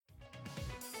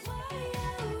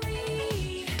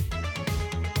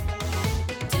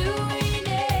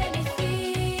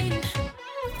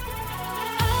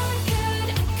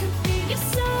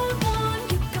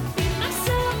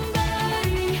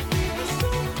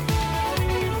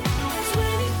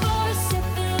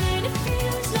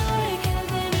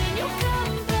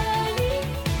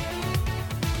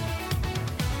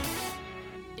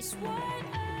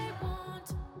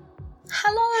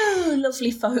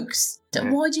lovely folks.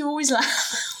 Why do you always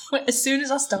laugh? As soon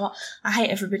as I start, I hate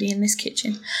everybody in this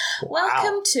kitchen. Wow.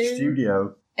 Welcome to...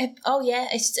 Studio. Oh yeah,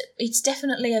 it's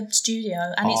definitely a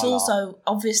studio, and it's also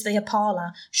obviously a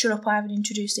parlour. Shut up, I haven't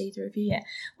introduced either of you yet.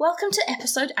 Welcome to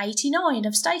episode 89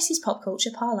 of Stacey's Pop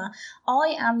Culture Parlour.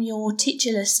 I am your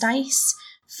titular Stace,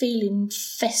 feeling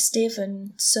festive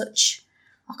and such.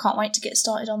 I can't wait to get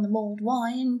started on the mulled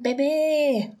wine,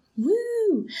 baby!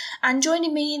 Woo! And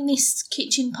joining me in this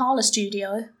kitchen parlour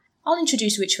studio, I'll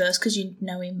introduce Rich first because you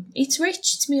know him. It's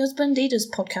Rich, it's my husband, he does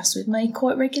podcasts with me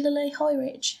quite regularly. Hi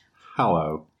Rich.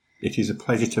 Hello. It is a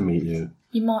pleasure to meet you.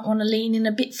 You might want to lean in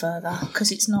a bit further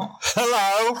because it's not...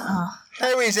 Hello.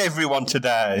 How is everyone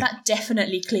today? That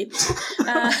definitely clipped.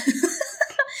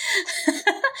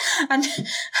 And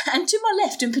to my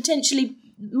left, and potentially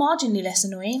marginally less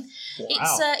annoying,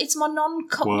 it's my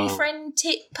non-Cockney friend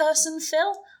tit person,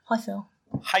 Phil. Hi, Phil.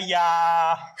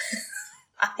 Hiya.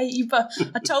 I hate you both.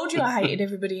 I told you I hated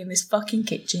everybody in this fucking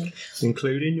kitchen.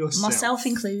 Including yourself. Myself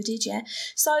included, yeah.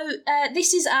 So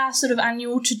this is our sort of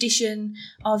annual tradition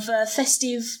of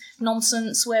festive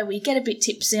nonsense where we get a bit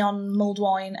tipsy on mulled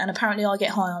wine and apparently I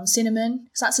get high on cinnamon.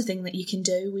 So that's a thing that you can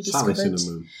do. We discovered. Sally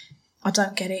cinnamon. I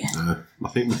don't get it. I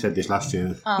think we said this last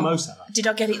year. Most of it. Did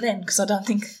I get it then? Because I don't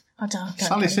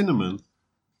Sally get it. Cinnamon.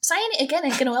 Saying it again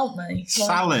ain't going to help me.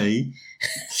 Sally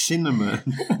Cinnamon.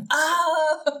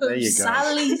 Oh, there you go.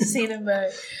 Sally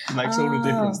Cinnamon. Makes all the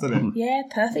difference, doesn't it? Yeah,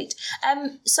 perfect.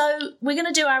 So we're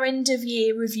going to do our end of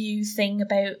year review thing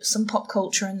about some pop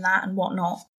culture and that and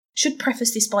whatnot. Should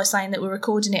preface this by saying that we're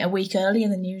recording it a week earlier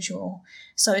than usual.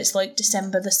 So it's like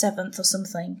December the 7th or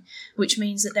something, which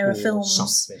means that there are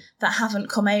films that haven't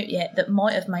come out yet that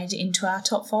might have made it into our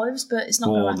top fives, but it's not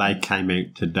going to Or happen. they came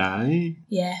out today.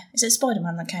 Yeah. Is it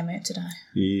Spider-Man that came out today?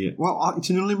 Yeah. Well, it's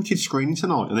an unlimited screening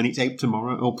tonight, and then it's out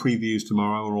tomorrow, or previews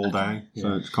tomorrow, or all day.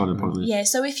 So it's kind of pointless. Yeah,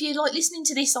 so if you're like listening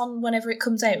to this on whenever it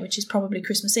comes out, which is probably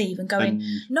Christmas Eve, and going,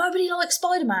 nobody likes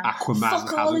Spider-Man. Aquaman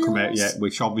Fuck all hasn't come out yours. yet,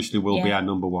 which obviously will be our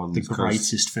number one. The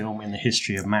greatest film in the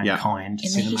history of mankind.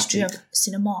 In the history of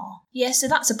cinema. Yeah, so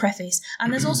that's a preface.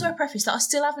 And there's also a preface that I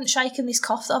still haven't shaken this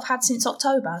cough that I've had since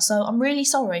October, so I'm really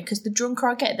sorry, because the drunker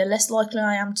I get, the less likely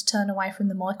I am to turn away from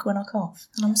the mic when I cough.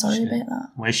 And I'm sorry about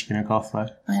that. Where's she going to cough, though?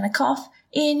 I'm going to cough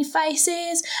in your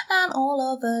faces and all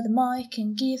over the mic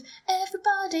and give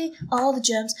everybody all the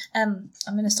germs. I'm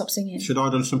going to stop singing. Should I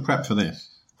have done some prep for this?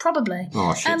 Probably.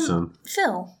 Oh, shit, son.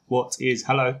 Phil. What is...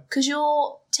 Hello? Because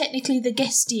you're technically the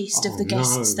guestiest of the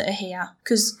guests that are here,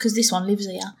 because this one lives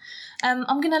here.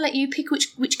 I'm going to let you pick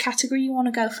which category you want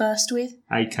to go first with.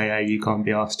 AKA you can't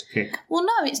be asked to pick. Well,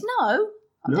 no, it's no.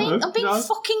 I'm being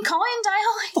fucking kind,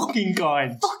 I? Fucking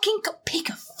kind. Pick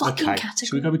a fucking category.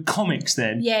 Should we go with comics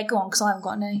then? Yeah, go on, because I haven't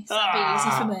got any. That'd be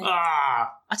easy for me.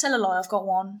 I tell a lie, I've got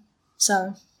one.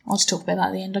 So I'll just talk about that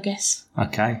at the end, I guess.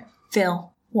 Okay.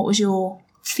 Phil, what was your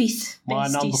fifth My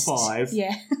bestest? number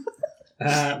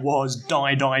 5 was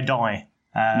Die, Die, Die.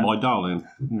 My darling.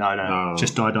 No.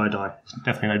 Just Die, Die, Die.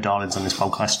 Definitely no darlings on this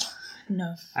podcast.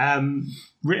 No.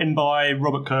 Written by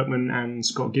Robert Kirkman and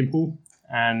Scott Gimple,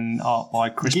 and art by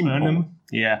Chris Burnham.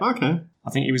 Yeah. Okay. I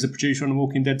think he was the producer on the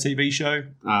Walking Dead TV show.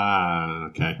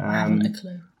 Okay. I haven't a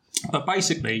clue. But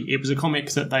basically, it was a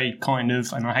comic that they kind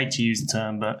of, and I hate to use the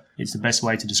term, but it's the best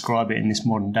way to describe it in this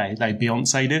modern day, they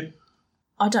Beyoncé'd it.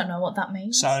 I don't know what that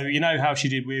means. So, you know how she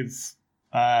did with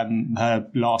her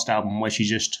last album where she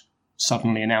just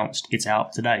suddenly announced it's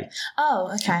out today.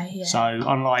 Oh, okay, yeah. So,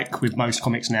 unlike with most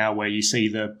comics now where you see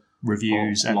the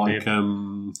reviews and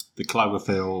the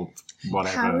Cloverfield,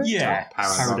 whatever. Paradox.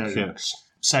 Yeah.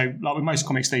 So, like with most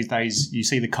comics these days, you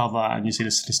see the cover and you see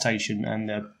the solicitation and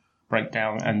the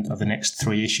breakdown and of the next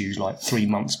 3 issues, like 3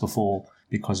 months before,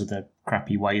 because of the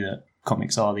crappy way that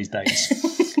comics are these days.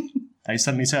 They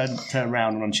suddenly turned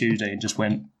around on Tuesday and just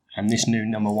went, and this new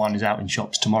number 1 is out in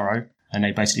shops tomorrow, and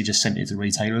they basically just sent it to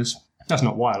retailers. That's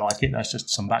not why I like it, that's just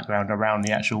some background around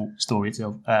the actual story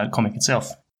itself, comic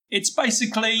itself. It's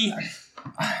basically,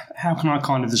 how can I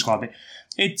kind of describe it?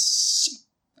 It's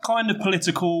kind of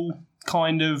political,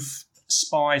 kind of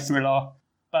spy thriller,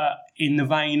 but in the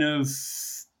vein of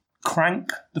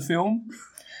Crank, the film.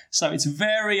 So it's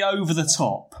very over the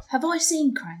top. Have I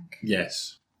seen Crank?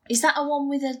 Yes. Is that a one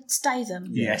with a Statham?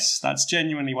 Yes, that's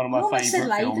genuinely one of my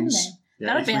favourite films. Then.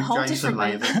 Yeah, that'd be a whole different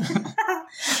movie.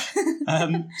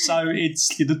 So it's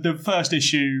the first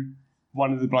issue.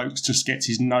 One of the blokes just gets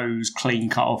his nose clean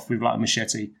cut off with like a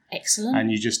machete. Excellent. And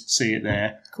you just see it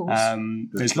there. Of course.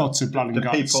 There's lots of blood and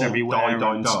guts everywhere.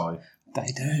 Die.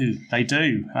 They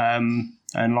do.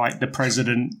 And like the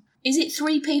president. Is it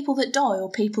 3 people that die or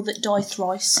people that die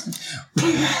thrice?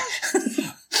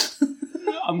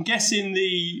 I'm guessing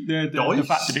the Dice?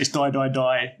 fact that it's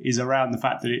die is around the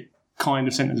fact that it kind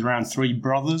of centres around three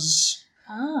brothers.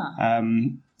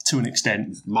 To an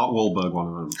extent. Mark Wahlberg, one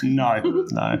of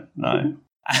them. No.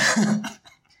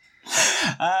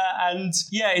 And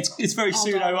yeah, it's very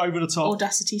pseudo over the top.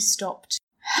 Audacity stopped.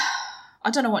 I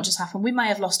don't know what just happened. We may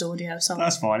have lost audio, so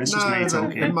That's fine. It's just me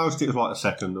talking. At most, it was like a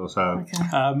second or so.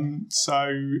 okay.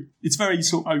 So it's very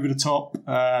sort of over the top.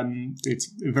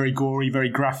 It's very gory, very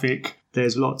graphic.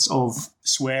 There's lots of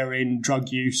swearing, drug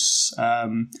use.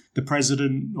 The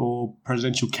president or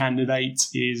presidential candidate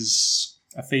is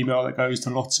a female that goes to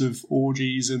lots of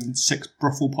orgies and sex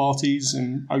brothel parties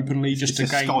and openly just to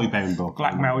It's a gain Skybound book.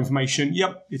 blackmail information.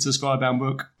 Yep, it's a Skybound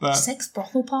book. But Sex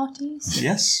brothel parties?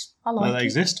 yes, I like they it.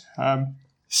 exist.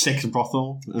 Sex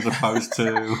brothel, as opposed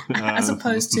to... As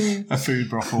opposed to... A food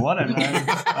brothel, I don't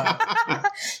know.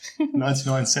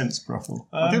 99 cents brothel.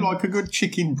 I do like a good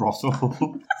chicken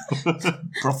brothel.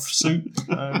 Broth soup.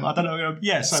 I don't know.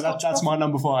 Yeah, so Scotch that's my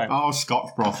number 5. Oh,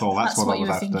 Scotch brothel, that's what I you was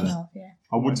were after. thinking of, yeah.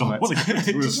 I would not want to get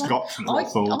into a Just Scotch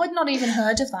brothel. I'd not even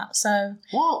heard of that, so...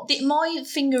 What? My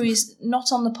finger is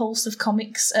not on the pulse of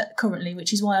comics currently,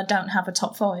 which is why I don't have a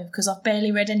top 5, because I've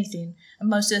barely read anything, and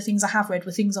most of the things I have read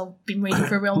were things I've been reading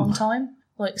for a real long time,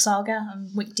 like Saga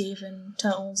and Wick Div and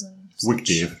Turtles and such. Wick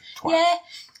Div.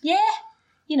 Yeah.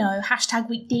 You know, hashtag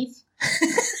Wick Div.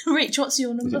 Rich, what's your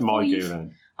number Is it my 5? gear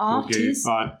then? It is.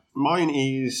 Right. Mine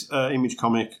is an Image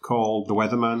comic called The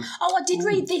Weatherman, Oh, I did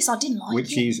read this. I didn't like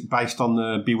which it. is based on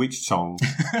the Bewitched song.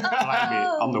 Blame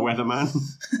it on the Weatherman.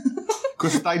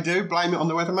 Because they do blame it on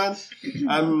the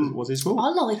Weatherman. What's his fault? I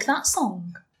like that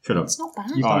song. Shut up. It's not bad.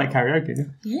 You've done it karaoke, yeah?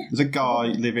 Yeah. There's a guy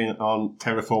living on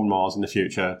terraformed Mars in the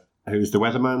future who's the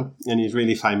weatherman, and he's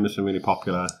really famous and really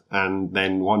popular. And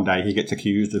then one day he gets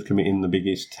accused of committing the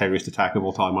biggest terrorist attack of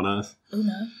all time on Earth. Oh,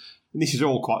 no. And this is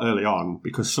all quite early on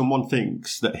because someone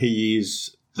thinks that he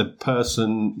is the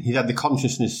person, he had the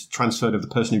consciousness transferred of the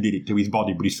person who did it to his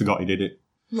body, but he's forgot he did it.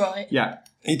 Right. Yeah.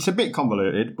 It's a bit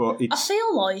convoluted, but I it's...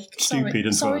 feel like stupid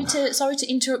and sorry fun. to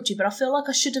interrupt you, but I feel like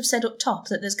I should have said up top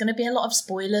that there's going to be a lot of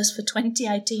spoilers for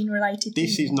 2018 related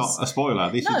This things. is not a spoiler.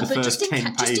 This is the first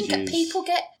 10 pages. People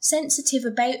get sensitive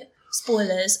about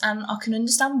spoilers, and I can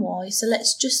understand why. So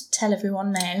let's just tell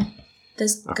everyone now.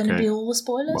 There's going to Okay. be all the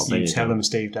spoilers. Well, there You you tell go. them,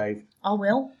 Steve, Dave. I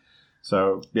will.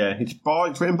 So, yeah, it's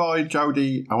written by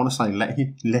Jodie, I want to say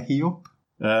Lehiup.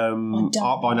 don't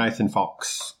Art by Nathan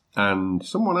Fox. And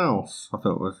someone else, I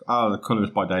thought was... Oh, the colours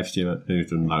by Dave Stewart, who's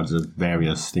done loads of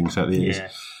various things over the years. Yeah.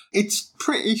 It's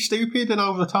pretty stupid and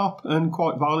over the top and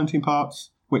quite violent in parts,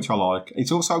 which I like.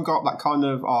 It's also got that kind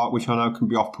of art which I know can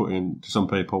be off-putting to some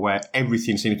people, where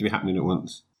everything seems to be happening at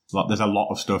once. Like, there's a lot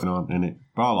of stuff going on in it.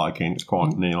 But I like it. It's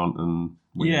quite neon and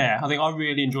weird. Yeah, I think I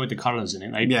really enjoyed the colours in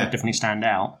it. They Yeah. definitely stand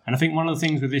out. And I think one of the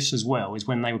things with this as well is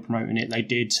when they were promoting it, they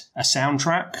did a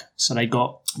soundtrack. So they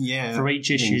got, Yeah. for each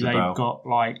issue, rings a they've bell. got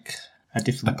like a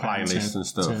different A band playlist to, and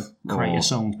stuff. to create Or- a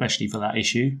song especially for that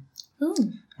issue. Ooh.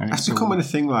 And That's it's all- becoming a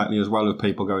thing lately as well, of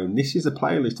people going, this is a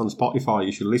playlist on Spotify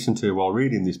you should listen to while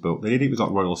reading this book. They did it with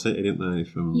like Royal City, didn't they,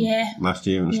 from Yeah. last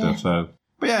year and Yeah. stuff. So,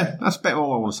 but yeah, that's about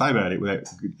all I want to say about it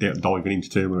without diving into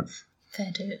too much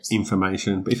Fair dues.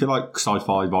 information. But if you like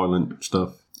sci-fi, violent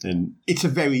stuff, and it's a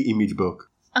very Image book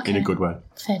in a good way.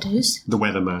 Fair dues. The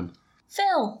Weatherman.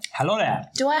 Phil, Hello there.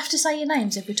 do I have to say your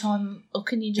names every time, or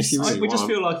can you just... If you really We just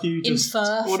want. feel like you just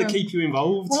Infer want to from- keep you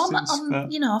involved. Well, since,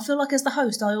 I feel like as the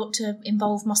host, I ought to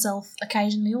involve myself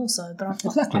occasionally also, but I've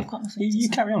got nothing to you say.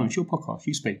 carry on. It's your podcast.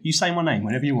 You speak. You say my name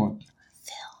whenever you want.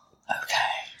 Phil.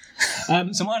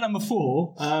 Okay. So my number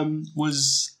 4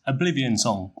 was Oblivion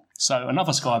Song. So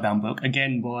another Skybound book,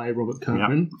 again by Robert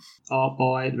Kirkman, art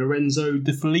by Lorenzo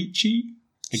De Felici.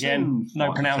 Again, Sounds no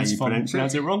like pronounce how if you I pronounce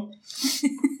pronounce it wrong.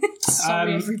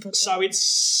 Sorry, everybody. So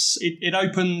it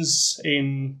opens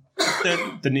in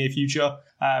the near future,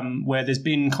 where there's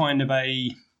been kind of a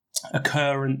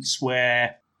occurrence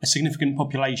where a significant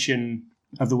population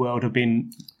of the world have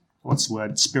been, what's the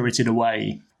word, spirited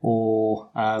away or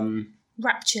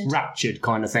Raptured.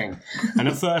 kind of thing. And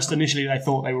at first, initially, they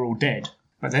thought they were all dead,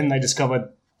 but then they discovered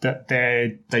that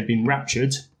they'd been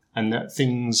raptured, and that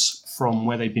things from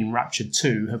where they've been raptured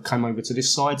to have come over to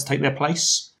this side to take their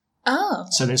place. Oh,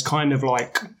 So there's kind of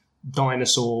like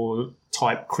dinosaur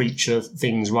type creature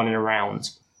things running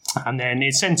around. And then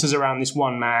it centres around this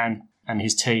one man and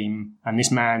his team, and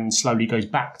this man slowly goes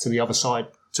back to the other side,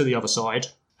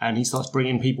 and he starts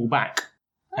bringing people back.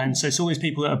 And so it's all these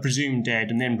people that are presumed dead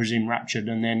and then presumed raptured,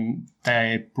 and then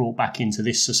they're brought back into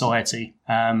this society.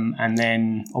 And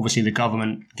then obviously the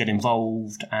government get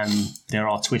involved, and there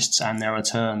are twists and there are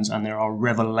turns and there are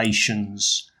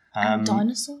revelations. and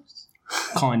dinosaurs?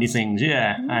 kind of things,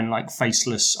 yeah, and like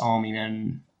faceless army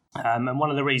men. And one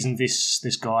of the reasons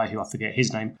this guy, who I forget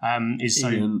his name, is so...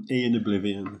 Ian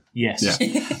Oblivion. Yes.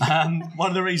 Yeah. One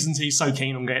of the reasons he's so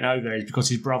keen on getting over there is because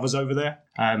his brother's over there.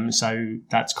 So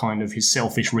that's kind of his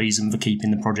selfish reason for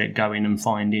keeping the project going and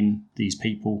finding these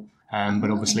people.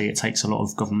 But obviously it takes a lot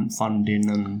of government funding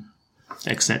and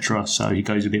etc. So he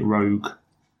goes a bit rogue.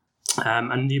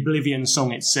 And the Oblivion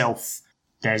song itself,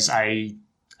 there's a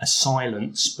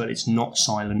silence, but it's not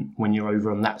silent when you're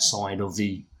over on that side of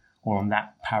the... or on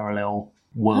that parallel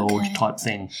world type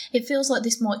thing. It feels like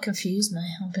this might confuse me,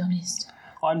 I'll be honest.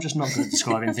 I'm just not good at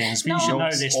describing things. But No. you should know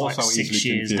this like Also 6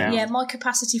 easily years confused. down. Yeah, my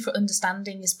capacity for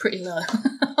understanding is pretty low,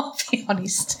 I'll be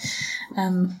honest.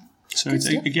 So it's,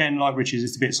 again, like Rich's,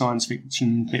 it's a bit science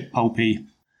fiction, a bit pulpy.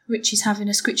 Rich is having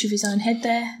a scritch of his own head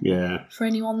there, Yeah. for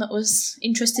anyone that was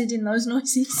interested in those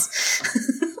noises.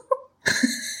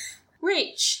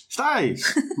 Rich,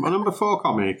 Stace, my number 4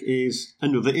 comic is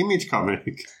another Image comic.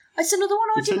 it's another one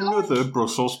I It's didn't another like.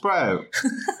 Brussels sprout.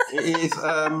 It is,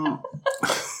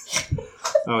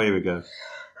 oh, here we go.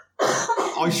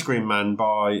 Ice Cream Man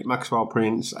by Maxwell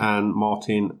Prince and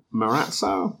Martin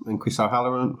Marazzo and Chris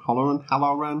O'Halloran.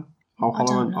 Halloran? I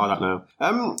don't know. I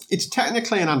don't know. It's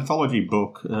technically an anthology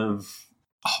book of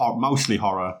mostly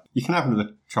horror. You can have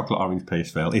another chocolate orange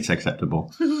piece, Phil. It's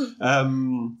acceptable.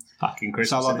 Fucking Christmas.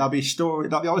 So like, isn't there'll be story.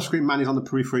 Like, the Ice Cream Man is on the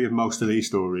periphery of most of these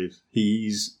stories.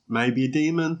 He's maybe a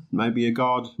demon, maybe a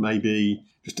god, maybe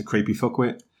just a creepy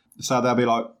fuckwit. So there'll be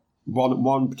like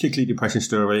one particularly depressing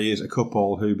story is a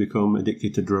couple who become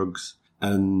addicted to drugs,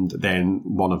 and then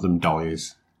one of them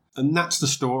dies. And that's the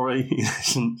story. In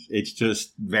essence, it's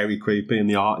just very creepy, and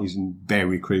the art is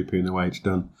very creepy in the way it's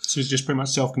done. So it's just pretty much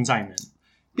self-contained then?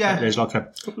 Yeah, There's like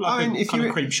a if kind you-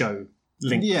 of creep show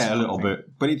link. yeah, a little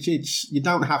bit. But it's you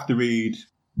don't have to read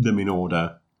them in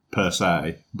order per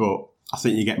se, but I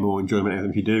think you get more enjoyment out of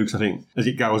them if you do, because I think as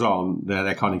it goes on,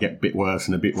 they kind of get a bit worse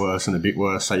and a bit worse and a bit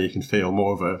worse, so you can feel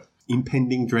more of a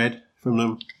impending dread from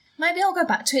them. Maybe I'll go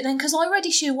back to it then, because I read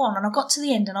issue 1 and I got to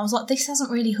the end and I was like, this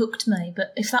hasn't really hooked me,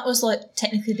 but if that was like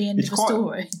technically the end It's of a quite-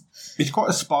 story. It's quite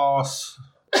a sparse,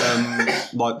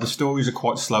 like the stories are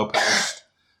quite slow paced,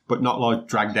 but not like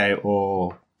dragged out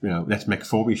or, let's make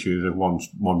 4 issues of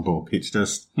one book. It's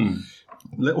just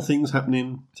little things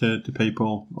happening to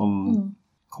people on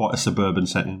quite a suburban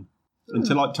setting. And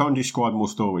to try and describe more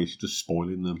stories, just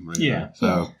spoiling them, really. Yeah.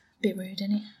 So, Bit rude,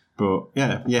 isn't it? but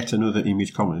yeah, yet another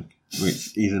Image comic,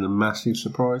 which isn't a massive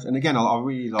surprise. And again, I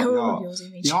really like the All of art. yours,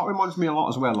 Image. The art reminds me a lot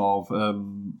as well of,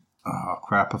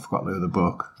 I forgot the other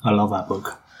book. I love that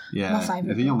book. Yeah, My favourite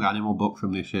there's a Young Animal book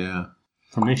from this year.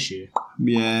 From this year.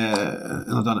 Yeah,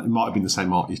 and I don't know, it might have been the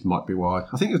same artist, might be why.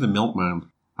 I think it was the Milkman,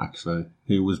 actually,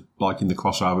 who was like in the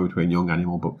crossover between Young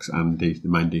Animal books and the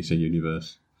main DC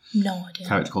universe. No idea.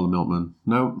 Character called the Milkman.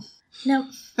 No. No.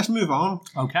 Let's move on.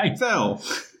 Okay. Phil.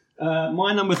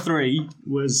 My number 3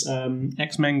 was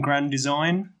X-Men Grand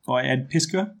Design by Ed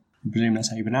Piskor. I presume that's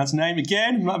how you pronounce the name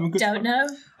again. I'm not having a good Don't know.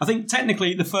 I think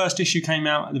technically the first issue came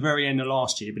out at the very end of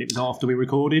last year, but it was after we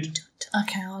recorded.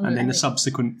 Okay, I'll And then the let it-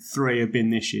 subsequent 3 have been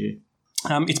this year.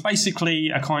 It's basically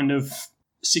a kind of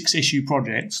 6-issue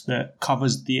project that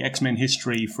covers the X-Men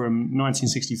history from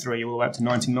 1963 all the way up to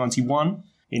 1991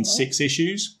 in 6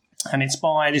 issues. And it's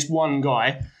by this one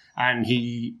guy, and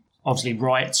he obviously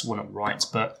not writes,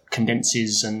 but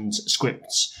condenses and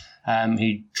scripts.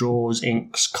 He draws,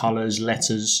 inks, colours,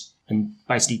 letters, and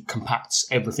basically compacts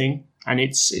everything. And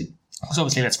it's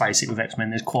obviously, let's face it, with X-Men,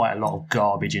 there's quite a lot of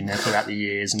garbage in there throughout the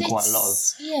years and quite a lot of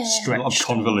yeah. A stretched, lot of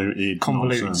convoluted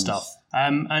nonsense. stuff.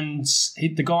 And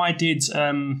the guy did,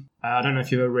 I don't know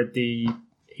if you've ever read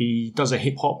he does a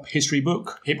hip-hop history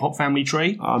book, Hip-Hop Family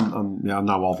Tree. I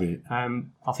know of it.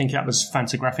 I think that was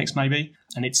Fantagraphics maybe,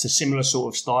 and it's a similar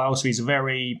sort of style. So he's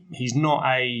not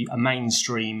a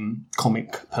mainstream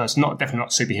comic person, definitely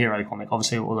not a superhero comic,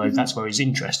 obviously, although that's where his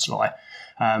interests lie.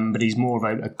 But he's more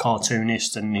of a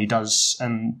cartoonist, and he does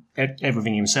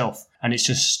everything himself. And it's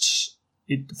just,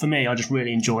 for me, I just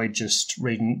really enjoyed just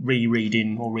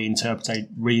rereading or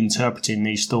reinterpreting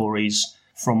these stories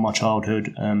from my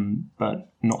childhood, but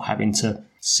not having to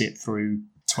sit through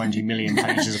 20 million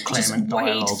pages of Just Claremont wade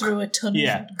dialogue. through a ton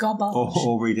Yeah. of garbage.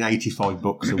 Or reading 85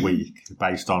 books a week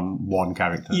based on one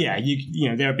character. Yeah, you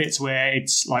know, there are bits where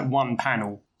it's like one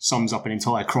panel sums up an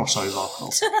entire crossover.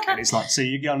 And it's like, so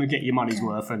you're going to get your money's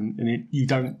worth, and you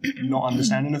don't not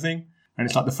understand anything. And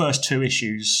it's like the first 2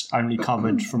 issues only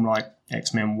covered from like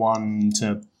X-Men 1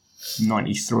 to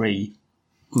 93.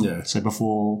 Yeah. So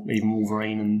before even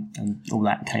Wolverine and all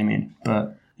that came in.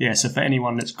 But Yeah, so for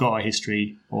anyone that's got a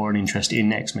history or an interest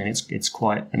in X-Men, it's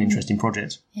quite an interesting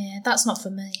project. Yeah, that's not for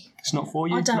me. It's not for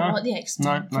you? I don't no? like the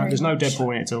X-Men. No, there's no very much.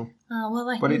 Deadpool in it at all. Oh,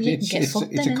 well, But you can get it's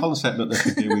fucked a then, concept that they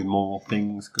could do with more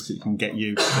things because it can get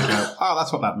you to go, oh,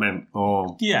 that's what that meant,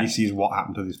 or Yeah. this is what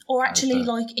happened to this. Or actually,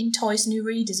 character. like, entice new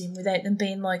readers in without them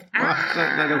being like, Well,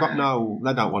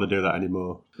 they don't want to do that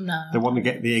anymore. no. They want to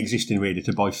get the existing reader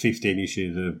to buy 15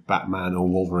 issues of Batman or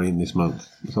Wolverine this month.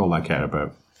 That's all they care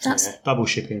about. That's Double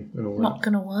shipping and all that. not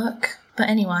going to work. But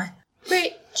anyway.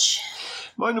 Rich.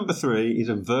 My number 3 is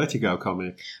a Vertigo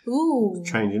comic, Ooh.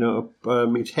 changing up.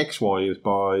 It's Hexwives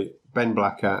by Ben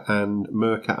Blacker and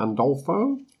Mirka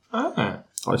Andolfo. Ah.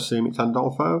 I assume it's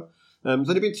Andolfo. There's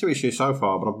only been 2 issues so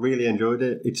far, but I've really enjoyed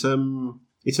it. It's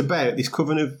about this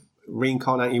coven of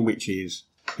reincarnating witches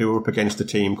who are up against a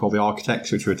team called the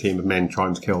Architects, which are a team of men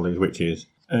trying to kill these witches.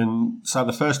 And so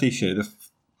the first issue,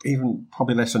 even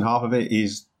probably less than half of it,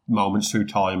 is moments through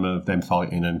time of them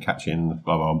fighting and catching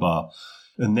blah, blah, blah.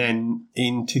 And then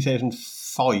in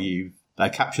 2005, they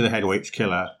capture the head witch,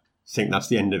 kill her, think that's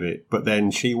the end of it. But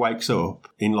then she wakes up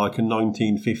in like a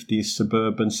 1950s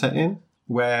suburban setting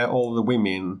where all the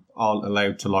women aren't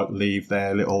allowed to like leave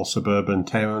their little suburban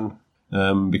town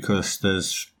because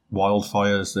there's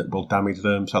wildfires that will damage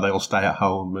them. So they all stay at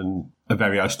home and are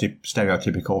very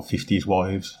stereotypical 50s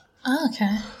wives. Oh,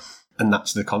 okay. And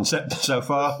that's the concept so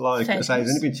far. Like I say, there's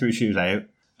only been 2 issues out.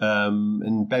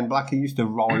 And Ben Blacker used to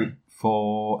write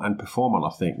for and perform on, I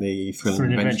think, the Thrill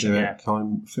and Adventure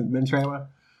Time. Adventure Hour?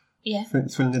 Yeah.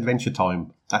 Thrill and Adventure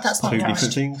Time. That's 2 not right.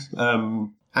 different things.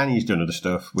 And he's done other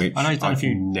stuff, which I know he's done a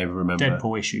few never remember.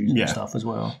 Deadpool issues and stuff as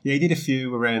well. Yeah, he did a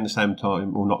few around the same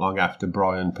time, or not long after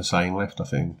Brian Posehn left, I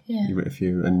think. Yeah. He wrote a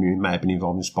few, and he may have been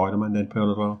involved in Spider-Man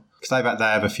Deadpool as well. Because they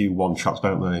have a few one-shots,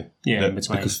 don't they? Yeah, in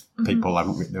between. Because people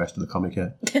haven't written the rest of the comic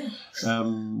yet.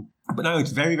 But no,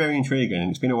 it's very, very intriguing.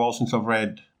 It's been a while since I've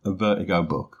read a Vertigo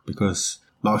book, because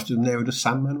most of them there are just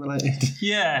Sandman related.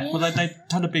 Yeah, well, they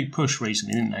had a big push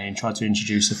recently, didn't they, and tried to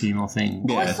introduce a few more things.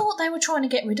 Yeah. I thought they were trying to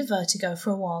get rid of Vertigo for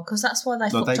a while, because that's why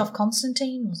they fucked off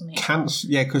Constantine, wasn't it?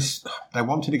 Yeah, because they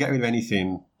wanted to get rid of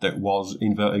anything that was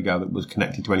in Vertigo that was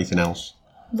connected to anything else.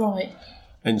 Right.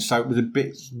 And so it was a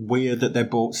bit weird that they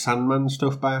brought Sandman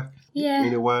stuff back, Yeah.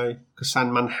 in a way, because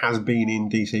Sandman has been in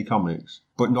DC Comics,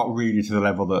 but not really to the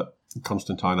level that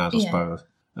Constantine has, I suppose.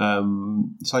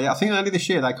 So yeah, I think earlier this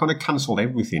year they kind of cancelled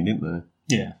everything, didn't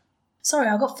they? Yeah. Sorry,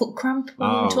 I got foot cramp.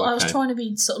 I was trying to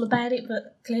be subtle about it,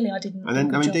 but clearly I didn't.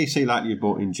 And then, DC lately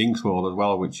brought in Jinx World as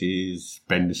well, which is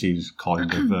Bendis'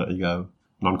 kind of Vertigo,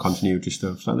 non-continuity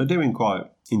stuff. So they're doing quite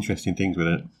interesting things with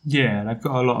it. Yeah, they've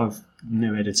got a lot of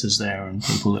new editors there and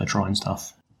people that are trying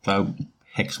stuff. So,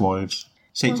 Hexwives.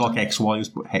 Seems like X-Wives,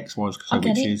 but Hexwives because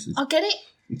they're witches. I get it.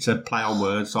 It's a play on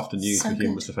words, often used with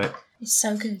humorous effect. It's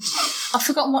so good. I've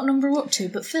forgotten what number we're up to,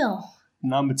 but Phil.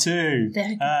 Number 2.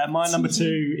 My number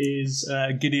 2 is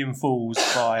Gideon Falls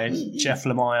by Jeff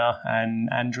Lemire and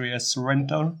Andrea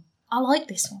Sorrento. I like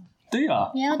this one. Do you?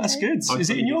 Yeah, I That's do. good. Is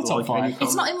it in your top 5?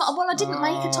 It's not in my... Well, I didn't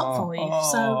make a top 5,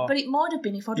 so... But it might have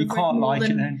been if I'd have read more like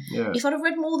than... it then? Yeah. If I'd have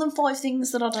read more than 5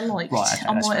 things that I'd have liked, Right, okay,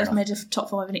 I that's might fair have made a top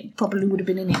 5 and it probably would have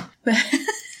been in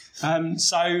it.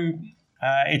 So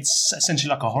it's essentially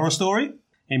like a horror story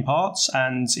in parts,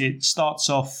 and it starts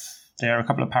off... There are a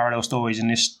couple of parallel stories in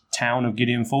this town of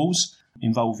Gideon Falls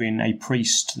involving a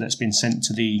priest that's been sent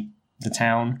to the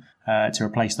town to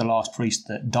replace the last priest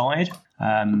that died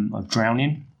of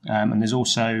drowning. And there's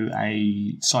also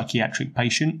a psychiatric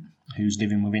patient who's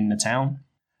living within the town.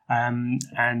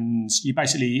 And you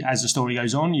basically, as the story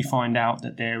goes on, you find out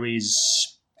that there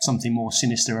is something more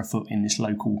sinister afoot in this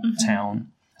local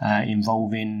town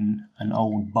involving an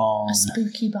old barn. A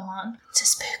spooky barn. It's a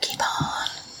spooky barn.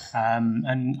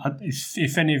 And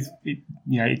if any of it,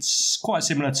 it's quite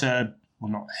similar to,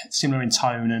 well, not similar in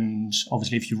tone, and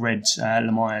obviously if you've read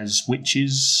Lemire's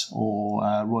Witches or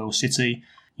Royal City,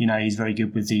 he's very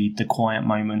good with the quiet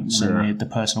moments and the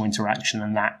personal interaction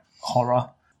and that horror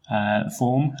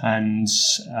form. And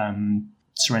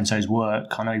Sorrento's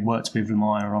work, I know he worked with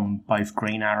Lemire on both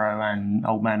Green Arrow and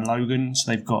Old Man Logan,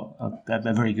 so they've got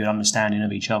a very good understanding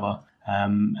of each other.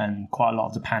 And quite a lot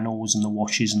of the panels and the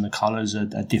washes and the colours are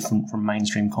different from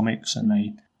mainstream comics, and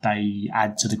they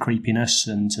add to the creepiness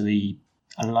and to the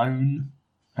alone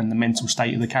and the mental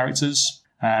state of the characters,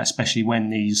 especially when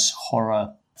these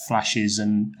horror flashes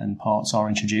and parts are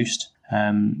introduced.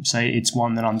 So it's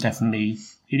one that I'm definitely...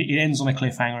 It ends on a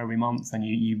cliffhanger every month, and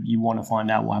you want to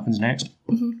find out what happens next.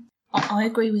 Mm-hmm. I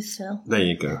agree with Phil. There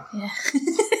you go. Yeah.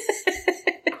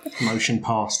 Motion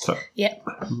passed. Yep.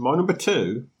 My number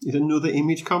 2 is another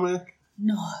Image comic.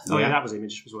 No. Oh yeah, that was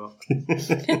Image as well.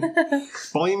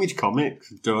 By Image Comics.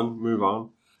 Done. Move on.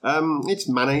 It's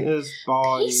Man-Eaters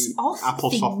by Piss off Apple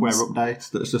things. Software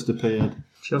Update that's just appeared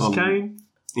Chelsea Kane.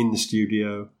 in the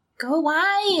studio. Go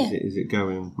away. Is it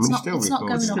going? I mean, It's not still going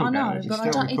recording. on. I know, It's but I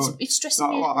still don't. recording. It's stressing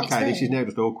me Oh, out. well, It's okay, this there. is now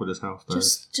just awkward as hell. So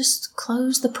Just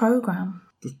close the program.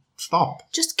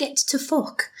 stop. Just get to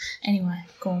fuck. Anyway,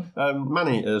 go on.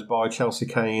 Man-Eaters by Chelsea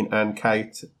Kane and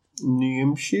Kate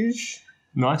Niemczyk.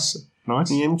 Nice.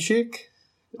 Niemczyk?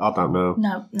 I don't know.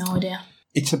 No idea.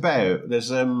 It's about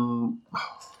there's I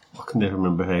can never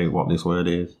remember what this word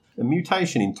is. A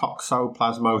mutation in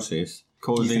toxoplasmosis You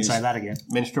can causes say that again.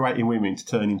 menstruating women to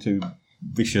turn into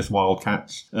vicious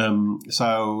wildcats.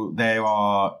 So there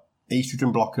are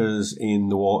estrogen blockers in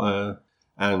the water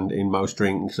and in most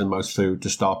drinks and most food to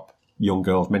stop young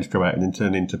girls menstruating and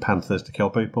turn into panthers to kill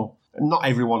people. Not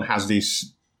everyone has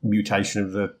this mutation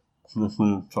of the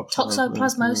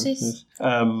Toxoplasmosis?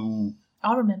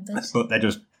 I remember. but they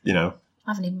just, I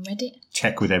haven't even read it.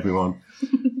 check with everyone.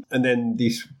 And then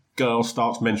this girl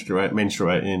starts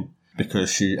menstruating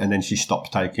because she stops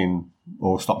taking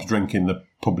or stops drinking the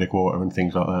public water and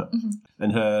things like that. Mm-hmm.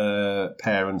 And her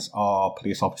parents are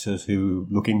police officers who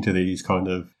look into these kind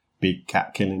of big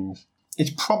cat killings.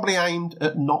 It's probably aimed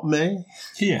at not me,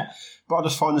 Yeah. but I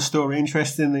just find the story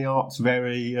interesting. The art's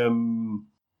very,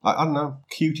 I don't know,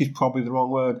 cute is probably the wrong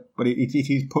word, but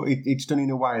it's done in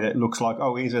a way that looks like,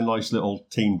 oh, here's a nice little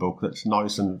teen book that's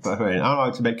nice and, I don't know,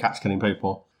 it's about cats killing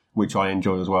people, which I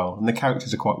enjoy as well. And the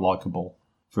characters are quite likeable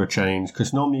for a change,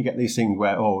 because normally you get these things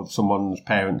where, someone's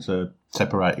parents are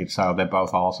separated, so they're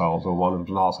both arseholes, or one of them's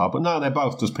an arsehole. But no, they're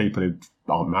both just people who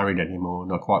aren't married anymore,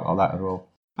 not quite like that at all.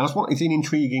 And it's an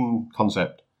intriguing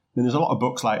concept. I mean, there's a lot of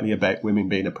books lately about women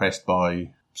being oppressed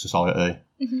by society.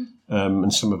 Mm-hmm.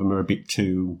 And some of them are a bit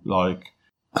too,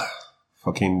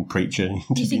 fucking preachy.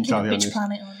 You think you're a bitch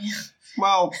planet, aren't you?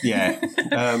 Well, yeah.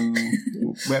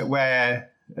 where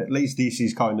at least this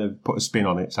is kind of put a spin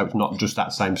on it, so it's not just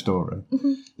that same story.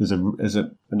 Mm-hmm. There's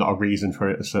not a reason for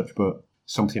it as such, but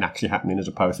something actually happening as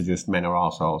opposed to just men are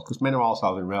arseholes. Because men are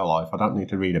arseholes in real life. I don't need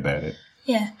to read about it.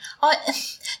 Yeah.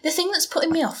 The thing that's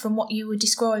putting me off from what you were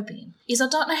describing is I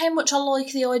don't know how much I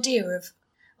like the idea of,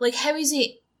 how is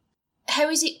it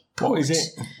put? What is it?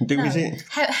 Is it?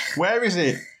 Where is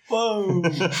it? Whoa!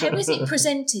 How is it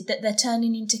presented that they're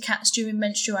turning into cats during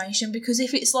menstruation? Because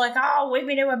if it's like,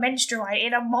 women who are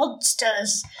menstruating are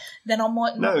monsters, then I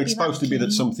might not. No, it's be supposed to be that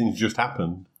keen. something's just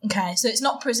happened. Okay, so it's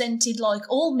not presented like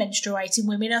all menstruating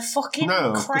women are fucking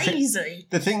No, crazy.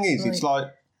 The thing is, it's like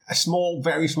a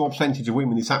very small percentage of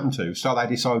women this happened to, so they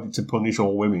decided to punish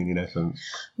all women, in essence.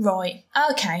 Right.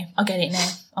 Okay, I get it now.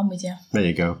 I'm with you. There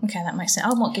you go. Okay, that makes sense.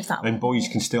 I might give that And one. boys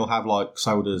can still have,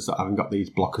 sodas that haven't got these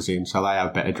blockers in, so they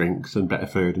have better drinks and better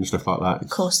food and stuff like that. Of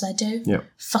course they do. Yeah.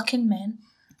 Fucking men.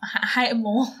 I hate them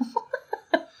all.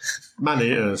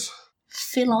 Man-eaters.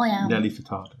 Phil, I am. Nelly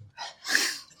Furtado.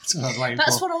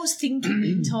 That's what I was thinking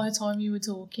the entire time you were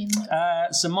talking.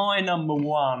 So my number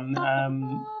one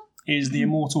is The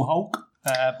Immortal Hulk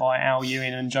by Al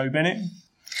Ewing and Joe Bennett.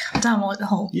 I don't like the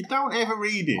Hulk. You don't ever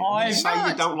read it. I've- You say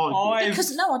you don't like it.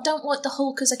 Because, no, I don't like the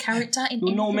Hulk as a character.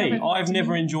 Well, nor me. I've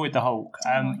never enjoyed the Hulk,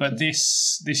 like but it.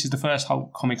 this is the first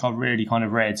Hulk comic I've really kind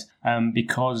of read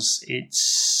because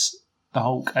it's the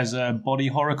Hulk as a body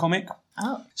horror comic.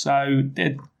 Oh. So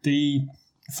the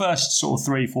first sort of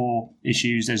 3-4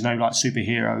 issues, there's no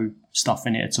superhero stuff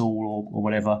in it at all or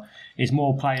whatever. It's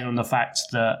more playing on the fact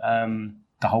that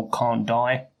the Hulk can't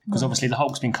die. Because obviously the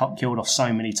Hulk's been killed off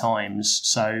so many times,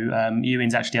 so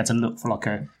Ewing's actually had to look for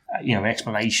an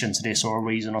explanation to this or a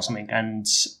reason or something, and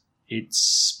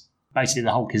it's basically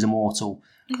the Hulk is immortal,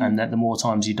 and that the more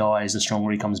times he dies, the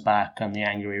stronger he comes back, and the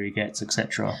angrier he gets,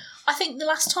 etc. I think the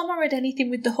last time I read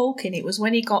anything with the Hulk in it was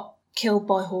when he got killed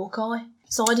by Hawkeye,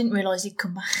 so I didn't realise he'd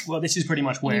come back. Well, this is pretty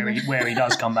much where he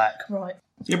does come back. Right.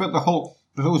 Yeah, but the Hulk,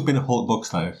 there's always been a Hulk book,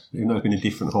 though. Even though there's been a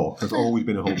different Hulk, there's always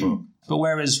been a Hulk book. But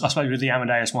whereas I suppose with the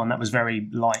Amadeus one, that was very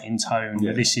light in tone.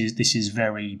 Yeah. This is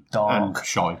very dark. And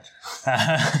shite.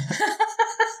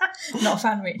 Not a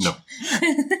fan, Rich. No.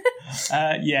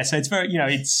 Yeah, so it's very,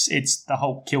 it's the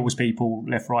Hulk kills people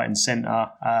left, right, and centre.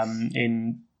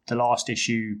 In the last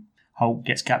issue, Hulk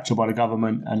gets captured by the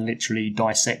government and literally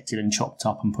dissected and chopped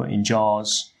up and put in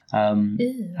jars.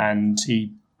 Ew. And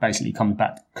he basically comes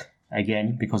back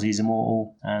again because he's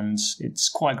immortal, and it's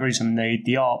quite gruesome.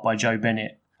 The art by Joe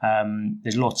Bennett,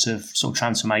 there's lots of sort of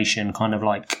transformation, kind of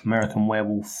like American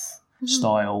Werewolf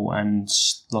style, and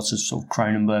lots of sort of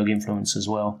Cronenberg influence as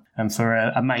well. And for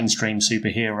a mainstream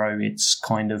superhero, it's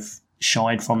kind of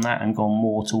shied from that and gone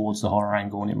more towards the horror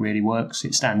angle, and it really works.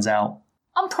 It stands out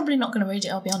I'm probably not going to read it,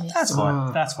 I'll be honest. That's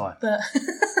fine. That's fine.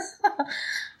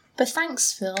 But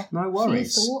thanks, Phil. No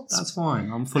worries. For your thoughts. That's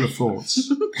fine. I'm full of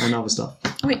thoughts and other stuff.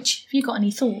 Rich, have you got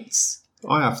any thoughts?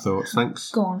 I have thoughts,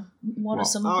 thanks. Go on. What are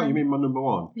some of them? Oh, you mean my number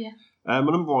one? Yeah. My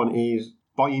number one is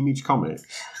by Image Comics.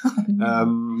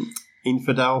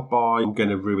 Infidel by, I'm going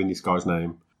to ruin this guy's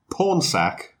name,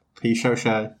 Pornsack,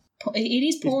 P-Shoshay. It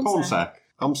is It's Pornsack.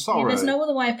 I'm sorry. Yeah, there's no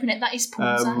other way of pronouncing it. That is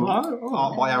Pornsack.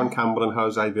 Art by Aaron Campbell and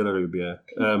Jose Villarubia.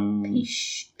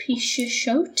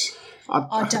 Pichashot?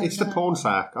 I don't It's know. the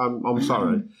Pornsack. I'm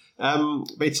sorry.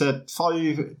 But it's a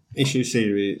 5-issue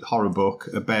series horror book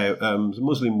about a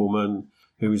Muslim woman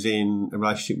who's in a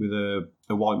relationship with a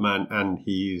white man and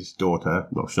his daughter.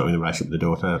 Not sure in a relationship with the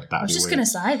daughter. I was just going to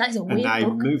say, that is a weird and they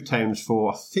book. moved towns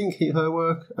for, I think, her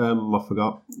work. I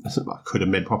forgot. I could have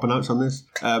made proper notes on this.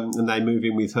 And they move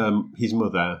in with his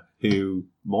mother, who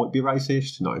might be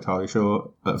racist, not entirely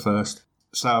sure at first.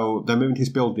 So they move into this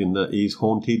building that is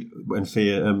haunted and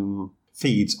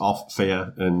feeds off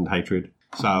fear and hatred.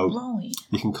 So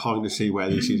you can kind of see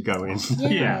where this is going.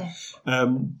 Yeah.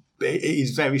 It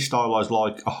is very stylized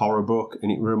like a horror book,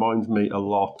 and it reminds me a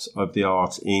lot of the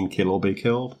art in Kill or Be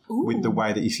Killed, with the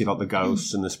way that you see like the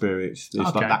ghosts and the spirits.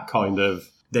 It's like that kind of,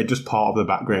 they're just part of the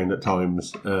background at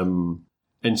times.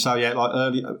 And so, yeah, like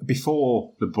early,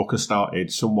 before the book has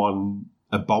started,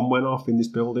 a bomb went off in this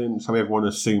building, so everyone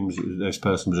assumes this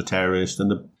person was a terrorist,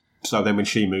 and so then when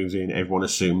she moves in, everyone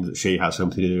assumes that she has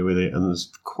something to do with it, and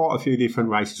there's quite a few different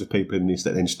races of people in this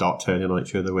that then start turning on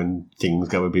each other when things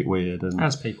go a bit weird. And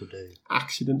as people do.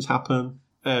 Accidents happen.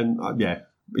 And,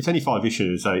 it's only 5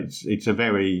 issues, so it's a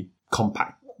very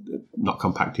compact, not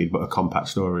compacted, but a compact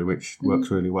story, which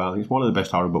works really well. It's one of the best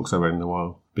horror books I've read in a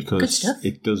while, because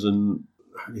it doesn't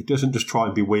just try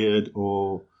and be weird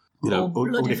or,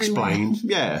 unexplained.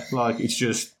 Yeah, like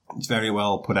it's very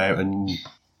well put out, and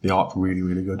the art's really,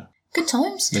 really good. Good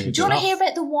times. Do you want to hear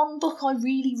about the one book I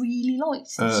really, really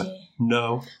liked this year?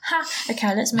 No.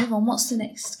 Okay, let's move on. What's the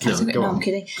next category? No, I'm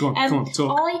kidding. Go on,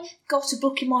 talk. I got a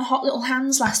book in my hot little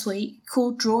hands last week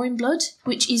called Drawing Blood,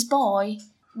 which is by,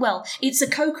 it's a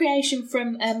co-creation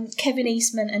from Kevin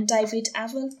Eastman and David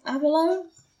Avalon.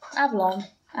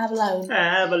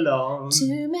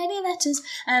 Too many letters.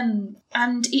 And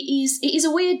it is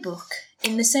a weird book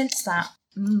in the sense that,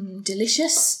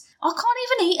 delicious. I can't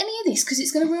even eat any of this because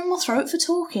it's going to ruin my throat for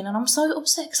talking, and I'm so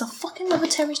upset because I fucking love a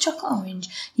Terry's chocolate orange,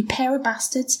 you pair of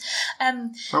bastards.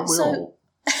 All?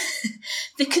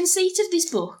 The conceit of this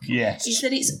book is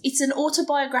that it's an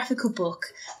autobiographical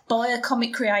book by a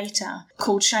comic creator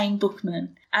called Shane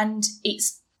Bookman, and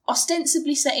it's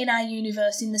ostensibly set in our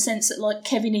universe in the sense that, like,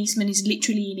 Kevin Eastman is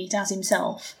literally in it as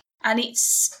himself, and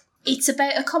it's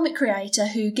about a comic creator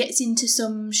who gets into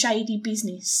some shady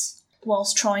business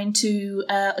whilst trying to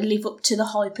live up to the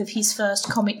hype of his first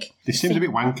comic. This seems a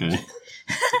bit wanky.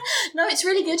 No, it's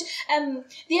really good.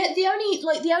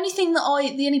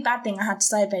 The only bad thing I had to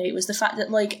say about it was the fact that,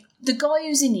 like, the guy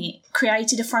who's in it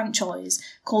created a franchise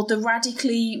called the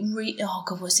Radically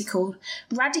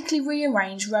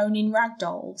Rearranged Ronin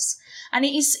Ragdolls, and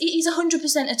it is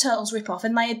 100% a Turtles ripoff,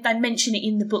 and they mention it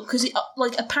in the book because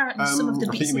apparently some of the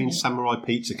bits. I think you mean Samurai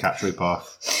Pizza Cat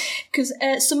ripoff. Because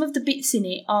some of the bits in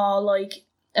it are, like,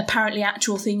 apparently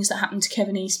actual things that happened to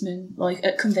Kevin Eastman, like,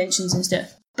 at conventions and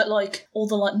stuff. But, like, all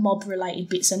the, like, mob-related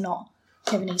bits are not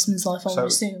Kevin Eastman's life, I would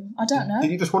assume. I don't know.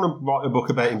 Did he just want to write a book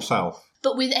about himself?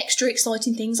 But with extra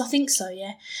exciting things, I think so,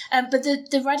 yeah. But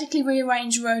the Radically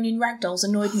Rearranged Ronin Ragdolls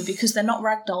annoyed me because they're not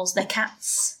ragdolls, they're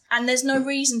cats. And there's no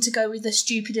reason to go with the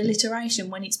stupid alliteration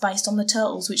when it's based on the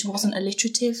Turtles, which wasn't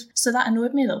alliterative. So that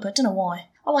annoyed me a little bit. I don't know why.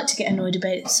 I like to get annoyed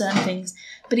about certain things.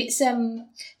 But it's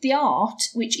the art,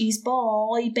 which is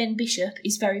by Ben Bishop,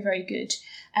 is very, very good.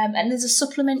 And there's a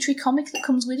supplementary comic that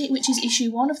comes with it, which is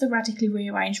issue 1 of the Radically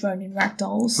Rearranged Ronin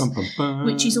Ragdolls,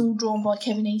 which is all drawn by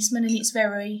Kevin Eastman, and it's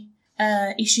very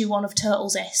issue 1 of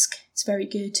Turtles-esque. It's very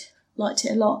good. Liked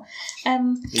it a lot.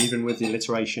 Even with the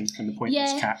alliteration and the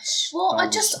pointless cats. Well, I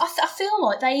feel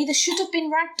like they either should have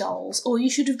been ragdolls or you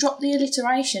should have dropped the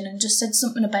alliteration and just said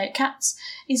something about cats,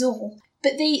 is all.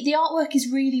 But the artwork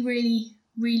is really, really,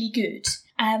 really good.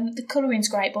 The colouring's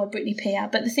great by Brittany Peer,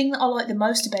 but the thing that I liked the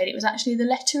most about it was actually the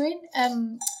lettering,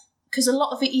 because a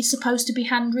lot of it is supposed to be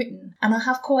handwritten, and I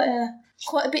have quite a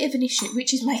bit of an issue,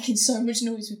 which is making so much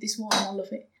noise with this wine. I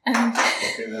love it.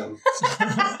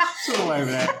 It's all over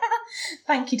there.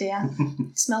 Thank you, dear.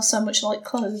 It smells so much like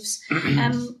cloves.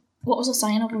 What was I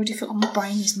saying? I've already forgotten. My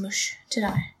brain is mush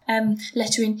today.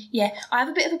 Lettering, yeah. I have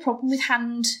a bit of a problem with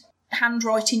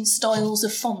handwriting styles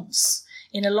of fonts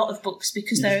in a lot of books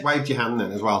because You they're just waved your hand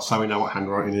then as well, so we know what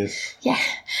handwriting is.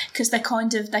 because they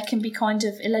can be kind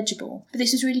of illegible. But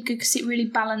this was really good because it really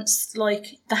balanced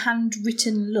like the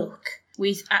handwritten look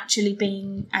with actually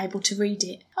being able to read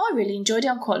it. I really enjoyed it.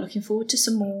 I'm quite looking forward to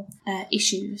some more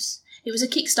issues. It was a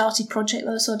kick-started project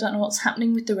though, so I don't know what's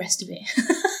happening with the rest of it.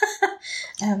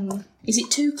 Is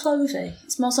it too clovey?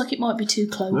 It smells like it might be too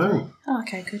clovey. No. Oh,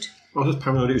 okay, good. I was just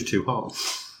paranoid it was too hot.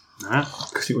 Nah,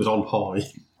 Because it was on high.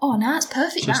 Oh, no, it's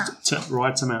perfect, that. just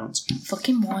right amount.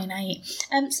 Fucking wine, eh?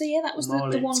 So yeah, that was the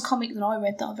Knowledge. one comic that I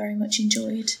read that I very much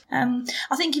enjoyed.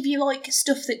 I think if you like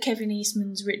stuff that Kevin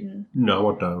Eastman's written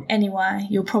No, I don't. anyway,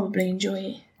 you'll probably enjoy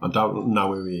it. I don't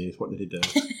know who he is. What did he do?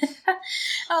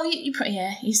 Oh,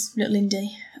 yeah, he's Little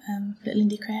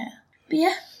Indie creator. But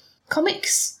yeah,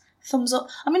 comics, thumbs up.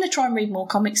 I'm going to try and read more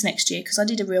comics next year because I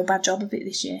did a real bad job of it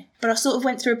this year. But I sort of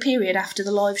went through a period after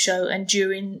the live show and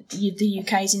during the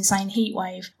UK's insane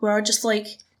heatwave where I just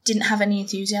like didn't have any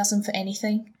enthusiasm for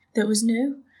anything that was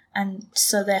new, and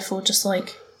so therefore just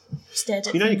like stared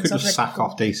at. You things could I've just read sack before.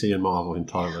 off DC and Marvel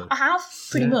entirely. I have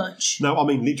pretty much. No, I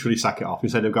mean literally sack it off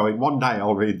instead of going, one day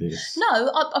I'll read this. No,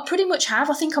 I pretty much have.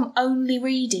 I think I'm only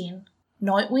reading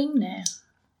Nightwing now.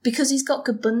 Because he's got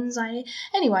good buns, eh?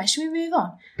 Anyway, should we move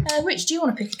on? Rich, do you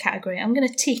want to pick a category? I'm going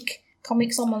to tick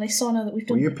comics on my list so I know that we've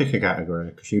done... Will you pick a category?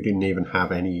 Because you didn't even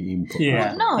have any input.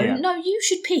 Yeah. No, yeah. no, you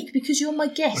should pick because you're my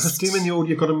guest. Just do them in the order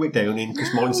you've got them written down in,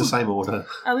 because mine's the same order.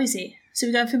 Oh, is it? So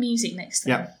we're going for music next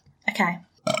then? Yep. Okay.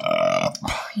 Oh,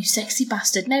 you sexy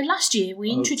bastard. Now, last year we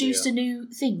introduced dear. a new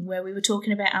thing where we were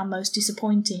talking about our most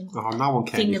disappointing Oh, no one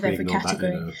cares thing if of we every ignore that,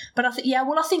 category. you know. But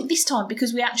I think this time,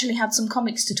 because we actually had some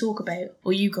comics to talk about,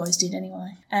 or you guys did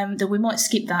anyway, that we might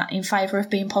skip that in favour of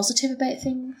being positive about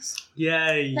things.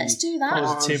 Yay. Let's do that.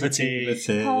 Positivity.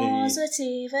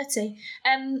 Positivity.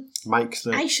 Makes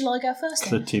the Hey, shall I go first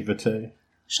then? positivity.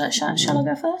 Shall I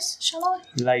go first? Shall I?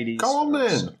 Ladies. Go on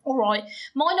then. All right.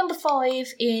 My number 5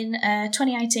 in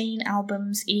 2018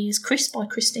 albums is Chris by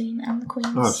Christine and the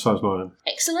Queens. Oh, so's mine.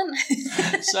 Excellent.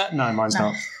 No, mine's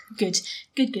not. Good.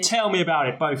 Tell me about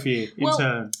it, both of you, in Well,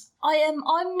 turn.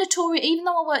 I'm notorious, even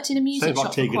though I worked in a music Sounds like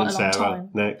shop for Tegan quite and a long Sarah. time.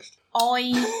 Next.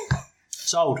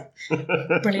 Sold.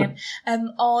 Brilliant.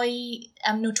 I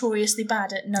am notoriously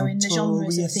bad at knowing the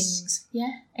genres of Notorious. things.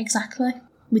 Yeah, exactly.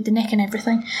 With the neck and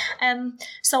everything.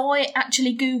 So I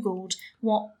actually Googled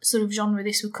what sort of genre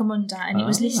this would come under, and it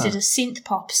was listed as synth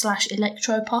pop /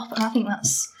 electro pop, and I think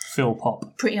that's Phil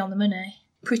Pop. pretty on the money.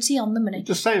 Pretty on the money. It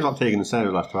just sounds like Tegan and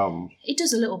Sarah's last two albums. It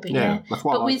does a little bit, Yeah, yeah. that's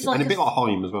why I But like with it. like And a bit like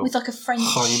Haim as well. with like a French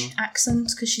Haim. accent,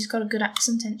 because she's got a good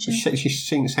accent, hasn't she? She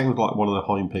sounds like one of the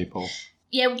Haim people.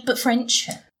 Yeah, but French.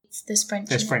 There's French.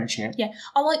 There's in it. French in it. Yeah,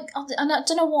 and I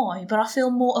don't know why, but I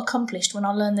feel more accomplished when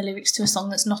I learn the lyrics to a song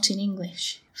that's not in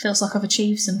English. Feels like I've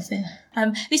achieved something.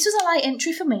 This was a late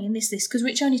entry for me in this because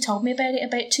Rich only told me about it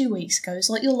about 2 weeks ago. It's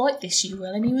like, you'll like this, you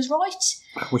will, and he was right.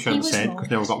 I wish I He hadn't was said, wrong.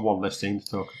 because now we've got one less thing to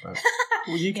talk about.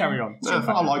 Well, you carry on. No,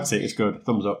 I liked it, it's good.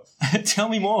 Thumbs up. Tell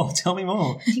me more. Tell me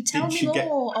more. Tell Did me she get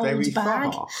more, very old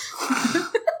bag. far?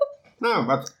 No,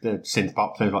 that's the synth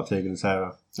pop sounds like Tegan and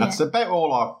Sarah. That's about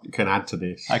all I can add to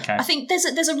this. Okay. I think there's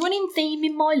a running theme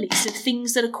in my list of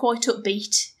things that are quite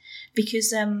upbeat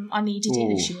because I needed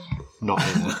it this Ooh. year. Not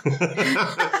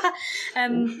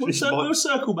in We'll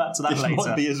circle back to that This later.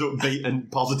 might be as upbeat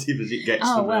and positive as it gets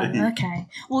Oh, for well, me. okay.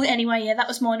 Well, anyway, yeah, that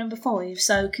was my number 5.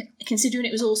 So, considering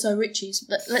it was also Richie's,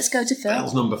 let's go to Phil. That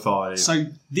was number 5. So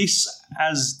this,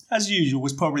 as usual,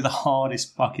 was probably the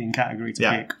hardest fucking category to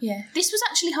Yeah. pick. Yeah, this was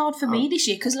actually hard for me this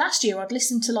year because last year I'd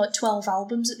listened to like 12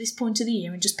 albums at this point of the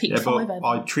year and just picked 5 but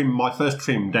over. my first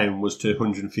trim down was to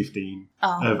 115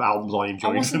 of albums I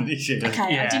enjoyed from this year.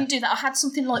 Okay, Yeah. I didn't do that. I had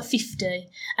something like 50,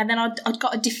 and then I'd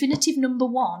got a definitive number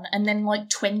 1, and then like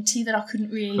 20 that I couldn't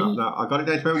really. No, I got it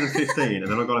down to 115,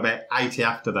 and then I got about 80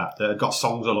 after that had got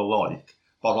songs I like.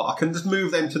 But I was like, I can just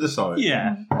move them to the side.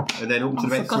 Yeah. And then up to Oh,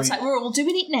 for about God's sake, we're all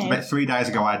doing it now. 3 days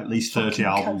ago, I had at least 30 Fucking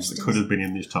albums that coasters. could have been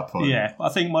in this top 5. Yeah. I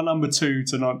think my number 2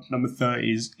 to number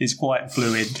 30 is quite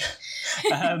fluid.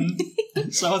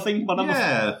 So I think my number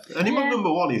Yeah, and in my Yeah.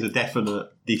 number 1 is a definite,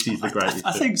 this is the greatest.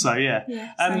 I think so, yeah.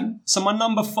 Yeah, same. So my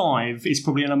number 5 is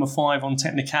probably a number 5 on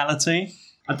technicality.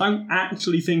 I don't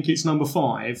actually think it's number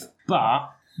 5, but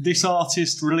this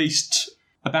artist released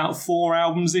about 4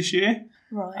 albums this year,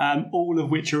 Right. all of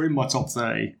which are in my top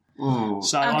 30. Mm.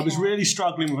 So I was Okay. really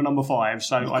struggling with a number 5,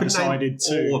 so I Couldn't decided name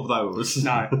to... all of those.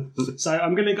 No. So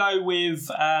I'm going to go with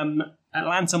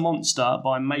Atlanta Monster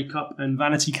by Makeup and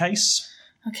Vanity Case.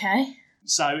 Okay.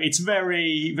 So it's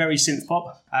very, very synth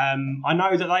pop. I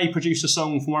know that they produced a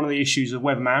song for one of the issues of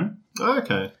Weatherman.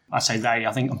 Okay. I say they,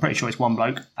 I'm pretty sure it's one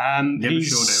bloke. Never He's-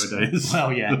 sure nowadays.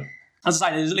 Well, yeah. As I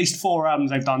say, there's at least 4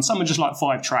 albums they've done. Some are just like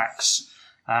 5 tracks.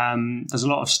 There's a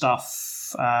lot of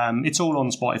stuff. It's all on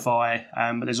Spotify,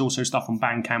 but there's also stuff on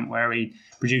Bandcamp where he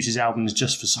produces albums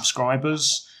just for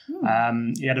subscribers.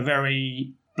 He had a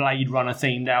very Blade Runner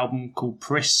themed album called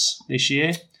Priss this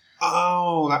year.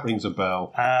 Oh, that rings a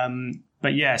bell.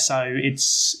 But yeah, so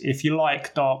it's, if you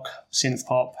like dark synth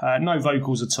pop, no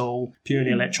vocals at all,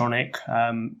 purely electronic,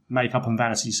 makeup and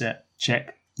vanity set,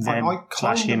 check them I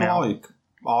kind /him of out. like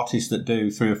artists that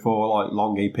do 3 or 4 like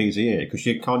long EPs a year, because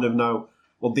you kind of know,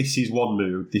 well, this is one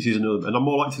mood, this is another, and I'm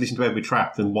more likely to listen to every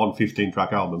track than one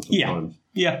 15-track album sometimes.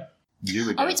 Yeah. You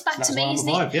again. Oh, it's back That's to why me, I'm isn't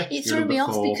a 5, it? yeah. It You're threw me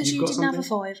number off 4. because You've you got didn't have a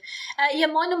something? 5. Yeah,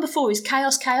 my number 4 is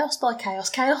Chaos Chaos by Chaos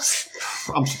Chaos.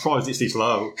 I'm surprised it's this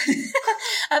low.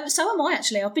 So am I,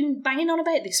 actually. I've been banging on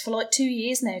about this for like 2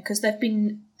 years now because they've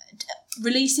been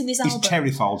releasing this Is album.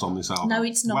 Terrifolds on this album? No,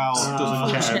 it's not. Well, it doesn't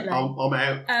Unfortunately. count. I'm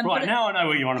out. Right, but, now I know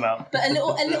what you're on about. but a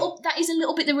little. That is a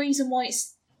little bit the reason why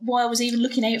I was even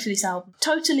looking out for this album.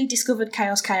 Totally discovered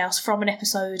Chaos Chaos from an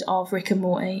episode of Rick and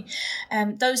Morty.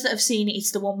 Those that have seen it,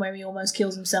 it's the one where he almost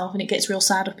kills himself and it gets real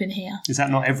sad up in here. Is that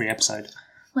not every episode?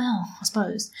 Well, I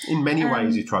suppose. In many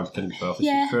ways, he tried to kill himself. This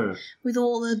yeah. is true. With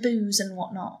all the booze and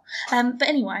whatnot. But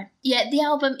anyway, yeah, the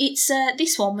album, it's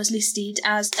this one was listed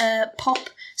as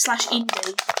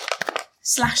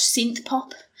pop/indie/synth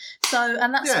pop. So,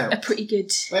 and that's Yeah. a pretty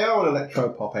good. They are an electro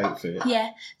pop outfit.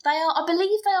 Yeah, they are. I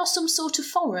believe they are some sort of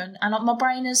foreign, and my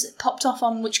brain has popped off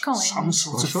on which kind. Some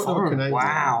sort I of thought they were foreign. Canadian.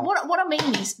 Wow. What I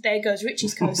mean is, there goes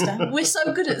Richie's coaster. We're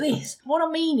so good at this. What I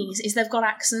mean is they've got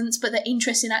accents, but they're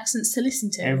interesting accents to listen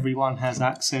to. Everyone has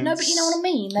accents. No, but you know what I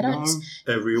mean. They don't. No.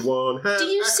 Everyone has Do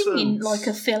you sing in accents. like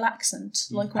a Phil accent,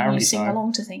 like when Apparently you sing so.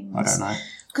 along to things? I don't know.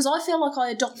 Because I feel like I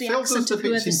adopt the Phil accent does the of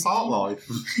bits whoever's in Part singing. Life.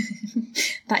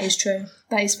 That is true.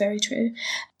 That is very true.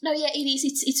 No, yeah, it is.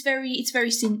 It's very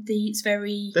synthy. It's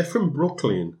very. They're from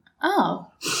Brooklyn. Oh,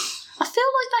 I feel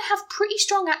like they have pretty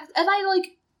strong. Are they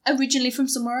like originally from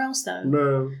somewhere else though?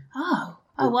 No. Oh,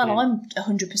 well, Brooklyn.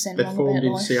 I'm 100% They're wrong formed about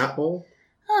in life. Seattle.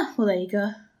 Ah, well, there you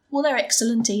go. Well, they're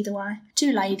excellent either way.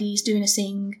 2 ladies doing a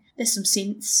sing. There's some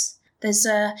synths. There's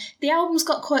the album's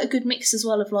got quite a good mix as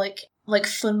well of like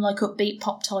fun, like upbeat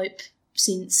pop type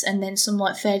synths, and then some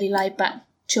like fairly laid back,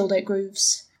 chilled out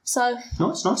grooves. So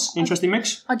Nice. Interesting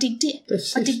mix. I digged it. They're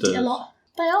I digged it a sisters. lot.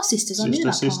 They are sisters. I knew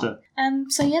that Sister.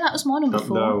 part. So yeah, that was my number Don't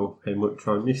 4. know how much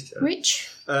I missed. Rich.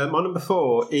 My number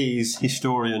 4 is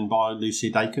Historian by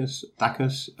Lucy Dacus.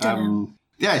 Dunno.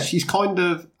 Yeah, she's kind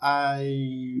of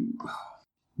a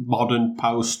modern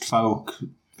post-folk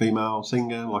female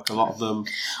singer, like a lot of them.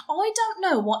 I don't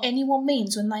know what anyone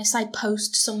means when they say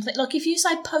post something. Like if you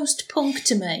say post punk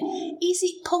to me, is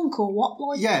it punk or what?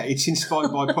 Like Yeah, it's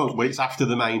inspired by punk, but it's after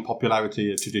the main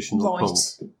popularity of traditional right. punk.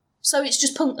 So it's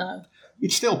just punk though,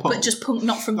 It's still punk. but just punk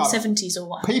not from the No. 70s or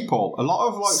what? People, a lot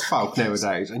of like So folk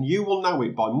nowadays, and you will know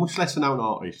it by much lesser known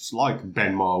artists like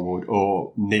Ben Marwood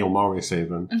or Neil Morris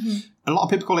even. Mm-hmm. A lot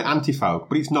of people call it anti-folk,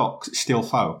 but it's not, 'cause it's still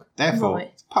folk. Therefore, Right.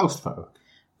 it's post-folk.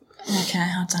 Okay,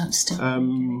 I don't still.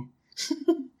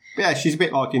 Yeah, she's a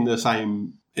bit like in the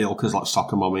same ilk as like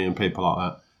Soccer Mommy and people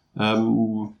like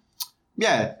that.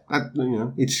 Yeah,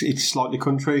 it's slightly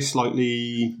country,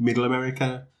 slightly middle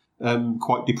America,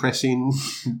 quite depressing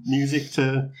music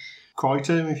to cry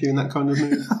to if you're in that kind of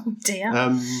mood. Oh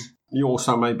dear. You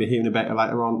also may be hearing about it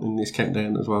later on in this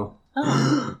countdown as well.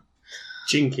 Oh,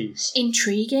 Jinkies.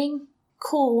 intriguing.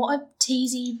 Cool. What a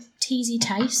teasy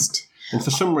taste. And for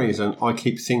some reason, I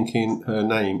keep thinking her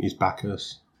name is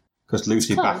Bacchus. Because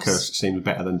Lucy Close. Bacchus seems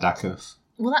better than Dacus.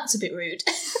 Well, that's a bit rude.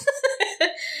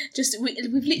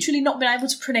 We've literally not been able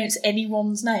to pronounce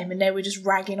anyone's name, and now we're just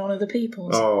ragging on other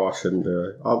people's. Oh, I shouldn't do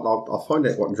it. I'll find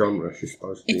out what genre she's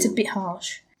supposed to be It's a in. bit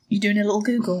harsh. You're doing a little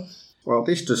Google. Well,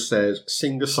 this just says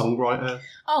singer-songwriter.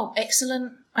 Oh,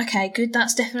 excellent. Okay, good.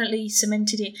 That's definitely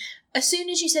cemented it. As soon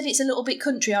as you said it's a little bit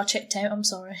country, I checked out. I'm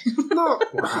sorry. No.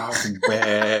 Wow.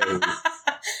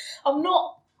 I'm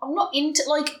not into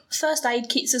like first aid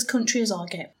kits as country as I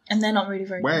get, and they're not really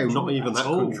very. Wow, country. not even that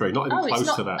all. country. Not even Oh, close it's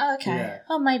not. to that. Okay. Yeah.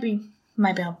 Oh, maybe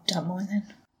I don't mind then.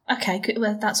 Okay, good.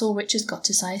 Well, that's all Richard's got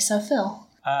to say. So Phil,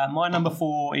 My number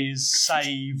 4 is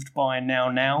Saved by Now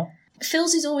Now.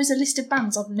 Phil's is always a list of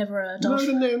bands I've never heard of.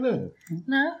 No.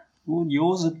 No. Well,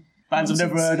 yours are bands I've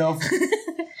never heard of.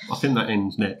 I think that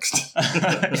ends next.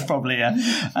 It's probably, yeah.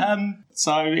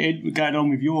 Going on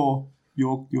with your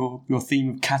theme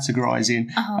of categorising,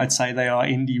 I'd say they are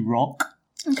indie rock,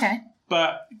 Okay.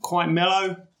 but quite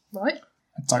mellow. Right.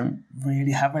 I don't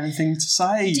really have anything to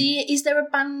say. Is there a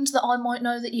band that I might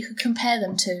know that you could compare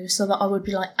them to, so that I would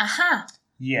be like, aha?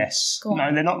 Yes. Go on.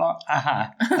 No, they're not like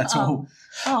aha at all.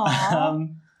 Aw.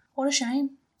 What a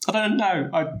shame. I don't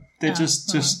know. They're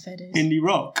just fair dues. indie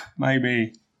rock,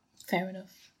 maybe. Fair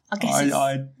enough. I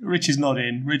guess Rich is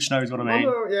nodding. Rich knows what I mean.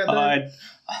 Oh, yeah,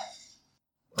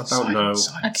 I don't know.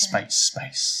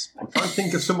 Space. I'm trying to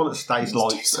think of someone that stays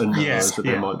lights and knows that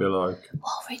they might be like.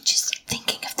 While Rich is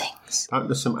thinking of things. Don't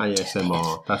do some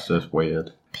ASMR. That's just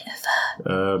weird. Bit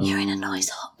of you're in a nice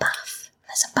hot bath.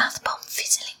 There's a bath bomb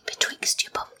fizzling betwixt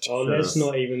your bum cheeks. Oh, let's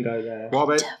not even go there. What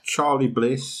about Charlie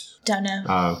Bliss? Don't know.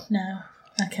 Oh. No.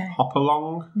 Okay. Hop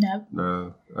Along? No.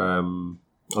 No.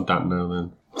 I don't know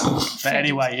then. But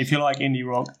anyway, if you like indie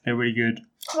rock, they're really good.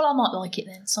 Well, I might like it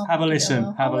then. So Have a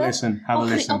listen. Have a listen.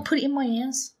 I'll put it in my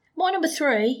ears. My number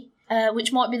 3,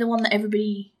 which might be the one that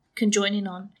everybody can join in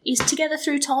on, is Together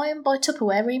Through Time by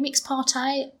Tupperware Remix Part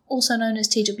 8, also known as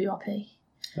TWRP.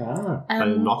 Ah.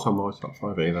 They're not on my top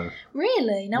 5 either.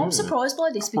 Really? Now I'm surprised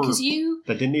by this because They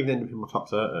didn't even end up in my top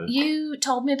 30. you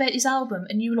told me about this album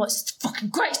and you were like, it's the fucking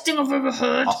greatest thing I've ever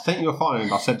heard. I think you'll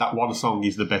find I said that one song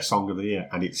is the best song of the year,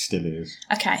 and it still is.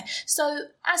 Okay, so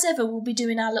as ever, we'll be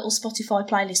doing our little Spotify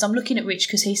playlist. I'm looking at Rich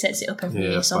because he sets it up every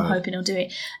year, so I'm hoping he'll do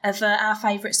it, of our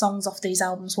favourite songs off these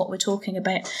albums, what we're talking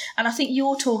about. And I think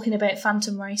you're talking about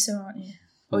Phantom Racer, aren't you?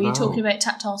 Or are you talking about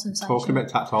Tactile Sensation? Talking about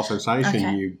Tactile Sensation,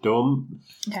 Okay. you dumb,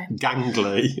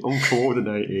 gangly,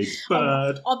 uncoordinated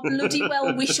bird. I bloody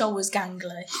well wish I was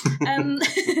gangly.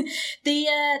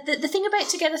 The thing about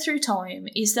Together Through Time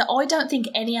is that I don't think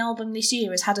any album this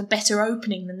year has had a better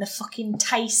opening than the fucking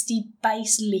tasty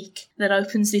bass lick that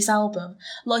opens this album.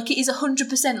 Like, it is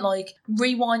 100% like,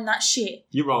 rewind that shit.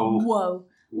 You're wrong. Whoa.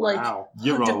 Wow.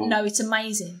 You're wrong. No, it's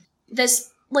amazing.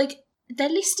 There's, like... They're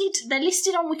listed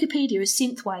on Wikipedia as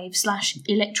synthwave /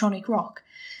 electronic rock,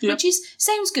 which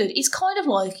sounds good. It's kind of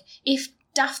like if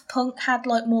Daft Punk had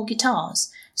like more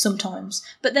guitars sometimes,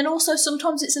 but then also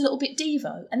sometimes it's a little bit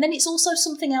Devo, and then it's also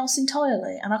something else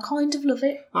entirely, and I kind of love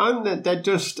it. And they're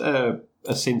just a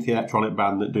synth electronic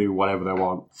band that do whatever they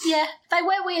want. Yeah, they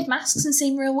wear weird masks and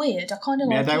seem real weird. I kind of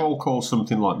like it. Yeah, they're all called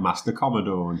something like Master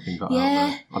Commodore and things like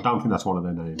that. I don't think that's one of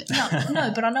their names.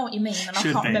 No, but I know what you mean, and I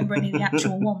can't remember any of the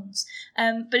actual ones.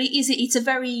 But it's a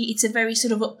very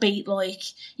sort of upbeat, like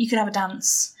you could have a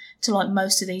dance to like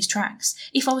most of these tracks.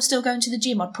 If I was still going to the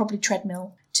gym, I'd probably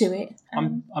treadmill to it.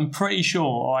 I'm pretty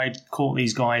sure I'd caught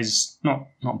these guys not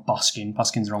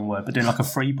busking's the wrong word, but doing like a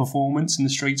free performance in the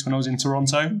streets when I was in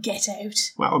Toronto. Get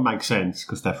out. Well, that would make sense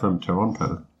because they're from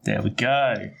Toronto. There we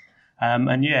go.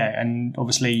 And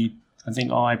obviously I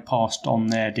think I passed on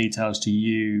their details to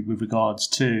you with regards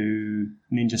to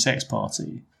Ninja Sex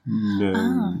Party.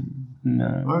 No.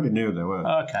 No. I already knew they were.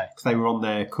 Okay. Because they were on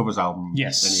their covers album.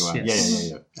 Yes. Anyway.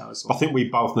 Yes. Yeah. I think we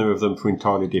both knew of them for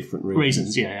entirely different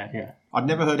reasons. Yeah. I'd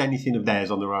never heard anything of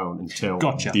theirs on their own until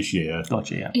this year.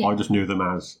 Gotcha, yeah. I just knew them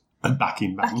as a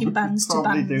backing band. Backing bands to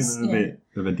Probably bands. doing them a bit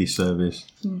of a disservice.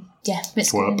 Yeah,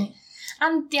 it's good, isn't it?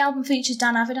 And the album features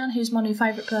Dan Avidan, who's my new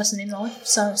favourite person in life.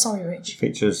 So, sorry, Rich.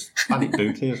 Features Planet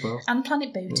Booty as well. And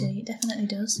Planet Booty, it definitely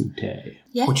does. Okay.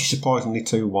 Yeah. Which is surprisingly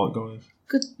 2 white guys.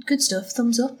 Good stuff.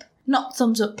 Thumbs up. Not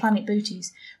thumbs up, Planet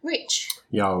Booties. Rich,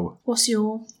 Yo. what's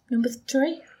your number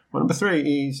 3? My number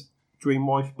 3 is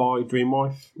Dreamwife by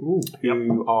Dreamwife,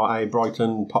 who are a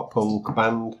Brighton pop punk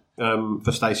band.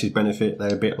 For Stacey's benefit,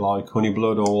 they're a bit like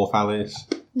Honeyblood or Wolf Alice.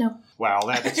 No. Well,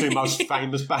 they're the 2 most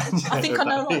famous bands. I think I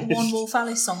know like one Wolf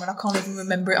Alice song and I can't even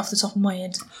remember it off the top of my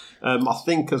head. I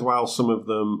think as well some of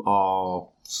them are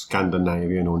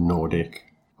Scandinavian or Nordic.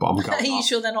 But I'm going Are you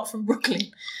sure they're not from Brooklyn?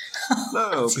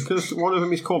 No, because one of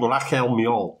them is called Raquel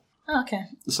Mjol. Oh, okay.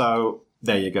 So,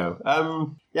 there you go.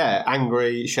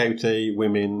 Angry, shouty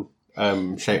women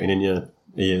shouting in your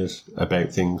ears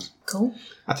about things. Cool.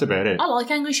 That's about it. I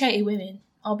like angry, shady women,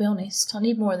 I'll be honest. I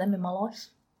need more of them in my life.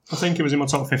 I think it was in my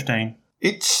top 15.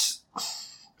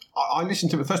 I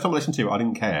listened to it, the first time I listened to it, I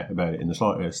didn't care about it in the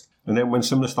slightest. And then when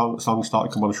some of the songs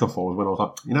started coming on shuffle was when I was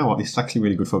like, you know what, this is actually a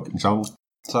really good fucking song.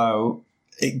 So,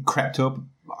 it crept up.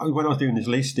 When I was doing this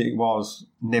list, it was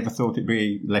never thought it'd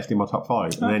be left in my top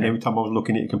 5. And then every time I was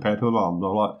looking at it compared to other albums, I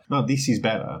was like, no, this is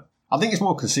better. I think it's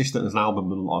more consistent as an album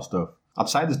than a lot of stuff. I'd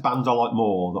say there's bands I like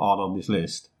more that aren't on this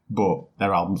list, but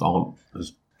their albums aren't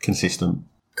as consistent.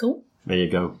 Cool. There you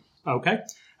go. Okay.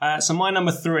 So my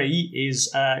number 3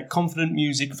 is Confident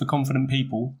Music for Confident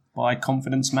People by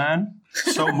Confidence Man.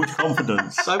 So much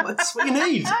confidence. That's what you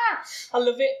need. I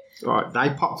love it. Right, they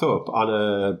popped up on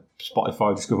a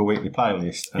Spotify Discover Weekly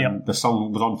playlist, and the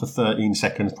song was on for 13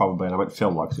 seconds probably, and I went, Phil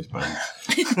likes this band.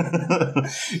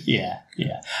 Yeah.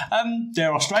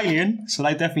 They're Australian, so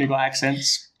they definitely got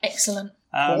accents. Excellent.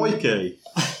 Boyki.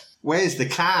 Where's the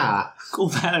car? Call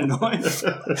that a knife.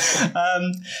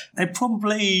 They're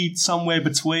probably somewhere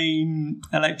between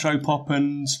electropop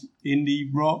and indie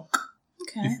rock,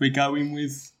 if we're going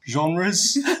with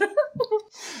genres.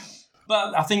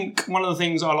 But I think one of the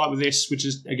things I like with this, which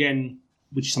is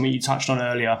something you touched on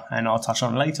earlier, and I'll touch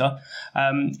on later.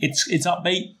 It's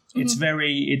upbeat.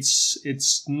 Mm-hmm.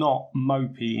 It's not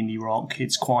mopey indie rock.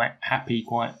 It's quite happy,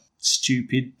 quite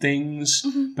stupid things.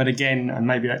 Mm-hmm. But again, and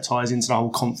maybe that ties into the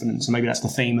whole confidence, and maybe that's the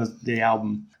theme of the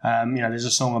album. There's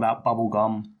a song about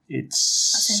bubblegum. That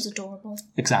sounds adorable.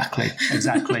 Exactly.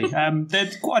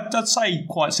 They're I'd say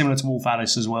quite similar to Wolf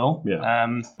Alice as well. Yeah.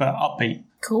 But upbeat.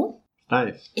 Cool.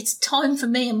 Nice. It's time for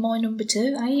me and my number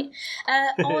 2, eh?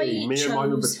 And my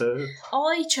number 2.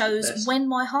 I chose When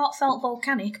My Heart Felt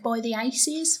Volcanic by the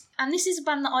Aces. And this is a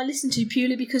band that I listened to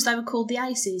purely because they were called the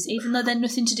Aces, even though they're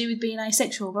nothing to do with being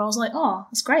asexual. But I was like, oh,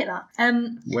 that's great, that.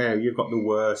 Well, you've got the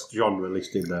worst genre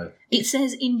listed there. It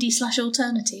says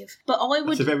indie/alternative. But I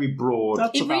would... It's a very broad...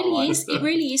 It really is. It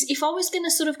really is. If I was going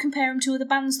to sort of compare them to other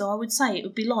bands, though, I would say it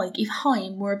would be like if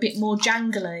Haim were a bit more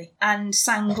jangly and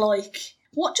sang like...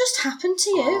 What just happened to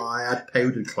you? Oh, I had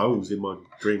powdered cloves in my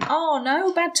drink. Oh,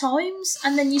 no, bad times.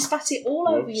 And then you spat it all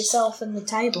over yourself and the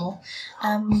table.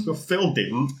 Well, Phil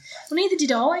didn't. Well, neither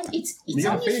did I. It's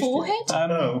on your forehead.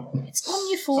 No. It's on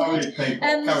your forehead. Sorry, people.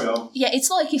 Carry on. Yeah, it's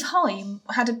like if Haim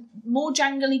had more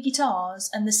jangly guitars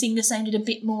and the singer sounded a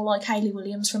bit more like Hayley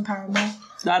Williams from Paramore.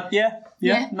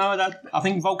 Yeah. No, I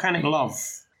think Volcanic Love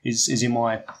is in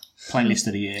my playlist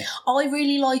of the year. I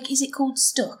really like, is it called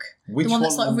Stuck? Which the one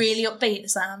that's one like really upbeat,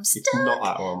 Sam. Stuck. It's not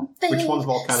that one. Which one's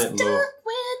Volcanic Stuck Love?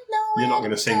 with no You're not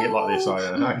going to sing it like this, are you?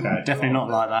 Okay. Definitely not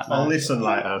like that. No. I'll listen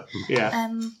later. Yeah.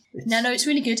 No, it's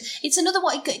really good. It's another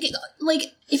one, like,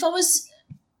 if I was...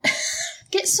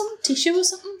 Get some tissue or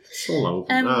something. It's all over.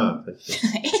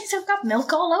 I've got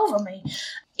milk all over me.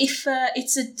 If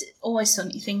it's a always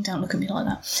sunny thing, don't look at me like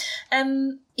that.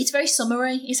 It's very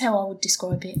summery, is how I would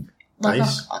describe it. Like,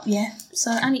 nice. Yeah. So,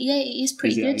 and it is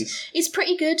pretty good. It's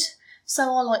pretty good.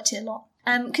 So I liked it a lot.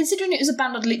 Considering it was a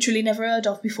band I'd literally never heard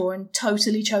of before and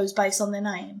totally chose based on their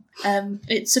name,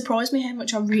 it surprised me how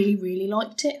much I really, really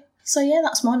liked it. So yeah,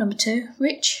 that's my number 2.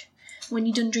 Rich, when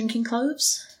you done drinking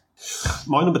cloves?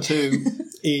 My number 2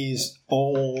 is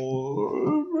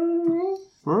All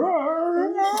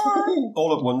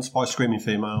at Once by Screaming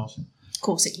Females. Of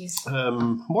course it is.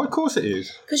 Why, of course it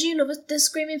is. Because you love the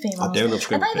Screaming Females. I do love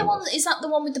Screaming Females. Are they the one? Is that the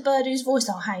one with the bird whose voice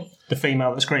I hate? The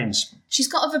female that screams. She's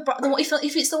got a vibrato.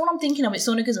 If it's the one I'm thinking of, it's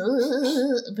the one who goes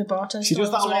vibrato. She does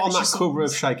that a lot on that cover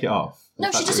of Shake It Off. No,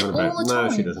 she does it all the time.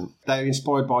 No, she doesn't. They're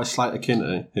inspired by Slater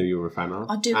Kinney, who you were a fan of.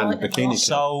 I do and like them. Bikini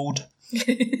Sold.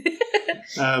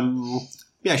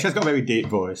 Yeah, she has got a very deep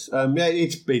voice. Yeah,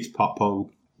 it's pop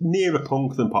punk. Nearer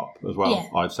punk than pop as well,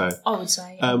 yeah, I'd say. I would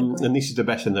say. And this is the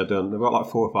best thing they've done. They've got like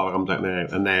 4 or 5 albums out now,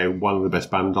 and they're one of the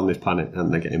best bands on this planet,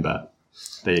 and they're getting better.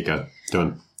 There you go.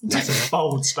 Done. That's a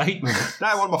bold statement.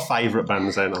 They're one of my favourite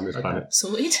bands then on this planet.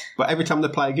 Sorted. But every time they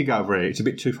play a gig over here, it's a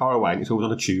bit too far away, and it's always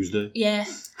on a Tuesday. Yeah.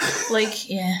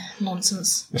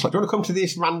 Nonsense. It's like, do you want to come to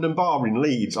this random bar in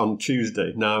Leeds on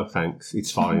Tuesday? No, thanks.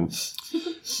 It's fine.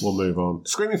 We'll move on.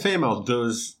 Screaming Females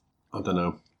does... I don't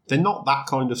know. They're not that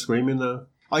kind of screaming, though.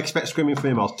 I expect Screaming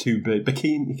Females to be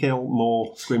Bikini Kill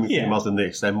more Screaming Females than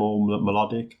this. They're more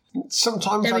melodic.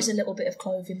 Sometimes there is a little bit of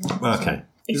clove in there. Okay.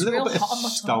 It's There's a little real bit hot of on my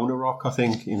stoner rock, I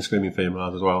think, in Screaming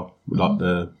Females as well. Like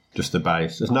just the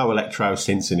bass. There's no electro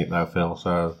synths in it though, Phil.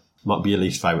 So might be your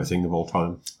least favourite thing of all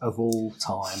time. Of all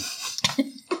time.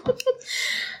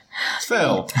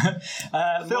 Phil.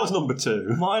 Phil's number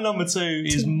 2. My number 2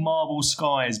 is Marble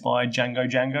Skies by Django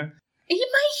Django. Are you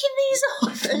making these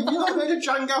up? You not heard of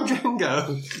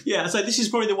Django? Yeah, so this is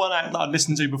probably the one act that I'd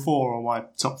listened to before on my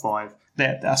top 5.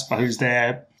 I suppose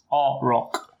they're art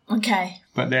rock. Okay.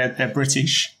 But they're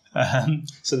British.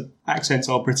 So the accents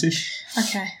are British.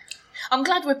 Okay. I'm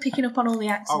glad we're picking up on all the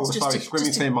accents. Oh, sorry,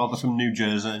 Screaming Females are from New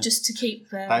Jersey. Just to keep...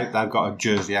 They've got a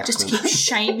Jersey accent. Just to keep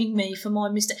shaming me for my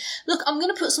mistake. Look, I'm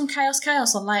going to put some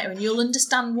Chaos on later and you'll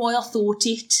understand why I thought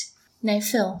it. Now,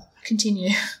 Phil, continue.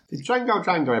 Did Django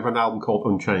Django have an album called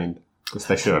Unchained? Because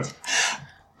they should.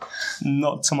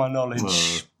 Not to my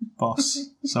knowledge, boss.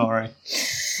 Sorry.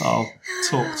 I'll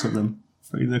talk to them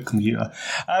through the computer.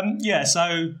 Yeah,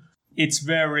 so it's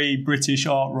very British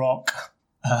art rock.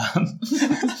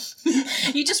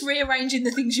 You're just rearranging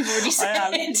the things you've already said. I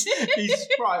am.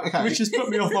 Right, okay. Which has put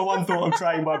me off my one thought of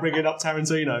train by bringing up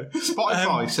Tarantino.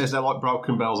 Spotify says they're like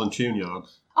Broken Bells and Tune Yard.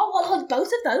 Oh, I like both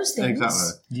of those things.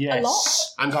 Exactly. Yes. A lot.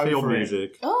 And field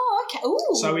music. Oh, okay.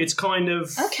 Ooh. So it's kind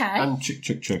of... Okay. And Chick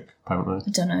Chick Chick, apparently. I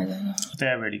don't know then.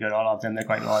 They're really good. I love them. They're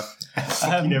great live.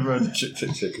 You never heard Chick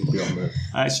Chick Chick and beyond there.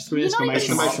 It's 3 You know,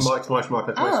 exclamation Exclamation marks. mark, exclamation mark,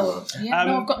 exclamation Oh, mark. yeah,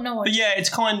 no, I've got no But idea. yeah, it's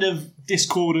kind of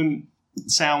discordant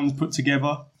sounds put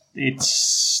together.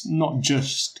 It's not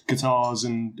just guitars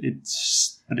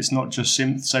but it's not just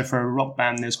synth. So for a rock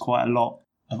band, there's quite a lot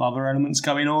of other elements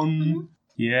going on. Mm-hmm.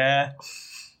 Yeah.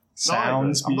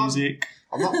 Sounds, I'm not- music.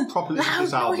 I'm not properly listening to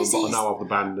this Loud album, but I noises. know of the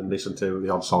band and listen to the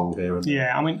odd song here and there.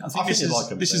 Yeah, I mean, I think I this think is you'd like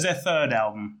them this too. is their third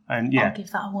album, and I'll yeah,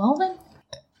 give that a whirl then.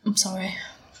 I'm sorry.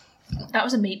 That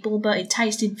was a meatball, but it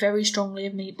tasted very strongly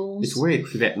of meatballs. It's weird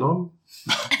because Vietnam.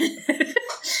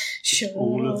 Sure.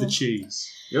 all of the cheese.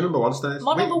 You're number one, Stacey.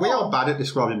 My number We are one. bad at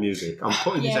describing music. I'm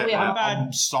putting Yeah, this out we now. are.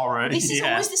 I'm sorry. This is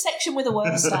Yeah. always the section with the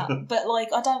worst at, but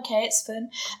like I don't care, it's fun.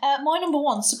 My number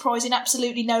one, surprising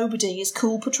absolutely nobody, is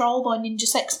Cool Patrol by Ninja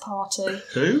Sex Party.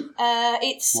 Who?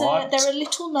 What? They're a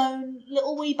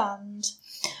little wee band.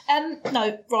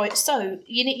 No, right. So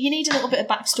you need a little bit of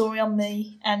backstory on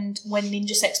me and when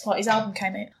Ninja Sex Party's album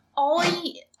came out.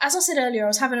 As I said earlier, I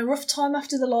was having a rough time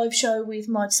after the live show with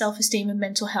my self-esteem and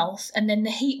mental health, and then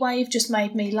the heat wave just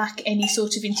made me lack any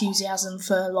sort of enthusiasm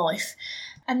for life.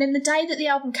 And then the day that the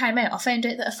album came out, I found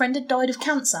out that a friend had died of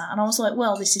cancer, and I was like,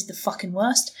 well, this is the fucking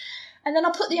worst. And then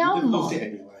I put the album on,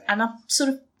 and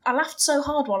I laughed so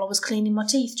hard while I was cleaning my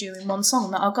teeth during one song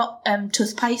that I got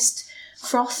toothpaste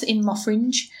froth in my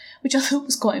fringe, which I thought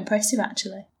was quite impressive,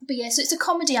 actually. But yeah, so it's a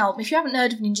comedy album. If you haven't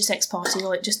heard of Ninja Sex Party,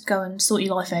 like, just go and sort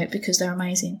your life out because they're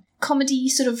amazing. Comedy,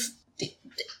 sort of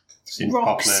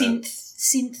rock,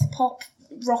 synth pop,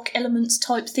 rock elements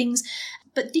type things.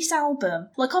 But this album,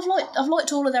 like, I've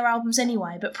liked all of their albums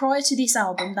anyway, but prior to this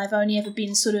album, they've only ever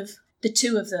been sort of the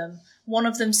two of them. One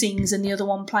of them sings and the other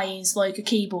one plays like a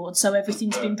keyboard, so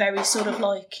everything's been very sort of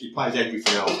like... He plays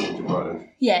everything else in Ninja Brian.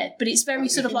 Yeah, but it's very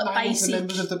sort of like basic. The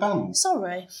members of the band.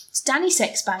 Sorry. It's Danny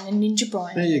Sexbang and Ninja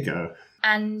Brian. There you go.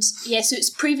 And yeah, so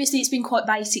it's been quite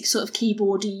basic, sort of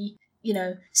keyboardy, you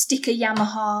know, stick a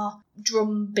Yamaha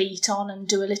drum beat on and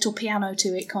do a little piano to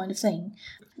it kind of thing.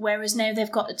 Whereas now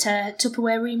they've got a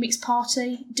Tupperware remix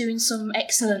party doing some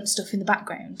excellent stuff in the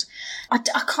background. I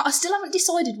still haven't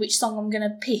decided which song I'm going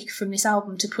to pick from this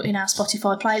album to put in our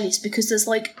Spotify playlist because there's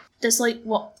like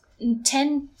what,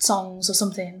 10 songs or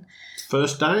something.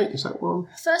 First Date, is that one?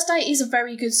 First Date is a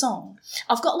very good song.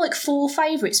 I've got like 4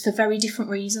 favourites for very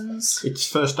different reasons. It's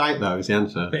First Date, though, is the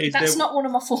answer. That's not one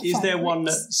of my 4 favourites. Is there one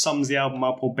that sums the album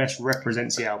up or best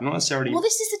represents the album? Not necessarily... Well,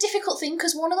 this is the difficult thing,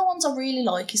 because one of the ones I really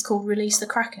like is called Release the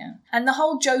Kraken. And the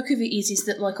whole joke of it is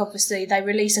that, like, obviously they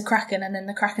release a Kraken and then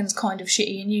the Kraken's kind of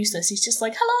shitty and useless. He's just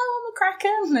like, hello, I'm a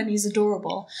Kraken, and he's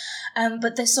adorable.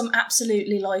 But there's some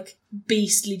absolutely, like,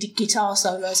 beastly guitar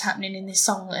solos happening in this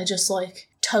song that are just, like,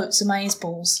 totes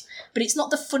amazeballs. But it's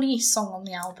not the funniest song on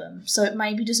the album, so it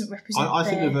maybe doesn't represent I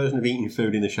think the version of eating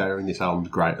food in the shower in this album is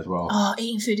great as well. Oh,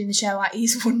 eating food in the shower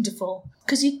is wonderful.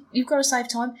 Because you've got to save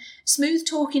time. Smooth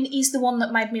Talking is the one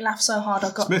that made me laugh so hard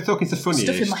I got Smooth Talking's the stuff in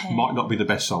funniest, my hair. might not be the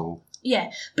best song.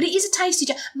 Yeah, but it is a tasty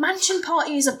jam. Mansion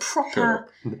Party is a proper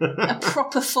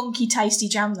funky tasty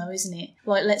jam though, isn't it?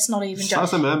 Like, let's not even joke.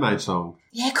 That's a Mermaid song.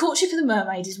 Yeah, Courtship of the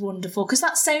Mermaid is wonderful because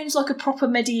that sounds like a proper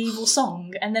medieval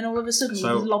song, and then all of a sudden So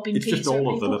you're lobbing it's pizza just all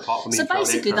at of them people. apart from the So intro and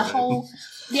basically, the outro, whole,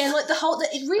 yeah, like the whole,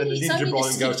 it really, And the it's Ninja only the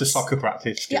Brian goes to skits. soccer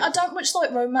practice. Yeah, I don't much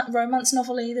like romance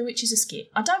novel either, which is a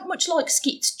skit. I don't much like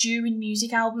skits during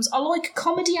music albums. I like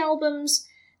comedy albums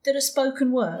that are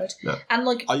spoken word No. and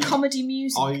like comedy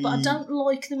music, but I don't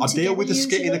like them I together deal with the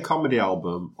skit in usually. a comedy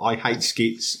album. I hate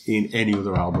skits in any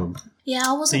other album. Yeah, I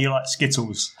So wasn't. you like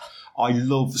Skittles? I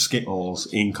love Skittles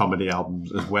in comedy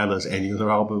albums as well as any other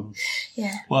album.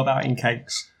 Yeah, What about in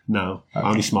cakes? No,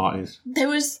 only Smarties. there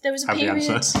was a Have the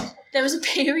period. answer. There was a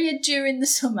period during the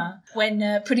summer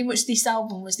when pretty much this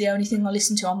album was the only thing I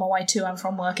listened to on my way to and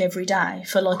from work every day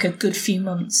for like a good few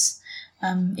months.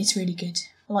 It's really good.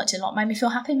 I liked it a lot. Made me feel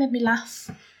happy, made me laugh.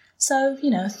 So, you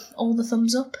know, all the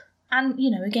thumbs up. And,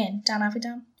 you know, again, Dan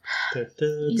Avidan.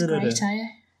 He's great, eh?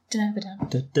 Dan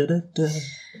Avidan.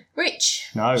 Rich,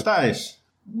 No. Stace.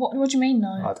 what do you mean, no?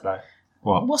 I don't know.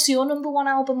 What? What's your number one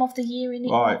album of the year in it?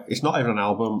 Right, it's not even an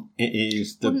album. It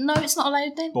is the Well, no, it's not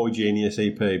allowed then. Boy Genius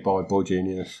EP by Boy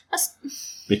Genius. That's...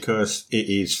 Because it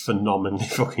is phenomenally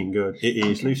fucking good. It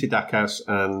is Lucy Dacus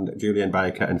and Julian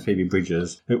Baker and Phoebe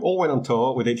Bridgers, who all went on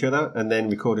tour with each other and then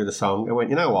recorded a song and went,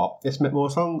 you know what, let's make more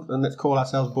songs and let's call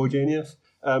ourselves Boy Genius.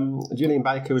 Julian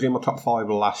Baker was in my top 5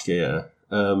 last year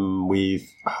with,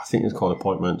 I think it's called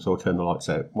Appointments or Turn the Lights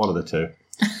Out, one of the two.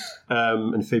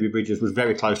 And Phoebe Bridgers was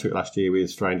very close to it last year with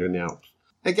Stranger in the Alps.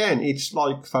 Again, it's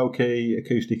like folky,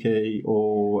 acoustic-y,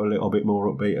 or a little bit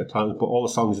more upbeat at times, but all the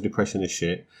songs are depressing as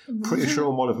shit. Pretty sure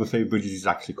one of the Phoebe Bridgers is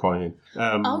actually crying.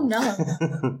 Oh,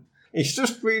 no. It's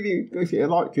just really, if you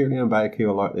like Julian Baker,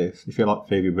 you'll like this. If you like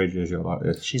Phoebe Bridgers, you'll like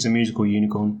this. She's a musical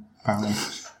unicorn, apparently.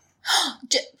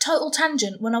 Total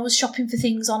tangent. When I was shopping for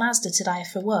things on Asda today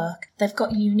for work, they've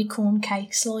got unicorn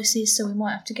cake slices, so we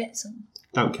might have to get some.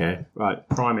 Don't care. Right.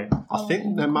 Prime it. I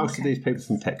think that most of these people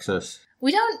from Texas.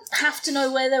 We don't have to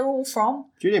know where they're all from.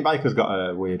 Julian Baker's got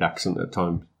a weird accent at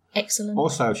times. Excellent.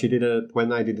 Also, she did when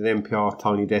they did an NPR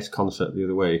Tiny Desk concert the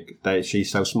other week. She's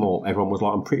so small, everyone was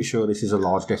like, "I'm pretty sure this is a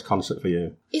large desk concert for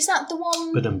you." Is that the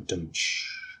one? Ba-dum-dum.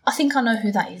 I think I know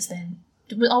who that is then.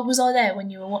 Was I there when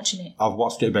you were watching it? I've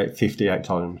watched it about 58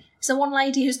 times. Is there one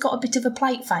lady who's got a bit of a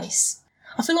plate face?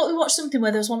 I feel like we watched something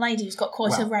where there was one lady who's got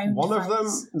quite a round One face.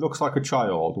 of them looks like a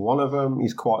child, one of them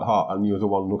is quite hot, and the other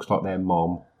one looks like their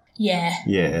mom. Yeah.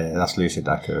 Yeah, that's Lucy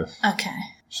Dacre. Okay.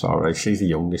 Sorry, she's the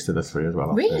youngest of the three as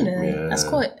well. I Really? think. Yeah. That's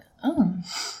quite... Oh.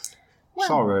 Well,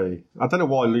 sorry. I don't know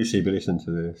why Lucy would be listening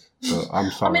to this, but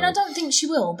I'm sorry. I mean, I don't think she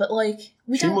will, but, like...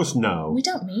 She must know. We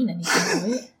don't mean anything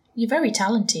by it. You're very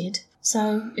talented,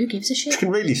 so who gives a shit? She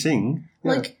can really sing.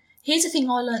 Yeah. Like, here's the thing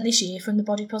I learnt this year from the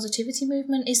body positivity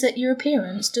movement, is that your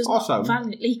appearance does Also,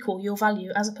 not equal your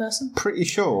value as a person. Pretty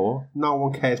sure no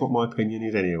one cares what my opinion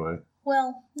is anyway.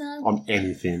 Well, no. On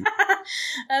anything.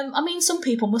 I mean, some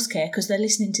people must care because they're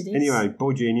listening to this. Anyway,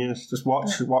 Boy Genius. Just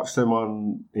watch them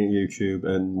on YouTube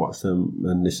and watch them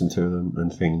and listen to them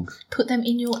and things. Put them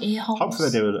in your ear holes. Hopefully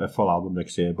they do a full album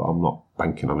next year, but I'm not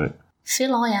banking on it.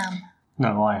 Phil, I am.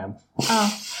 No, I am.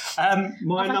 Oh.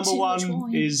 My I've had number too much one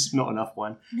wine. is not enough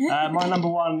wine. My number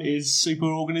one is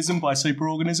Superorganism by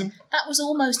Superorganism. That was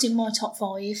almost in my top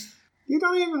 5. You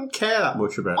don't even care that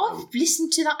much about them. I've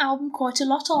listened to that album quite a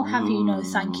lot. I'll have you know,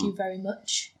 thank you very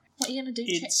much. What are you going to do?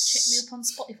 Check me up on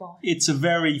Spotify? It's a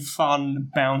very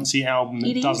fun, bouncy album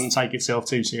that doesn't take itself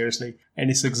too seriously. And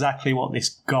it's exactly what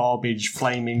this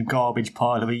flaming garbage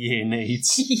pile of a year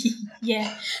needs.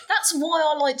 Yeah. That's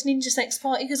why I liked Ninja Sex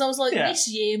Party, because I was like, this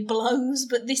year blows,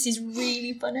 but this is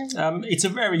really funny. It's a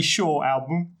very short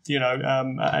album. You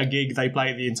know, at a gig, they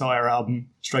play the entire album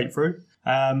straight through.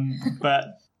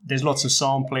 But there's lots of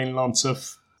sampling, lots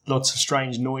of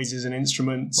strange noises and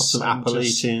instruments. Lots of apple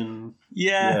eating.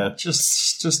 Yeah,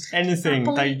 just anything.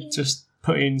 Apple They eating. just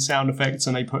put in sound effects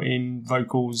and they put in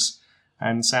vocals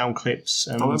and sound clips.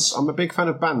 And I'm a big fan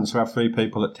of bands who have 3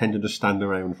 people that tend to just stand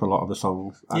around for a lot of the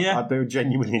songs. I do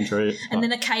genuinely enjoy it. And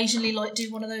then occasionally, like, do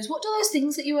one of those. What do those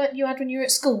things that you had when you were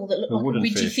at school that look like a wooden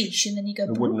ridgy fish. fish, and then you go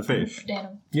A wooden fish. down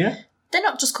them? yeah, They're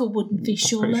not just called wooden fish,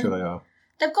 surely. Pretty sure they are.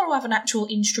 They've got to have an actual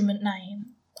instrument name.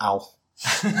 Alf.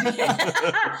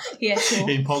 Yeah, sure.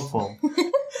 in pog form.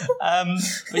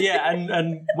 But yeah,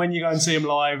 and when you go and see them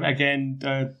live, again,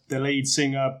 the lead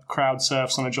singer crowd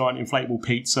surfs on a giant inflatable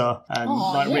pizza,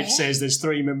 and Rich says, there's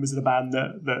 3 members of the band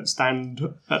that stand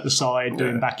at the side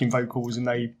doing backing vocals, and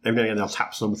they every now and again they'll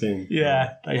tap something.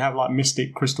 Yeah, they have like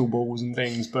mystic crystal balls and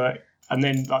things, and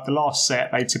then like the last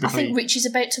set, they I typically think Rich is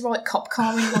about to write cop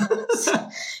car in one of us.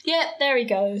 Yeah, there he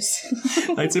goes.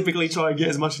 they typically try and get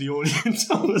as much of the audience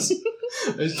on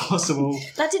as possible.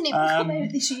 That didn't even come out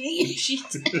this year.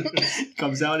 Shit.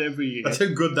 Comes out every year. That's how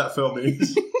good that film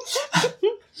is.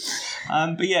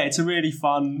 But yeah, it's a really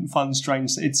fun,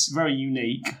 strange. It's very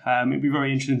unique. It'd be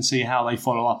very interesting to see how they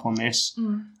follow up on this.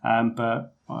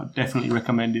 But I definitely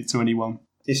recommend it to anyone.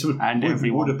 This would have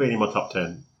been in my top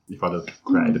 10 if I'd have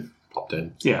created a top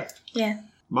 10. Yeah. Yeah.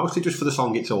 Mostly just for the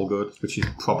song It's All Good, which is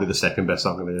probably the second best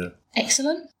song of the year.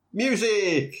 Excellent.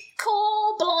 Music!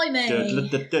 Core blimey.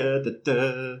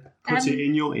 Put it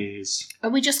in your ears. Are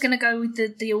we just going to go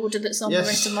with the order that's on the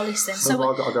rest of my list then? So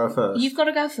I've got to go first. You've got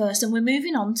to go first, and we're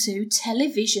moving on to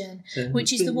television,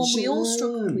 which is the one we all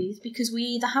struggled with because we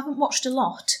either haven't watched a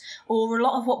lot or a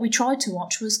lot of what we tried to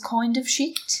watch was kind of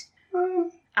shit.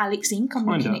 Alex Inc., I'm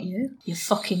looking at you. You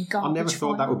fucking garbage. I never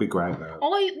thought that would be great though.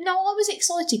 I was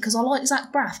excited because I like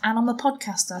Zach Braff and I'm a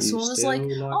podcaster, so I was like,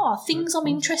 things I'm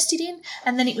interested in,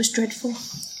 and then it was dreadful.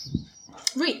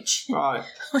 Rich, Right.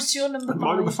 what's your number 5?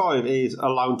 My number 5 is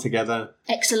Alone Together,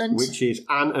 Excellent. which is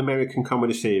an American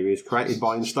comedy series created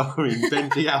by and starring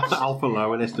Benji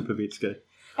Alfalo and Esther Povitsky.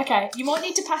 Okay, you might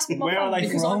need to pass me my Where are phone they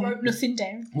because from? I wrote nothing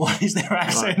down. What is their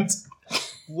accent?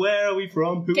 Where are we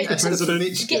from? Who is the Get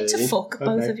president? Get to fuck,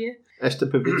 both of you. Esther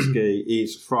Povitsky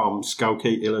is from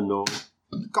Skokie, Illinois.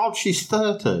 God, she's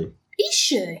 30. Is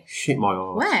she? Shit my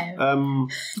arse. Wow.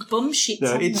 Bum shit.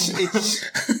 No, it's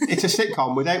a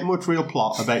sitcom without much real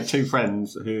plot about 2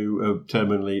 friends who are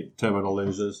terminal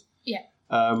losers. Yeah.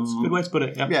 Good way to put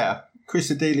it. Yeah.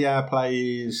 Chris Adelia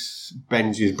plays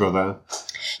Benji's brother.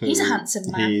 He's a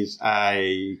handsome man. He's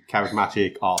a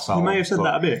charismatic arsehole. You may have said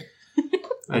that a bit.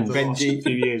 And Benji,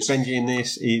 few years. Benji in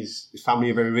this is his family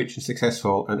are very rich and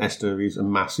successful, and Esther is a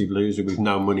massive loser with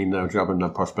no money, no job, and no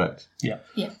prospect. Yeah.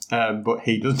 But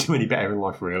he doesn't do any better in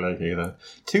life, really, either.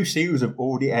 2 series have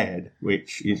already aired,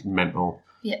 which is mental.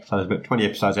 Yeah. So there's about 20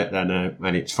 episodes out there now,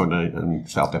 and it's funny and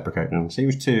self-deprecating.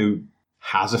 Series 2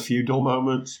 has a few dull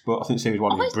moments, but I think Series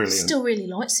 1 is I brilliant. still really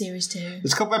like Series 2.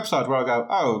 There's a couple of episodes where I go,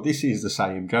 oh, this is the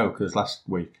same joke as last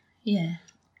week. Yeah.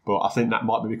 But I think that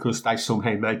might be because they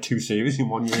somehow made 2 series in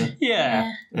 1 year.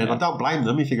 Yeah. And I don't blame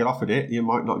them. If you get offered it, you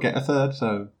might not get a third.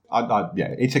 So,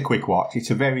 yeah, it's a quick watch.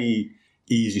 It's a very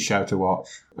easy show to watch.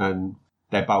 And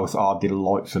they both are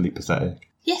delightfully pathetic.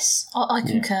 Yes, I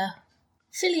concur.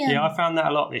 Fillion. Yeah, I found that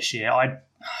a lot this year.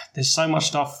 There's so much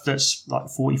stuff that's like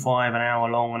 45 an hour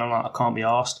long, and I'm like, I can't be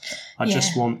asked. I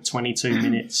just want 22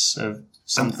 minutes of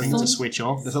something to switch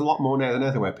off. There's a lot more now than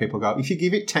ever where people go, if you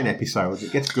give it 10 episodes,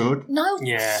 it gets good. No,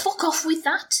 Yeah. fuck off with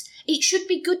that. It should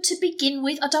be good to begin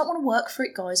with. I don't want to work for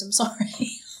it, guys. I'm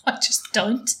sorry. I just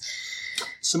don't.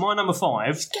 So my number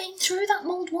 5. Getting through that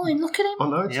mulled wine. Look at him. I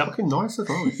know, it's fucking nice as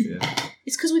well. Yeah.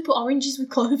 It's because we put oranges with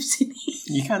cloves in it.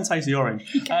 You can taste the orange.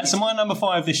 So my number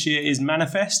 5 this year is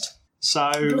Manifest.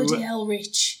 So Bloody hell,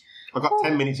 Rich. I got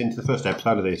 10 minutes into the first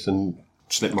episode of this and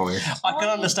slipped my wrist. I can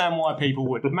understand why people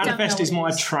would. Manifest know is what it my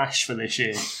is. trash for this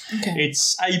year. Okay.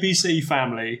 It's ABC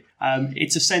Family.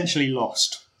 It's essentially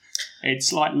Lost.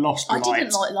 It's like Lost I Light.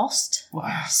 didn't like Lost.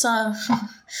 So,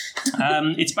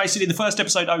 It's basically the first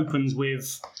episode opens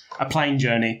with a plane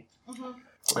journey.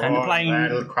 And the plane...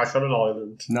 It'll crash on an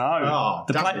island. No. Oh,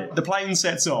 the plane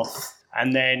sets off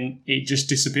and then it just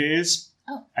disappears.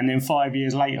 Oh. And then 5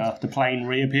 years later, the plane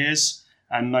reappears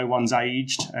and no one's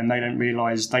aged and they don't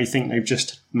realise, they think they've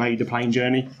just made a plane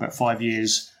journey, but 5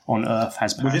 years on Earth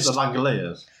has passed. Was it the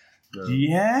Langoliers?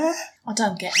 Yeah. I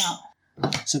don't get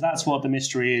that. So that's what the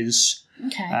mystery is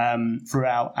Okay.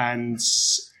 throughout. And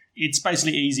it's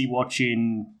basically easy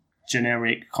watching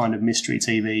generic kind of mystery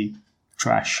TV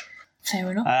trash.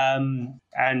 Fair enough.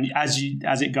 And as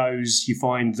it goes, you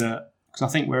find that, because I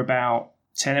think we're about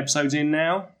 10 episodes in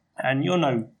now, and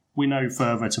we know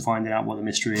further to finding out what the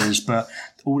mystery is, but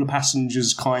all the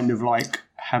passengers kind of like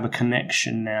have a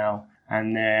connection now,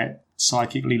 and they're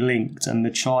psychically linked, and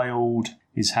the child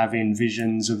is having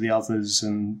visions of the others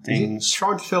and things.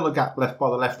 Trying to fill the gap left by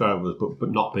the leftovers,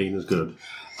 but not being as good.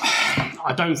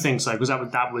 I don't think so, because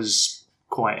that was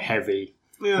quite heavy.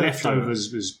 Yeah,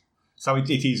 Leftovers was... So it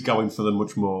is going for the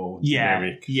much more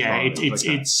generic. Yeah,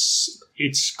 style.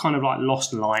 it's kind of like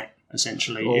Lost Light,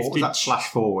 essentially. Or was that flash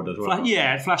forward as well?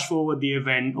 Flash forward the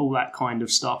event, all that kind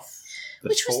of stuff.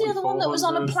 Which was the other one that was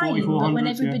on a plane, but when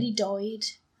everybody died?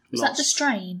 Was that The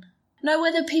Strain? No,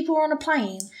 whether people were on a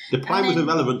plane. The plane was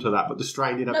irrelevant to that, but the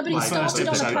strain did have No, but it plane. started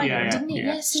on a plane, didn't it?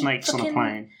 Yeah. Yes, Snakes on a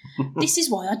plane. This is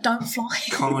why I don't fly.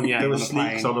 Kanye There were on a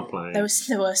sneaks plane. on a plane. There were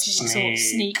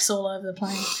sneaks all over the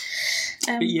plane.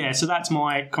 But yeah, so that's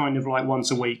my kind of like once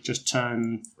a week, just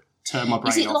turn my brain off.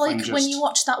 Is it like and just... when you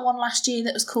watched that one last year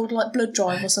that was called like Blood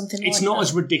Drive or something like that? It's not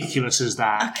as ridiculous as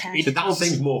that. Okay. So that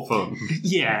seems more fun.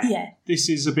 Yeah. Yeah. This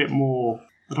is a bit more,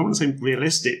 I don't want to say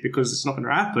realistic because it's not going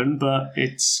to happen, but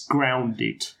it's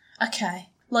grounded. Okay.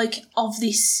 Like of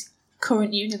this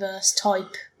current universe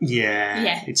type. Yeah.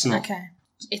 Yeah. It's not okay.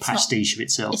 It's pastiche of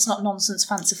itself. It's not nonsense,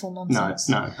 fanciful no, nonsense.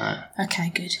 no.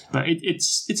 Okay, good. But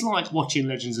it's like watching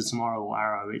Legends of Tomorrow or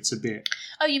Arrow. It's a bit...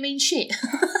 Oh, you mean shit?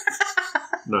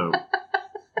 No.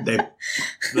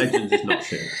 Legends is not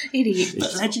shit. Idiot.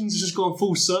 But Legends has just gone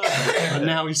full circle, and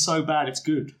now he's so bad it's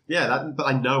good. Yeah, but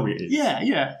I know it is.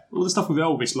 Yeah. All the stuff with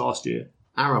Elvis last year.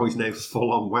 Arrow is now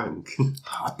full on wank.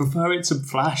 I prefer it to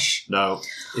Flash. No.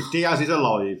 If Diaz is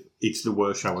alive, it's the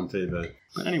worst show on TV.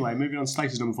 But anyway, moving on to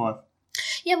Stacey's number 5.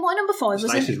 Yeah, my number 5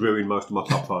 was Stacey's ruined most of my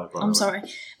top 5. I'm sorry.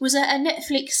 Was a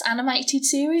Netflix animated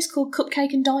series called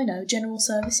Cupcake and Dino General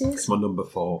Services. It's my number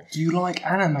 4. Do you like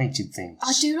animated things?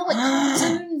 I do like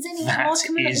cartoons, innit? I That like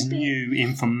 'em a is little bit. new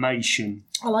information.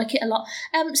 I like it a lot.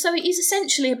 So it is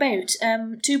essentially about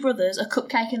two brothers, a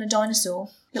cupcake and a dinosaur,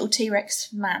 little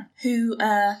T-Rex man, who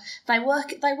they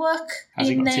work Has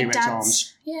he in got their T-Rex dad's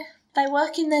arms? yeah. They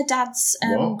work in their dad's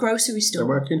What? grocery They're store.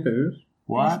 working whose?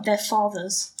 What? Their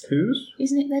father's. Whose?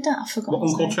 Isn't it their dad? I forgot. What,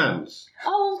 his Uncle name. Chance?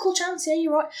 Oh, Uncle Chance. Yeah,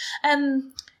 you're right.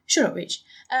 Shut up, Rich.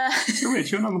 So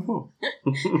Rich, you're number 4.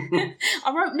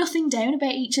 I wrote nothing down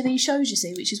about each of these shows, you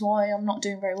see, which is why I'm not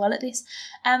doing very well at this.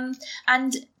 And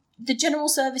the general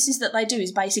services that they do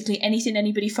is basically anything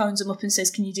anybody phones them up and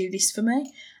says, "Can you do this for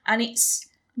me?" And it's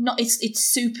not. It's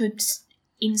super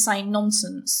insane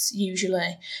nonsense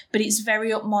usually, but it's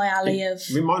very up my alley of.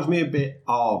 It reminds me a bit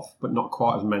of, but not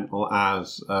quite as mental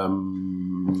as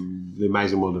The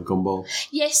Amazing World of Gumball.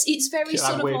 Yes, it's very It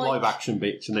sort had of weird like live action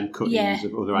bits and then cut-ins Yeah,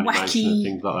 of other animation wacky. and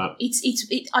things like that.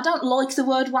 It's I don't like the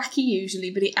word wacky usually,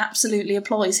 but it absolutely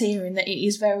applies here in that it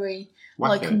is very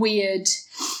like Wacky. weird,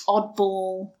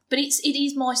 oddball. But it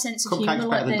is my sense of humour. Cupcake's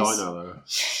Like better than this. Dino, though.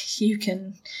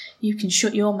 You can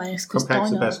shut your mouth because Cupcake's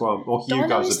Dino. the best one. Or Dino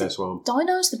Hugo's is the best one.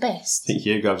 Dino's the best. I think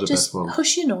Hugo's the Just best one.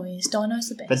 hush your noise. Dino's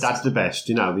the best. But Dad's the best,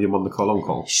 you know, the one they call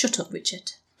Uncle. Shut up,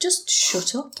 Richard. Just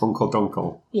shut up. Uncle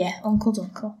Dunkle. Yeah, Uncle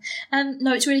Dunkle.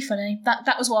 No, it's really funny.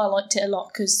 That was why I liked it a lot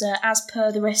because as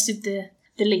per the rest of the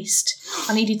list,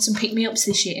 I needed some pick-me-ups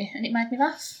this year and it made me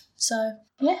laugh. So,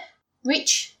 yeah.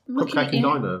 Rich. I'm looking Cupcake at and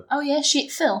you. Dino. Oh, yeah,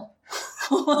 shit, Phil.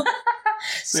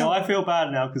 See, I feel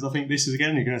bad now because I think this is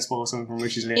again going to spoil something from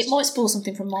Rich's list. It might spoil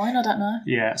something from mine, I don't know.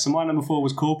 Yeah, so my number 4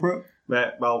 was Corporate.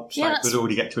 Yeah, well, Yeah, Snake would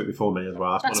already get to it before me as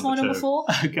well. That's my number 4.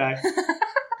 Okay.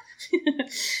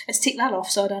 Let's tick that off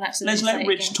so I don't accidentally Let's say let it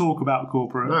Rich again. talk about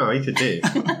Corporate. No, he did.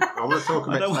 I want to talk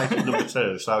I don't about Snake at number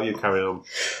 2, so you carry on.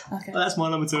 Okay. Well, that's my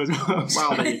number 2 as well.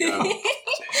 Well, there you go.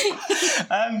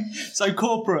 So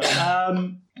Corporate,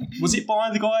 was it by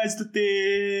the guys that did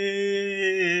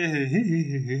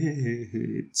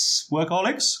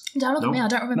Workaholics? Don't look at No. me, I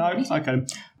don't remember No? anything. Okay.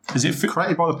 Is it...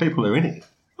 Created by the people who are in it.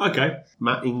 Okay.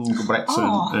 Matt Ingebretson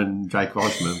Oh. and Jake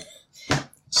Weissman.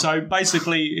 So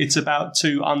basically it's about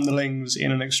two underlings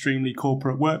in an extremely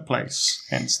corporate workplace,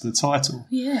 hence the title.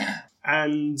 Yeah.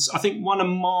 And I think one of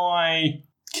my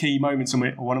key moments on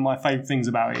it, or one of my favourite things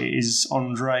about it, is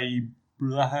Andre...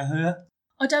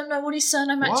 I don't know what his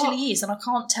surname What? actually is, and I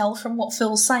can't tell from what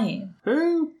Phil's saying.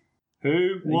 Who? Who? Are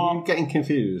you What? getting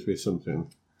confused with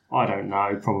something? I don't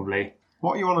know, probably.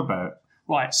 What are you on about?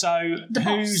 Right, so The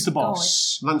who's boss, the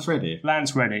boss? Lance Reddick?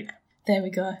 Lance Reddick. There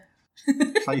we go.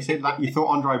 So you said that you thought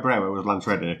Andre Brewer was Lance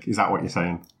Reddick? Is that what you're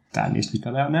saying? That needs to be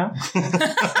cut out now.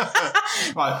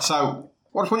 Right, so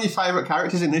what's one of your favourite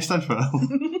characters in this then, Phil?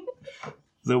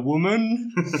 The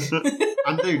woman.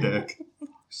 And Dudek.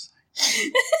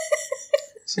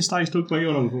 So Stace, talk about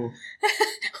your number 4.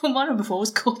 Well, my number 4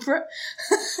 was Corporate.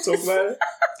 Talk about it.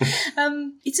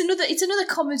 It's another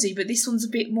comedy, but this one's a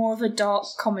bit more of a dark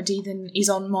comedy than is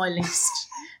on my list.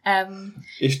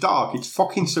 It's dark, it's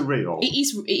fucking surreal. It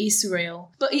is surreal,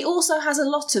 but it also has a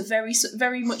lot of very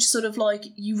much sort of like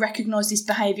you recognise this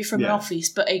behaviour from an Yeah. office,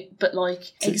 but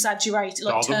like exaggerated,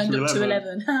 like Dialed turned up to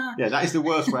 11. Yeah, that is the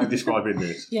worst way of describing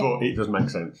this, Yeah. but it does make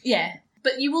sense. Yeah.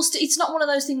 But you will. It's not one of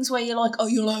those things where you're like, oh,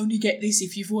 you'll only get this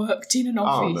if you've worked in an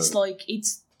office. no. Like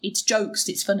it's jokes.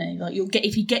 It's funny. Like you'll get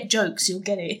if you get jokes, you'll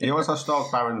get it. He also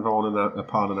stars Baron Vaughn and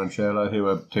Aparna Nancherla, who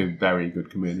are two very good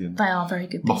comedians. They are very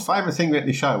good. My People. favourite thing about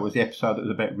the show was the episode that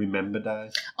was about Remember Day,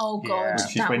 Oh Yeah. god, Which which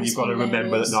is that when was you've got to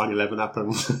remember that hilarious. 9/11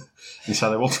 happened. And so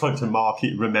they're all trying to mark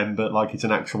it, remember, like it's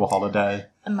an actual holiday.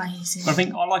 Amazing. I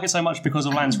think I like it so much because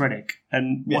of Lance Reddick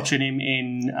and watching him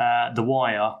in The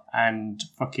Wire and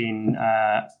fucking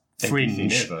Everything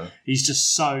Fringe. ever. He's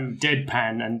just so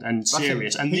deadpan and That's it.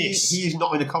 serious. And this, he's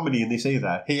not in a comedy in this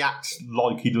either. He acts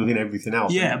like he does in everything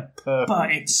else. yeah, Perfect.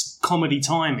 but it's comedy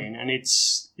timing, and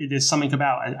there's something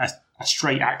about a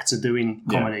straight actor doing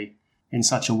comedy in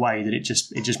such a way that it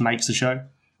just makes the show.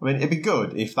 I mean, it'd be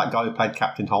good if that guy who played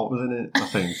Captain Holt was in it, I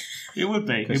think. It would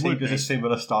be. Because It he would does be. a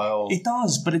similar style. It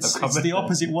does, but it's comedy. the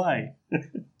opposite way.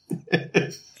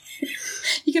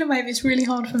 You're gonna make this really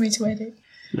hard for me to edit.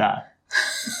 Nah.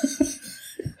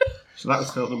 So that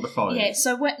was Phil's number 5. Yeah.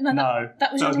 So No,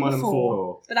 that was your my number number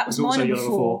 4. But that was It was my also number your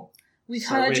number 4. 4. We've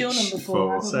So heard your Rich, number 4,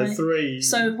 four. haven't So we? 3.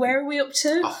 So where are we up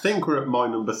to? I think we're at my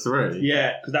number 3.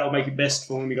 Yeah, because that will make it best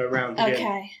for when we go round again.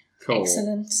 Okay. Cool.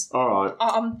 Excellent. All right.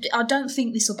 I don't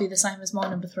think this will be the same as my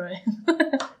number 3.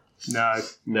 No.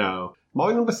 No.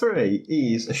 My number 3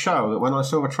 is a show that when I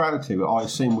saw a trailer to, I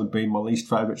assumed would be my least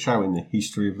favourite show in the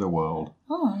history of the world.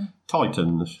 Oh.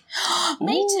 Titans.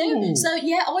 Me too. Ooh. So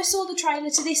yeah, I saw the trailer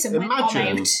to this and went, I'm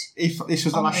Imagine out. if this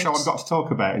was the I'm last show out. I got to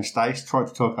talk about and Stace tried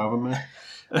to talk over me.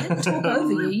 I didn't talk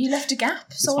over you. You left a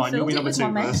gap, so I fine, you'll filled be it number with 2 my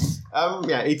mouth. first.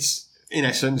 Yeah, it's in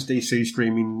essence DC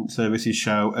streaming services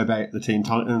show about the Teen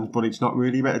Titans, but it's not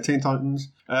really about the Teen Titans.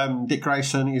 Dick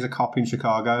Grayson is a cop in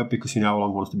Chicago because he no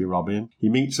longer wants to be Robin. He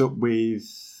meets up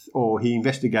with, or he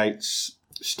investigates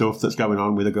stuff that's going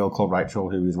on with a girl called Rachel,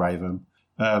 who is Raven.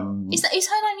 Is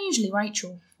her name usually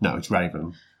Rachel? No, it's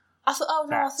Raven. I thought, oh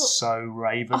no, That's so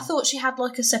Raven. I thought she had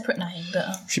like a separate name,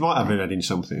 but She might have been adding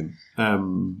something.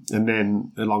 And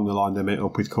then along the line, they met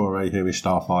up with Corey, who is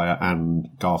Starfire, and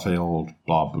Garfield,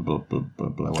 blah, blah, blah, blah, blah,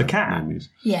 blah. whatever cat? his name is.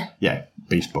 yeah, Yeah,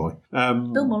 Beast Boy.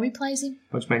 Bill Murray plays him.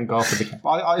 Which meant Garfield the cat.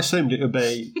 I assumed it would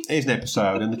be, here's an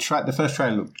episode, and the first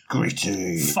trailer looked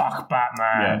gritty. Fuck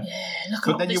Batman. Yeah. Yeah, look at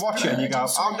But all then you this watch it and you blood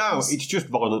go, oh no, sweat. it's just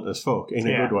violent as fuck, in a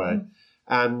Yeah. good way.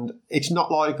 And it's not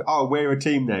like, oh, we're a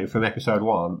team now from episode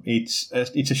 1. It's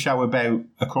a show about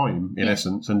a crime, in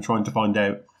essence, and trying to find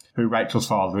out who Rachel's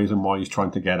father is and why he's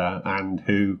trying to get her, and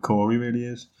who Corey really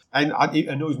is. And it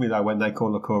annoys me, though, when they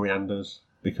call her Corianders,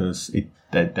 because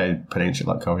they pronounce it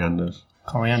like Corianders.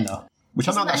 Coriander. Which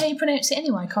I know Isn't that that's... how you pronounce it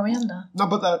anyway? Coriander. No,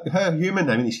 but her human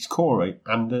name is Corey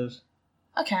Anders.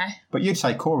 Okay. But you'd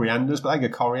say Corianders, but they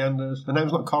go Corianders. Her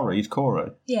name's not Corey, it's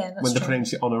Corey. Yeah, that's When they true.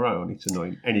 pronounce it on her own, it's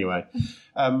annoying. Anyway.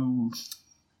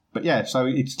 But yeah, so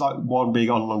it's like one big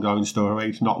ongoing story.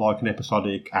 It's not like an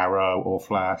episodic Arrow or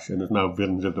Flash, and there's no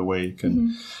villains of the week.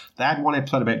 And they had one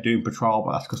episode about Doom Patrol,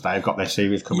 but that's because they've got their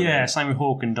series coming Yeah, out. same with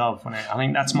Hawk and Dove. Wasn't it? I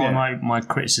think that's my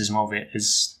criticism of it,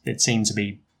 is it seemed to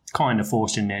be kind of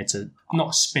forced in there to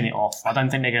not spin it off. I don't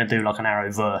think they're going to do like an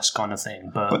Arrowverse kind of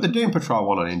thing. But the Doom Patrol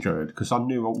one I enjoyed, because I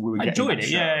knew what we were I getting. enjoyed with it,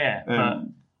 the show. yeah.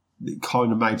 It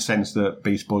kind of made sense that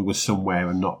Beast Boy was somewhere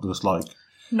and not just like...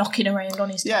 Knocking around on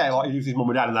his Yeah, like he was his mum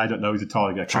and dad and they don't know he's a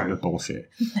tiger. Kind of bullshit.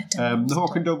 The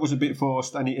Hawk and Dove was a bit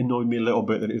forced, and it annoyed me a little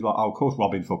bit that it was like, oh, of course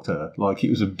Robin fucked her. Like, it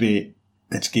was a bit,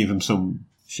 let's give him some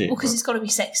shit. Well, because it's got to be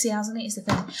sexy, hasn't it, is the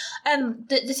thing.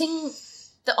 The thing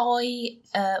that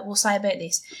I will say about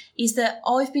this is that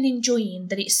I've been enjoying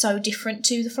that it's so different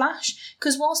to The Flash,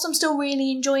 because whilst I'm still really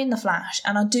enjoying The Flash,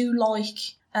 and I do like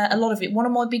a lot of it, one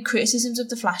of my big criticisms of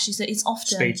The Flash is that it's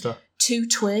often Speedster. too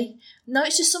twee. No,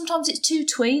 it's just sometimes it's too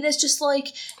twee. There's just like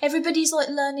everybody's like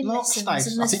learning Look, lessons, Stace,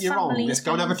 and I there's think you're wrong. families Let's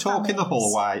go and have a being talk in the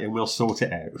families. hallway and we'll sort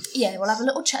it out. Yeah, we'll have a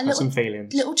little chat, Have some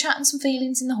feelings. little chat and some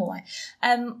feelings in the hallway.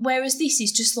 Whereas this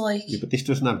is just like Yeah, but this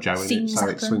doesn't have Joe in it, Things so it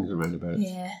happen. swings around a bit.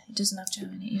 yeah, it doesn't have Joe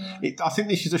in it. You're right. I think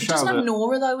this is a It show doesn't have that...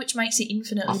 Nora though, which makes it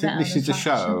infinitely I think better. this than is the Flash.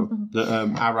 show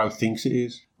that Arrow thinks it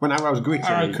is. When Arrow's gritty,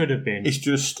 Arrow could have been. it's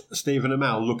just Stephen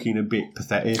Amell looking a bit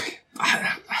pathetic.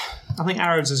 I think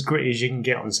Arrow's as gritty as you can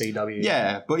get on CW.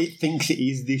 Yeah, but it thinks it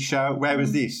is this show.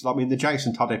 Whereas this, I mean, the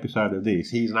Jason Todd episode of this,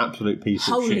 he's an absolute piece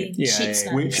of Holy shit. Yeah, shit yeah,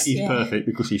 snakes. Which is yeah. perfect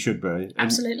because he should be. And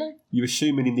Absolutely. you're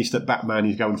assuming in this that Batman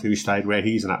is going through a stage where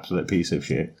he's an absolute piece of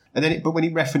shit. And then, but when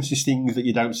it references things that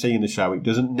you don't see in the show, it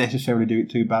doesn't necessarily do it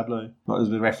too badly. Like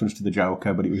there's a reference to the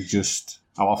Joker, but it was just,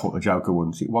 oh, I thought the Joker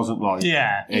once. It wasn't like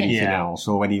Yeah. anything Yeah. else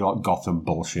or any like Gotham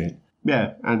bullshit.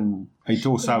 Yeah, and it's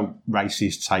also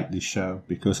racist take this show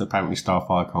because apparently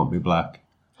Starfire can't be black.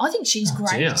 I think she's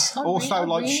great. dear. Also,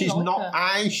 like, she's not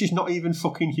her. A, she's not even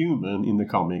fucking human in the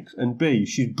comics, and B,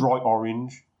 she's bright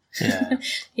orange. Yeah.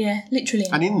 Yeah, literally.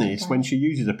 And in this, when she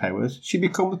uses her powers, she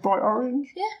becomes bright orange.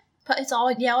 Yeah, but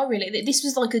I really. This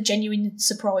was like a genuine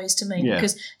surprise to me Yeah.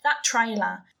 because that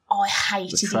trailer, I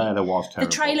hated The trailer it. was terrible.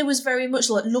 The trailer was very much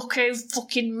like, look how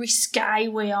fucking risque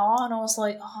we are, and I was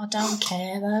like, oh, I don't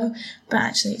care though. But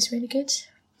actually, it's really good.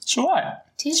 It's all right.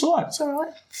 It is. It's all right. It's all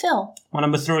right. Phil, My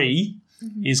number 3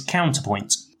 is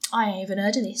Counterpoint. I ain't even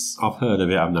heard of this. I've heard of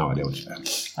it, I have no idea what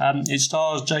it's about. It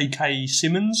stars J.K.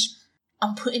 Simmons,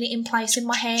 I'm putting it in place in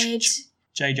my head.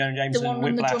 J. Jonah The Jameson, one on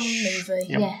the Whiplash. drum movie.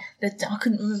 Yep. Yeah, I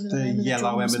couldn't remember the The name of the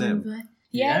yellow drums M&M. movie.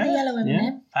 Yeah, the yellow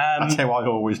M&M. That's how I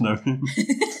always know him.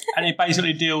 And it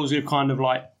basically deals with kind of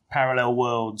like parallel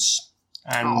worlds.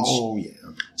 And Oh, yeah.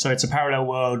 so it's a parallel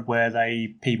world where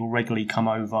people regularly come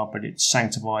over, but it's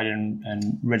sanctified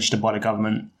and registered by the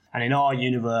government. And in our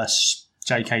universe,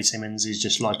 J.K. Simmons is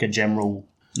just like a general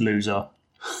loser.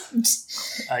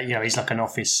 He's like an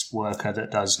office worker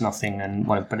that does nothing,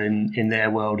 but in their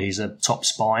world, he's a top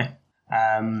spy.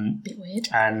 Bit weird.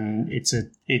 And it's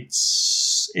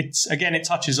again, it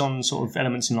touches on sort of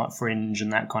elements in like Fringe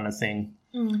and that kind of thing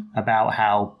about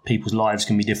how people's lives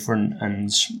can be different.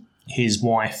 And his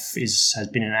wife has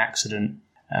been in an accident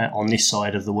on this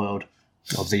side of the world,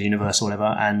 of the universe or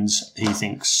whatever, and he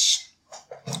thinks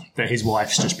that his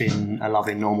wife's just been a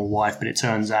loving, normal wife, but it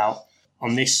turns out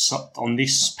on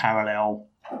this parallel,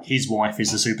 his wife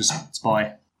is the super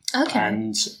spy. Okay.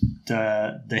 And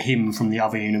the him from the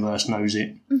other universe knows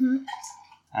it. Mm-hmm.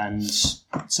 And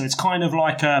so it's kind of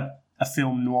like a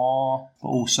film noir, but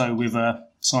also with a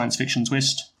science fiction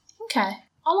twist. Okay.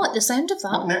 I like the sound of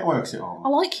What that. network's it on? I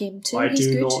like him too. I He's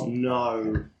do good. not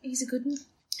know. He's a good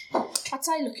one. I'd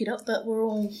say look it up, but we're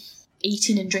all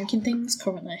eating and drinking things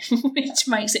currently, which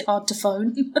makes it hard to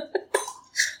phone.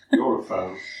 You're a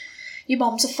phone. Your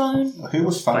mom's a phone. Who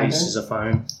was phoning? Face is a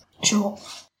phone. Sure.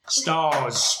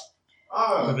 Stars.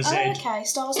 Oh, With a Z. Oh, okay,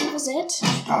 stars with a Z.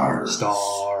 Stars.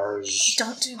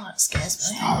 Don't do that, it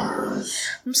scares me.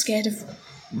 I'm scared of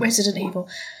Resident Evil.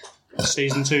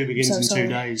 Season 2 begins So in sorry. 2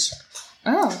 days.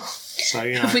 Oh, So,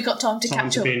 you know. have we got time to time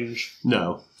catch to up? binge.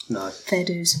 No. No. Fair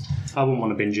dues. I wouldn't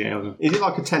want to binge it ever. Is it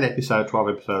like a 10 episode, 12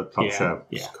 episode type show?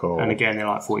 Yeah. Cool. And again, they're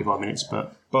like 45 minutes,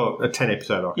 but But a 10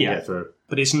 episode I can Yeah. get through.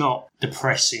 it's not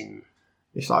depressing.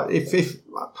 It's like, if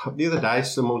the other day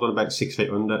someone was on about 6 Feet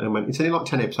Under and went, it's only like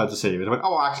 10 episodes a series. I went,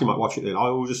 oh, I actually might watch it then. I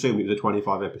always assumed it was a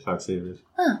 25 episode series.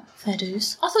 Oh, fair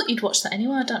dues. I thought you'd watch that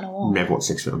anyway, I don't know why. Never watched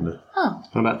 6 Feet Under. Oh,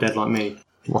 What about Dead Like Me?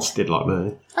 Watched Did Like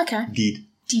Me. okay. Did.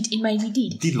 It made me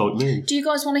did. Did Like Me. Do you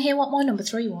guys want to hear what my number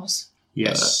 3 was?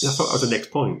 Yes. I thought that was the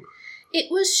next point. It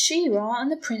was She-Ra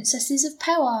and the Princesses of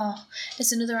Power.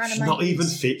 It's another It's animated not even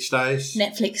fit, Stace.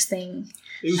 Netflix thing.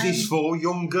 Who's this for?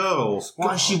 Young girls.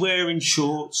 Why is she wearing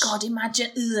shorts? God,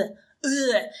 imagine.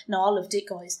 No, I loved it,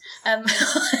 guys. I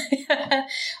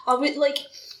would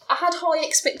I had high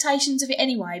expectations of it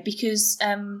anyway because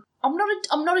I'm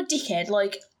not a dickhead.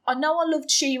 Like, I know I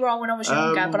loved She-Ra when I was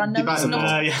younger, but I know it's debatable.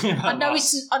 not.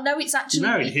 I know it's actually. You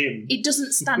married him. It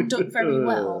doesn't stand up very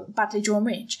well. Badly Drawn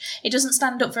Rich. It doesn't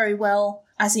stand up very well.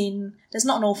 As in, there's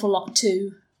not an awful lot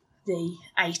to the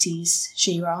 80s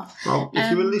She-Ra. Well, if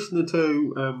you were listening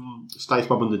to Stace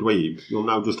Bob and the Dweeb, you'll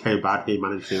know just how bad he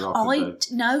managed She-Ra.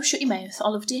 No, shut your mouth. I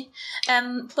loved it.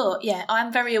 But yeah,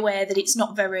 I'm very aware that it's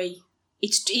not very.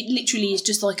 It literally is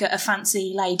just like a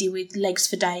fancy lady with legs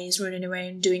for days running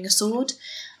around doing a sword.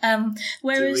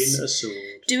 Whereas Doing a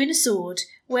sword. doing a sword.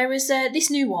 Whereas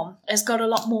this new one has got a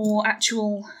lot more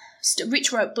actual.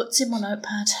 Rich wrote butts in my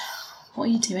notepad. What are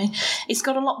you doing? It's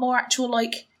got a lot more actual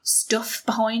stuff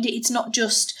behind it. It's not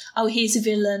just here's a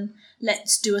villain.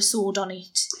 Let's do a sword on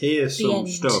it. Here's The some end.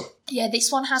 stuff. Yeah,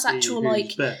 this one has actual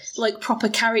who's best. proper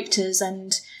characters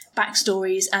and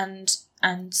backstories and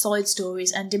side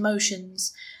stories and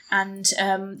emotions, and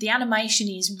the animation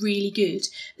is really good.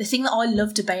 The thing that I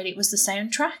loved about it was the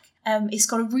soundtrack. It's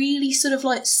got a really sort of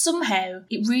somehow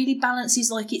it really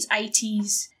balances its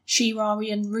 80s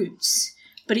She-Ra-ian roots,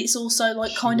 but it's also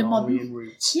kind of modern. She-Ra-ian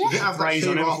roots. Yeah. Does it have that Phrase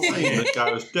on She-Ra everything. thing that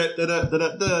goes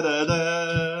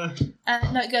da-da-da-da-da-da-da?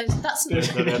 No, it goes. That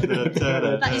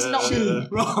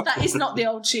is not the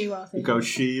old She-Ra thing. It goes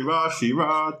She-Ra,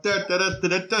 She-Ra,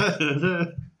 da-da-da-da-da-da-da.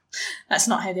 That's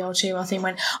not how the old She-Ra theme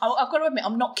went. I've got to admit,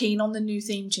 I'm not keen on the new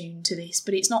theme tune to this,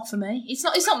 but it's not for me. It's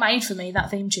not made for me, that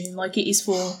theme tune, like it is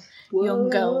for young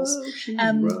girls.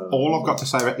 All I've got to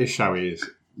say about this show is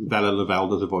Bella Lavelle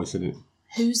does a voice in it.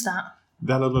 Who's that?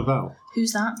 Bella Lavelle.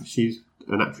 Who's that? She's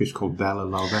an actress called Bella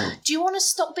Lavelle. Do you want to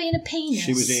stop being a penis?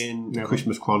 She was in Never.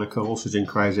 Christmas Chronicles. She was in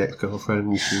Crazy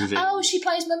Ex-Girlfriend. She was in... Oh, she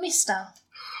plays my mister.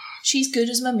 She's good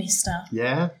as my mister.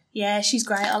 Yeah? Yeah, she's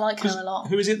great. I like her a lot.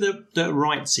 Who is it that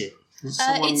writes it?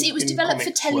 It was developed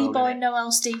for telly by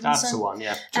Noel Stevenson. That's the one,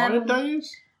 yeah. Giant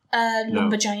Days?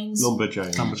 Lumberjanes.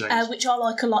 Lumberjanes. Which I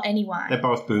like a lot anyway. They're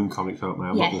both Boom comics, aren't they?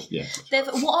 I'm Yeah. not just, yeah.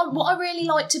 What I really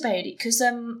liked about it, because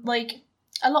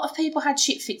a lot of people had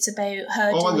shit fits about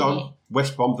her Oh, hang doing on. it.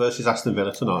 West Brom versus Aston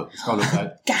Villa tonight. It's gone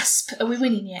okay. Gasp! Are we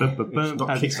winning yet? It's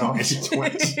not kicked off. It's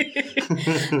wet.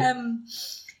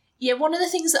 Yeah, one of the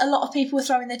things that a lot of people were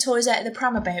throwing their toys out of the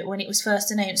pram about when it was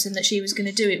first announced and that she was going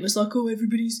to do it was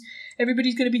everybody's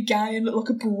going to be gay and look like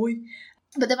a boy.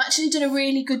 But they've actually done a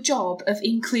really good job of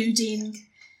including.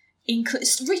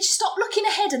 Rich, stop looking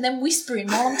ahead and then whispering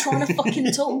while I'm trying to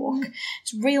fucking talk.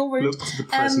 It's real rude. Look to the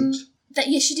present.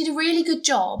 She did a really good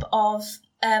job of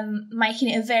making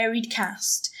it a varied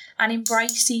cast and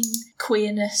embracing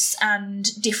queerness and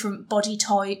different body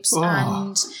types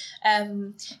and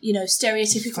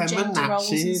stereotypical gender roles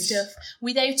and Feminazis. stuff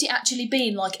without it actually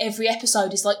being every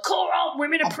episode is come on,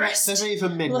 women I bet oppressed. they've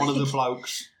even made one of the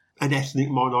blokes an ethnic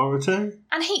minority.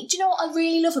 And do you know what I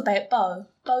really love about Bo?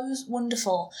 Bo's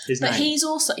wonderful. His but name? he's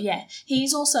also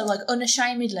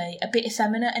unashamedly a bit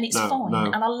effeminate and it's fine. No.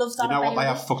 And I love that You know about what they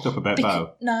him. have fucked up about Because-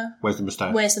 Bo? No. Where's the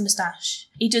moustache? Where's the moustache?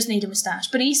 He does need a moustache.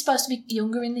 But he's supposed to be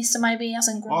younger in this, so maybe he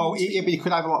hasn't grown. Oh, yeah, but you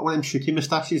could have one of them shitty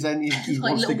moustaches then. He wants to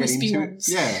little get wispy into ones.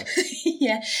 it.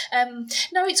 Yeah. Yeah.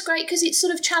 No, it's great because it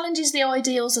sort of challenges the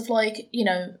ideals of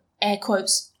air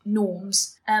quotes,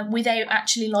 norms, without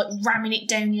actually ramming it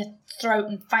down your throat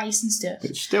and face and stuff.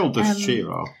 It still does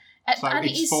She-Ra. So and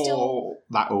it's it is for still,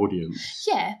 that audience.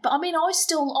 yeah, but I mean, I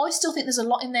still think there's a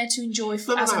lot in there to enjoy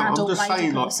No, as an I'm adult just lady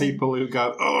saying, person. people who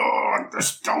go, oh, I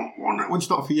just don't want it. Well, it's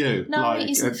not for you. No, it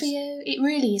isn't for you. It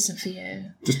really isn't for you.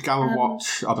 Just go and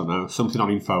watch, I don't know, something on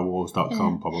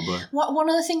Infowars.com, probably. One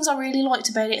of the things I really liked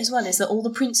about it as well is that all the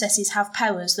princesses have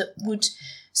powers that would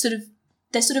sort of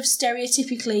they're sort of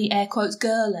stereotypically, air quotes,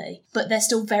 girly, but they're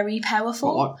still very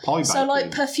powerful. What, like pie So, like,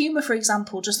 baking? Perfumer, for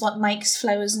example, just, like, makes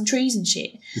flowers and trees and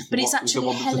shit. But it's What, actually the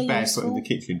one that's hella just barefoot in useful. the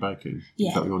kitchen baking. Yeah.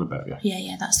 Is that what you want about? Yeah.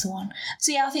 Yeah, that's the one.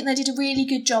 So, yeah, I think they did a really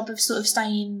good job of sort of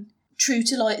staying true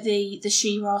to, like, the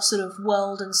She-Ra sort of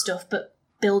world and stuff, but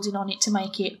building on it to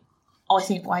make it, I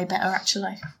think, way better,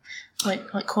 actually. Like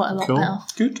quite a lot Cool. better.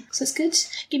 Good. So it's good.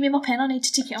 Give me my pen, I need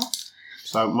to tick it off.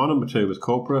 So my number 2 was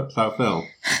corporate. So Phil,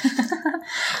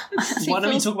 Why don't we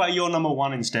Phil's- talk about your number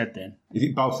 1 instead then? is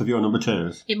it both of your number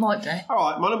 2s? It might be. All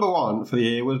right, my number 1 for the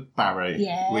year was Barry,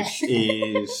 Yeah. which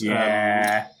is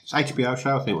it's HBO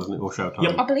show, I think, wasn't it, or Showtime?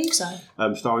 Yep. I believe so.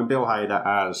 Starring Bill Hader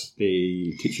as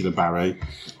the titular Barry,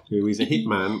 who is a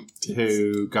hitman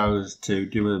who goes to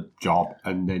do a job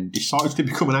and then decides to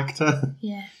become an actor.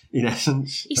 Yeah. In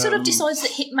essence, He sort of decides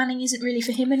that hitmanning isn't really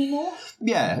for him anymore.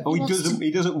 Yeah, or he wants doesn't. He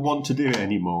doesn't want to do it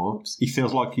anymore. He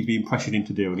feels like he's being pressured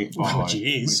into doing it. Which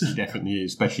he is. Which he definitely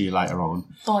is, especially later on.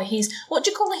 By his... What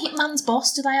do you call a hitman's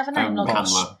boss? Do they have a name?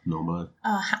 Handler, normally.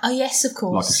 Oh, yes, of Like a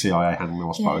course. CIA handler,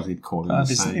 I suppose he'd call him. the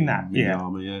same in that, in the yeah.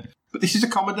 army, yeah. But this is a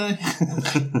comedy.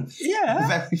 Yeah.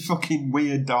 Very fucking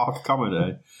weird, dark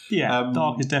comedy. Yeah,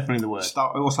 dark is definitely the word. It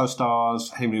also stars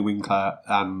Henry Winkler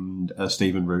and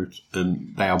Stephen Root,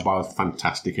 and they are both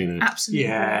fantastic in it. Absolutely.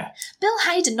 Yeah. Bill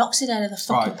Hader knocks it out of the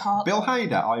fucking park. Bill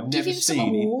Hader, I've Give never him some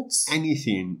seen awards. in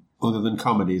anything other than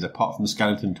comedies apart from the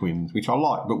Skeleton Twins, which I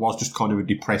like, but was just kind of a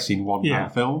depressing one-man Yeah.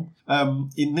 film.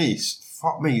 In this,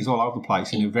 fuck me, he's all over the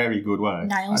place in a very good way.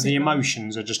 Nails The it.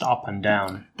 emotions are just up and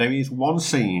down. There is one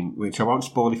scene, which I won't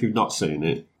spoil if you've not seen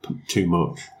it too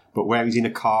much, but where he's in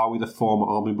a car with a former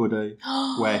army buddy,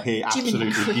 where he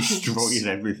absolutely Cricket. destroys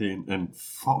everything, and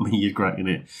fuck me, he's great in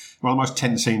it. One of the most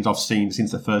tense scenes I've seen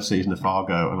since the first season of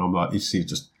Fargo, and I'm like, this is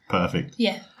just perfect.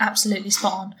 Yeah, absolutely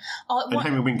spot on. And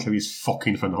Henry Winkler is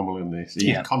fucking phenomenal in this. He's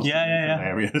Yeah. constantly Yeah.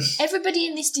 hilarious. Everybody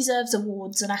in this deserves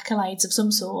awards and accolades of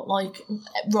some sort, like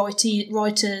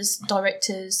writers,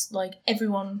 directors, like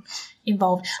everyone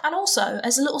involved. And also,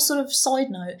 as a little sort of side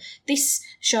note, this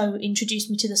show introduced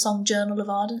me to the song Journal of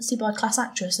Ardency by Class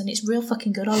Actress, and it's real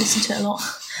fucking good. I listen to it a lot.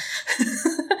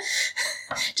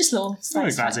 Just a little.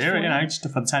 Very glad to hear it, just a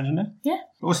fun tangent there. Yeah.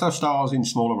 Also stars in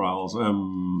smaller roles,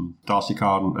 Darcy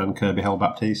Carden and Kirby Hell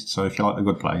Baptiste. So if you like The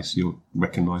Good Place, you'll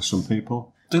recognise some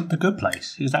people. The Good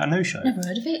Place. Is that a new show? Never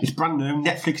heard of it. It's brand new.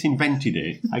 Netflix invented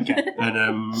it. Okay.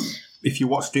 And if you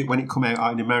watched it when it came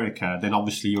out in America, then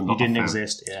obviously you're not It didn't a fan.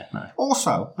 exist, yeah. No.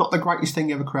 Also, not the greatest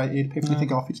thing ever created. People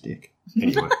think off its dick.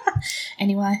 Anyway,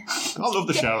 Anyway. I love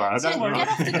the show, though. So Don't get worry.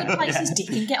 off the Good Place's dick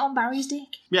and get on Barry's dick.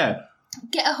 Yeah.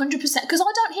 Get 100%. Because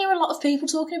I don't hear a lot of people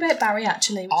talking about Barry,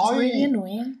 actually, which is really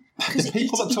annoying. The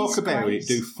people that talk about it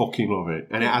do fucking love it.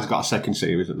 And it has got a second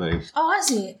series at least. Oh,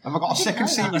 has it? Have I got a second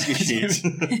didn't know series this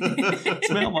shit?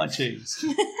 Smell my cheese.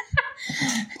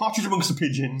 Partridge amongst the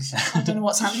pigeons. I don't know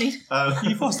what's happening.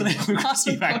 You forced a little I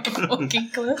Christy back. haven't got a fucking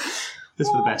clue. This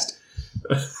for the best.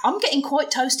 I'm getting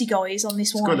quite toasty, guys, on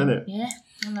this one. good, isn't it? Yeah.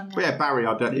 But yeah, Barry,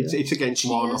 it's against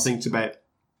one. I Cheers. think it's about.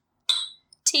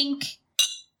 Tink.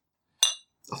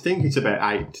 I think it's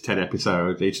about 8 to 10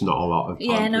 episodes. It's not a lot of time.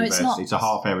 Yeah, to no, it's invest. not. It's a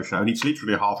half-hour show, and it's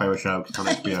literally a half-hour show. It's on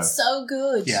HBO. It's so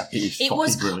good. Yeah. It is It fucking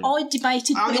was. brilliant. I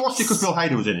debated. I only watched it because Bill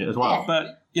Hader was in it as well.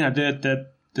 Yeah. But,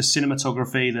 the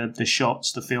cinematography, the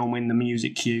shots, the filming, the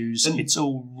music cues, And it's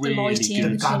all really lighting. The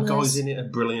good. bad colours. guys in it are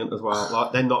brilliant as well.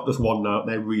 Like, they're not just one note;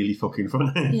 they're really fucking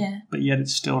funny. Yeah. But yet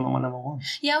it's still not my number one.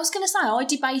 Yeah, I was going to say, I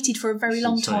debated for a very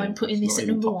long Insane. time putting It's this not at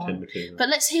even number top 10 one. material. But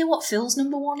let's hear what Phil's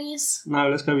number one is. No,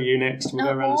 let's go with you next. We'll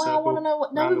No, go around the why? circle. I want to know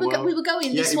what. No, Round we the world. were going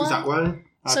Yeah, this it was way. that way.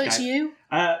 So it's you.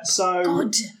 So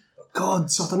God.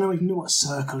 so I don't know even know what a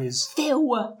circle is.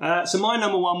 Phil. So my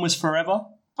number one was Forever.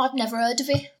 I've never heard of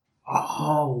it.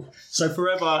 Oh, so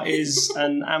Forever is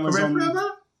an Amazon.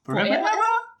 Forever?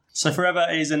 So Forever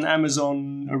is an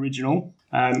Amazon original.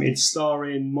 It's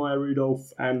starring Maya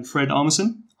Rudolph and Fred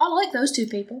Armisen. I like those two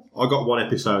people. I got one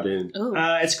episode in. Oh.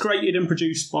 It's created and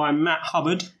produced by Matt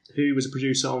Hubbard, who was a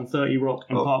producer on 30 Rock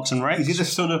and Parks and Rec. Is he the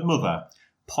son of Mother?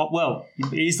 Well,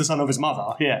 he's the son of his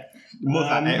mother, yeah. Mother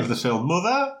out of the film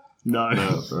Mother? No.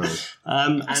 No, right.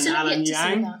 And still have Alan yet to see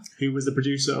Yang, that. who was the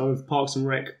producer of Parks and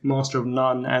Rec, Master of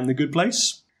None, and The Good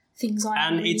Place. Things I And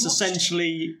haven't really it's watched.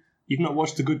 essentially... You've not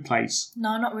watched The Good Place?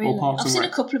 No, not really. Parks I've and seen a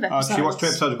Rec. couple of episodes. She watched 2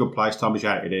 episodes of Good Place. Tommy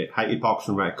hated it. Hated Parks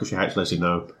and Rec because she hates Leslie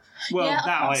Knope. Well, Yeah, I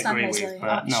that can't I stand agree Leslie. with,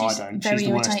 but no, I She's don't. very She's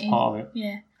the worst irritating. part of it.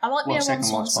 Yeah. I like Well, Mia second worst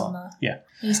Swanson, part. though. Yeah.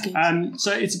 He's good.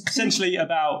 So it's essentially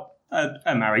about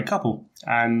a married couple,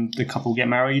 and the couple get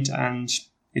married, and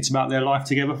it's about their life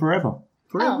together forever.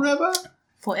 Forever, ever?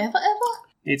 Forever, ever?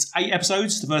 It's 8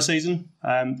 episodes, the first season.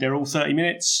 They're all 30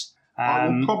 minutes. I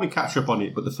will probably catch up on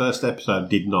it, but the first episode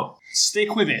did not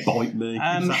Stick with it. bite me. If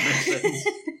that makes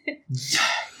sense.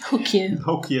 Hook you.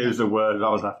 Hook you is the word I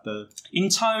was after. In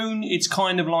tone, it's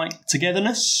kind of like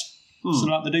Togetherness, sort of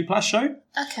like the Duplass show.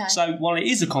 Okay. So while it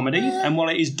is a comedy and while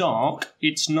it is dark,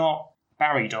 it's not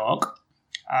Barry dark.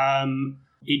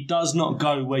 It does not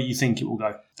go where you think it will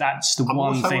go. That's the I'm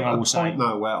one also thing at I a will say. point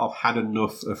now where I've had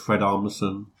enough of Fred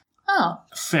Armisen. Oh.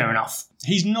 Fair enough.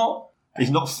 He's not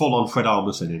full on Fred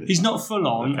Armisen in it. He's not full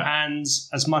on, Okay. and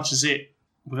as much as it,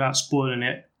 without spoiling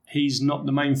it, he's not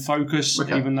the main focus,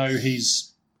 Okay. even though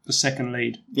he's the second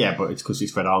lead. Yeah, but it's because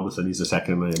he's Fred Armisen. He's the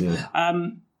second man. Yeah,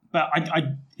 But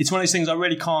it's one of those things I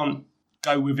really can't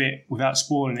go with it without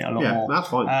spoiling it a lot more. that's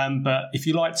fine. But if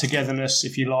you like Togetherness,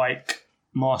 if you like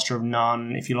Master of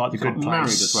None, if you like The Good Place, Married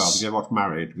as well. Did you ever watch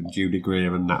Married with Judy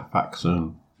Greer and Nat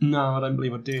Faxon? No, I don't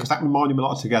believe I do. Because that reminded me a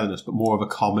lot of Togetherness, but more of a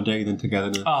comedy than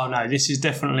Togetherness. Oh no, this is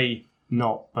definitely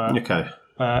not. But Okay.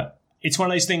 it's one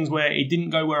of those things where it didn't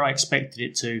go where I expected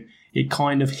it to. It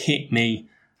kind of hit me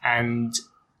and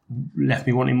left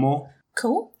me wanting more.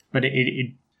 Cool. But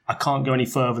I can't go any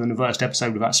further than the first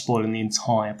episode without spoiling the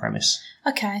entire premise.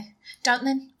 Okay. Don't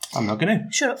then. I'm not going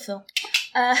to. Shut up, Phil.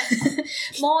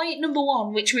 My number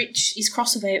one, which is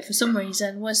crossover for some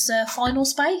reason, was Final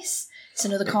Space. It's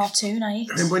another cartoon, eh?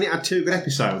 And when it had 2 good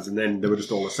episodes and then they were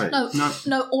just all the same.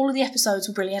 No, all of the episodes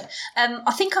were brilliant.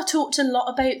 I think I talked a lot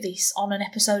about this on an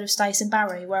episode of Stace and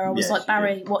Barry, where I was Yes, like, you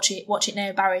Barry, did. watch it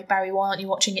now, Barry, why aren't you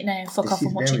watching it now? Fuck off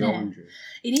and watch it now.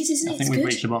 It is, isn't it? I It's think we've good.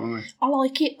 reached the bottom of it. I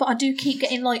like it, but I do keep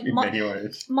getting like In many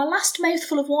ways. my last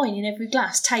mouthful of wine in every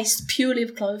glass tastes purely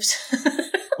of cloves.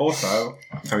 Also,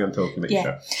 carry on talking about your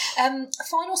Yeah. show.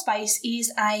 Final Space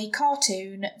is a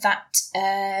cartoon that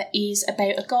is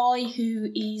about a guy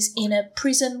who is in a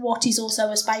prison, what is also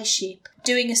a spaceship,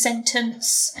 doing a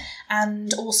sentence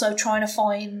and also trying to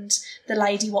find the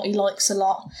lady what he likes a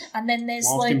lot. And then there's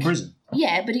Whilst like... in prison.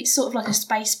 Yeah, but it's sort of like a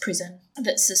space prison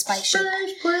that's a spaceship.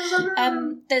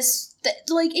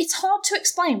 It's hard to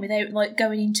explain without like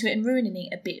going into it and ruining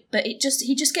it a bit, but he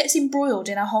just gets embroiled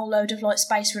in a whole load of like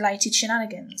space related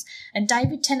shenanigans. And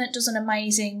David Tennant does an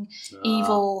amazing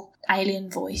evil alien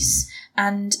voice.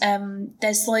 And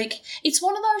there's like, it's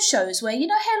one of those shows where, you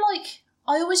know how like,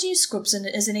 I always use Scrubs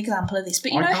as an example of this,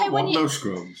 but you know how when no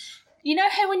Scrubs. You know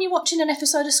how when you're watching an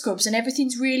episode of Scrubs and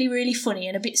everything's really, really funny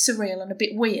and a bit surreal and a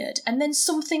bit weird, and then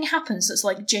something happens that's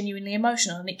like genuinely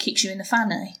emotional and it kicks you in the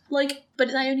fanny? Like, but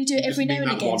they only do it every now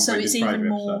and again, so it's even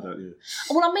more...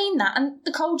 Well, I mean that, and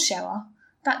the cold shower,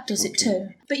 that does it too.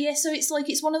 But yeah, so it's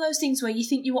like, it's one of those things where you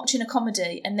think you're watching a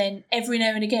comedy and then every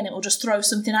now and again it will just throw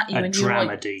something at you and you're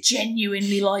like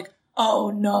genuinely like, oh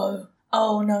no,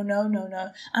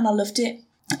 and I loved it.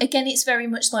 Again, it's very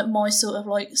much like my sort of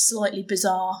like slightly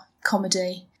bizarre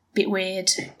comedy, bit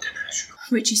weird.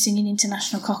 Richie singing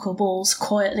International Cockle Balls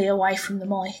quietly away from the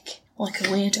mic like a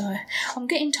weirdo. I'm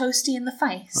getting toasty in the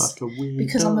face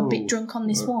because I'm a bit drunk on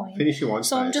this wine. Finish your wine.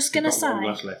 So I'm just gonna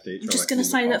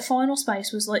say that Final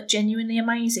Space was like genuinely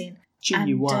amazing. And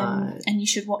you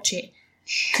should watch it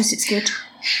because it's good.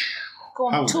 Go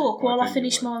on, talk while I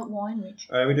finish my wine, Rich.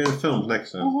 Are we doing films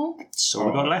next then? That's all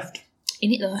we've got left.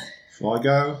 In it though. Shall I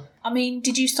go? I mean,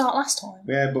 did you start last time?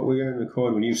 Yeah, but we're going to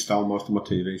record when you stole most of my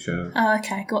TV show. Oh,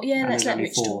 okay, let's there's let only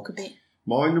Rich 4. talk a bit.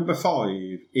 My number 5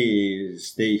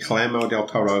 is the Guillermo del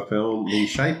Toro film, The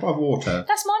Shape of Water,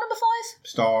 That's my number 5.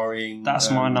 starring...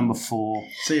 That's my number 4.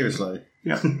 Seriously.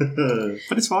 Yeah.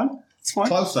 But it's fine. It's fine.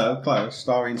 Close though, close.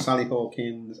 Starring Sally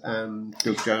Hawkins and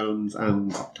Doug Jones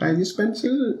and Octavia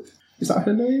Spencer. Is that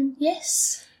her name?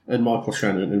 Yes. And Michael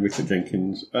Shannon and Richard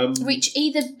Jenkins. Rich,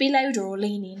 either be louder or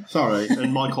lean in. Sorry,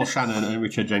 and Michael Shannon and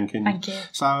Richard Jenkins. Thank you.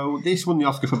 So this won the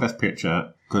Oscar for Best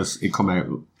Picture because it came out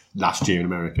last year in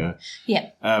America. Yeah.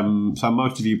 So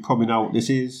most of you probably know what this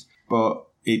is, but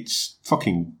it's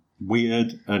fucking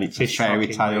weird and it's a fairy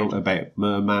tale weird. about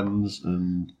mermans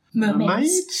and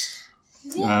Mermaids.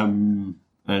 Yeah.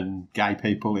 And gay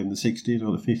people in the 60s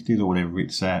or the 50s or whenever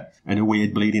it's set, and a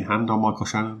weird bleeding hand on Michael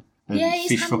Shannon. And Yeah, his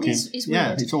fish hand fucking, is weird.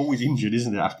 Yeah, it's always injured,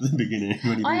 isn't it, after the beginning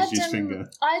when he loses his finger.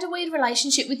 I had a weird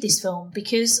relationship with this film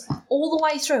because all the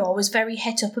way through I was very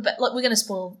het up about... Like, we're going to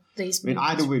spoil these I mean,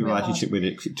 I had a weird relationship with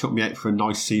it because it took me out for a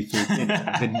nice seafood dinner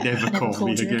and then never called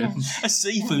me you again. A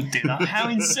seafood dinner? How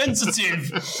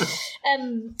insensitive.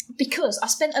 Because I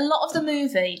spent a lot of the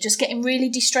movie just getting really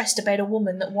distressed about a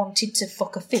woman that wanted to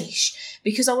fuck a fish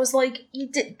because I was like,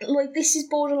 this is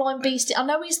borderline beastie. I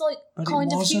know he's like But kind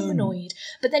it of wasn't. humanoid,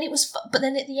 but then it was. But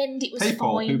then at the end it was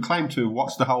People fine. who claim to have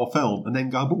watched the whole film and then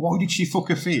go, but why did she fuck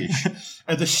a fish?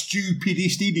 Are the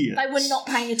stupidest idiots. They were not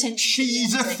paying attention.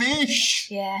 She's to a the ending. fish!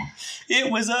 Yeah.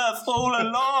 It was Earth all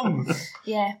along.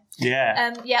 Yeah.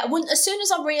 Yeah. As soon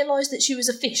as I realised that she was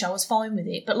a fish, I was fine with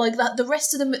it. But like that, the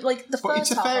rest of them, like the But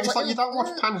first it's a half, I fair. was It's like you don't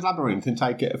watch Pan's Labyrinth and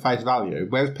take it at face value,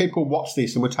 whereas people watch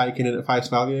this and were taking it at face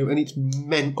value, and it's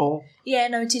mental. Yeah,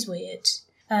 no, it is weird.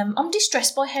 I'm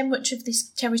distressed by how much of this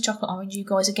cherry chocolate orange you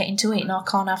guys are getting to eat, and I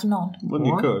can't have none. Well,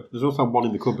 you could. There's also one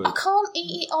in the cupboard. I can't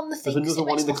eat it on the thing. There's another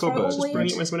one in the cupboard. Just Bring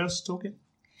it when someone else is talking.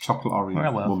 Chocolate orange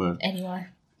woman. Anyway.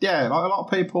 Yeah, like a lot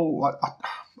of people, like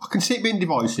I can see it being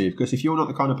divisive because if you're not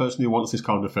the kind of person who wants this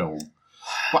kind of film,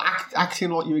 but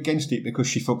acting like you're against it because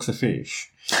she fucks a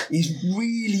fish is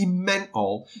really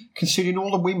mental. Considering all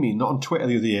the women not on Twitter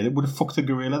the other year that would have fucked a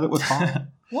gorilla that was hot.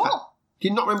 What? Do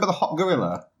you not remember the hot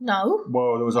gorilla? No.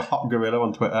 Whoa, there was a hot gorilla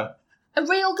on Twitter. A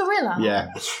real gorilla? Yeah.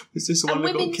 Is this the And one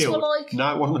that got women's killed? were like,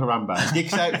 No, it wasn't Harambe.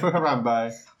 Dick's out for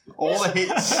Harambe. All the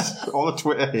hits, all the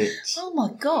Twitter hits. oh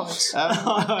my God.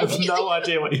 I have no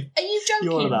idea what you... Are you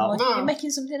joking? You're about. Like, No. you're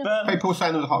making something up? People were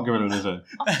saying there was a hot gorilla in the zoo.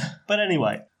 But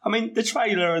anyway, I mean, the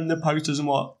trailer and the posters and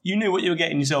what, you knew what you were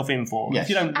getting yourself in for. Yes. If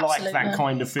you don't like Absolutely. that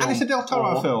kind of film... And it's a Del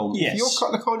Toro film. Yes. If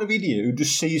you're the kind of idiot who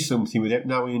just sees something without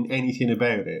knowing anything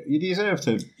about it, you deserve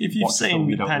to. If you've watch a film seen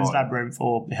you don't Pan's like. Labyrinth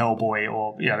or Hellboy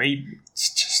or,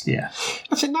 it's just, yeah.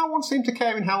 I said no one seemed to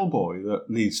care in Hellboy that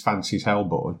Liz fancies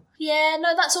Hellboy. Yeah,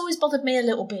 no, that's always bothered me a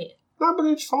little bit. No, but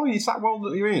it's fine. It's that world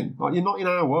that you're in. Like you're not in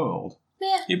our world.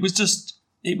 Yeah. It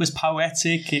was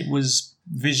poetic, it was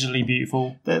visually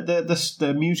beautiful.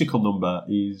 The musical number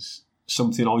is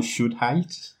something I should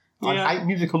hate. Yeah. I hate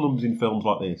musical numbers in films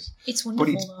like this, It's but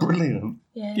wonderful. it's though. brilliant.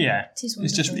 Yeah. Yeah. It is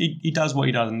It's just, wonderful. he does what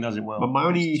he does and does it well. But my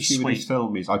only It's just issue with this sweet.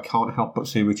 film is I can't help but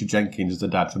see Richard Jenkins as the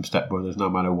dad from Step Brothers, no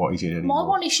matter what he's in anymore. My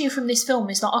one issue from this film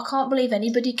is that I can't believe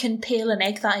anybody can peel an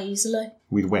egg that easily.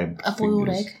 With web A boiled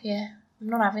fingers. egg, yeah. I'm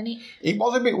not having it. It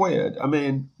was a bit weird. I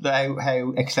mean,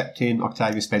 how accepting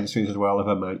Octavia Spencer is as well of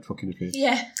her mate fucking a fish.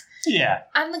 Yeah. Yeah.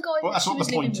 And the guy Well, that that's she not the was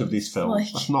point living of this with, film.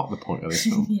 like- That's not the point of this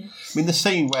film. Yeah. I mean, the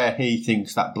scene where he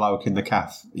thinks that bloke in the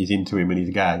calf is into him and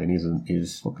he's gay and isn't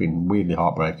is fucking weirdly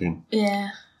heartbreaking. Yeah.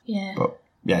 Yeah. But,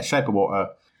 yeah, Shape of Water,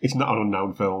 it's not an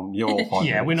unknown film. You're all fine.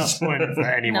 Yeah, we're not spoiling it for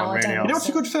anyone, No, I really. don't. You know what's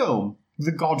a good film?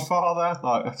 The Godfather.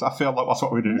 Like, I feel like that's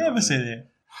what we do. Never seen it.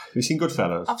 Have you seen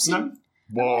Goodfellas? I've seen. No?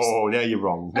 Whoa, now you're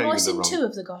wrong. Now Have I you're seen wrong. two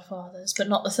of the Godfathers, but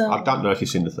not the third? I don't know if you've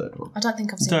seen the third one. I don't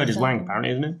think I've The seen third the is third Wank, one.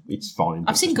 apparently, isn't it? It's fine.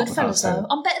 but I've seen it's not the Goodfellas first though. film.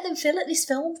 I'm better than Phil at this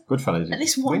film. Goodfellas. At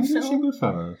least one When did you see film.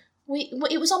 Goodfellas?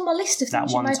 It was on my list of That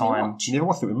things you one made me time. watch. You never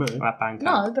watched it with me? That Bandcamp.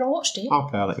 No, but I watched it.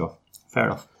 Okay, I'll let you off. Fair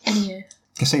enough. Anyway.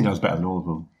 Casino's better than all of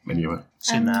them, anyway.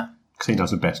 Seen that.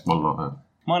 Casino's the best one like that.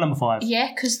 My number 5.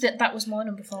 Yeah, because that was my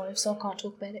number 5, so I can't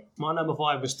talk about it. My number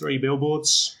 5 was 3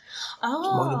 Billboards.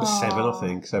 Oh. Mine number 7, I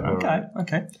think. 7 or Okay, 8.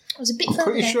 okay. I was a bit I'm further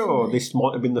pretty down sure from it. this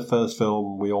might have been the first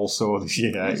film we all saw this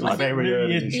year. It was very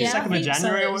early this year. Yeah, I 2nd of think so.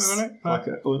 January or whatever, wasn't it? Like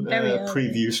a Very early.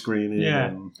 preview screening.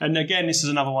 Yeah. And again, this is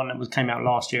another one that came out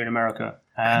last year in America.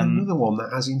 Another one that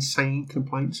has insane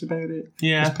complaints about it.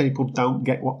 Yeah. Because people don't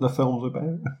get what the film's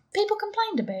about. People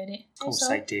complained about it. Of course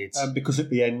they did. Because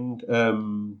at the end,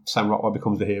 Sam Rockwell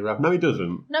becomes the hero. No, he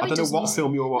doesn't. No, I he don't know doesn't. what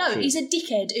film you're watching. No, he's a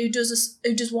dickhead who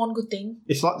does one good thing.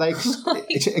 It's like they.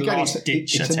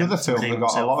 Last-ditch It's another attempt to film clean that got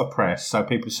a himself. lot of press, so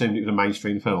people assumed it was a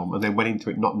mainstream film, and then went into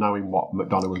it not knowing what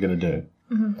McDonough was going to do.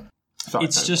 Mm-hmm. Sorry,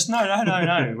 It's Sam. just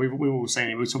no. We've all seen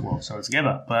it. We saw it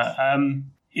together, but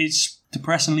it's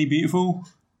depressingly beautiful.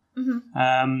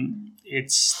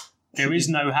 There is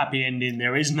no happy ending.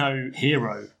 There is no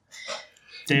hero.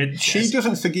 She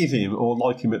doesn't forgive him or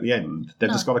like him at the end. They've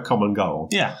just got a common goal.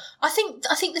 Yeah, I think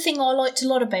the thing I liked a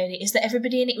lot about it is that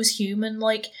everybody in it was human,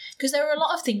 like, because there are a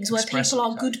lot of things where people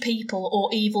are good people or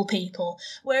evil people,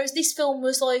 whereas this film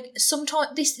was like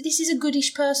sometimes this is a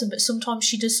goodish person, but sometimes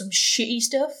she does some shitty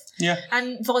stuff, yeah.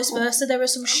 and vice versa. There are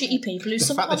some shitty people who The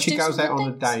sometimes fact that she do goes some out good on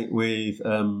a things. date with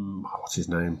what's his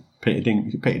name, Peter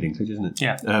Dinklage, isn't it?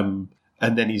 Yeah.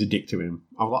 And then he's a dick to him.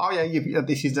 I'm like, oh yeah,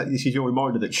 this is your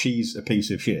reminder that she's a piece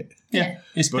of shit. Yeah,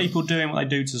 it's people doing what they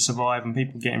do to survive and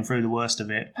people getting through the worst of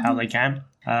it how they can.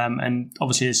 And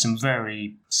obviously there's some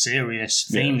very serious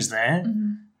themes there.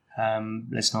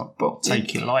 Let's not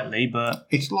take it lightly, but...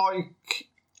 It's like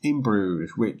In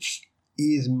Bruges, which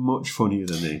is much funnier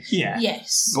than this. Yeah,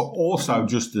 Yes. But also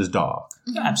just as dark.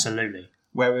 absolutely.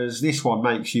 Whereas this one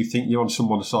makes you think you're on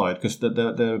someone's side because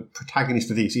the protagonist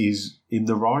of this is in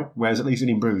the right, whereas at least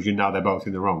in Bruges you know they're both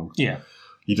in the wrong. Yeah.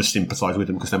 You just sympathise with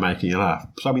them because they're making you laugh.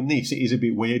 So I mean, this it is a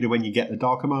bit weirder when you get the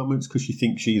darker moments because you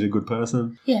think she's a good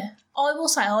person. Yeah. I will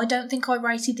say I don't think I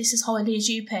rated this as highly as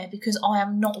you, Pear, because I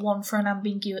am not one for an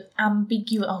ambiguous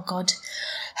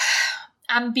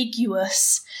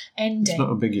ambiguous ending. It's not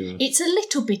ambiguous. It's a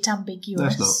little bit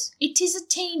ambiguous. No, it's It is a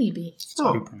teeny bit. It's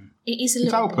not. Open. It is a It's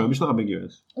little open. bit. It's not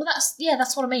ambiguous. Well,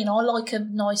 that's what I mean. I like a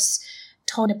nice,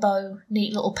 tiny bow,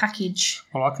 neat little package.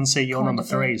 Well, I can see you're Kind number of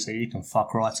 3, so you can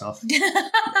fuck right off.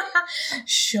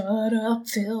 Shut up,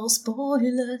 Phil.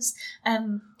 Spoilers.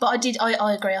 But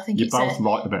I agree. I think You're it's both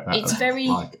right about that. it's very-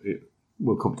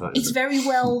 we'll come to that. it's very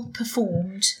well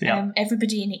performed. Yeah.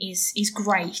 Everybody in it is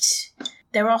great.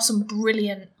 There are some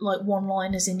brilliant like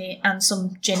one-liners in it, and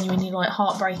some genuinely like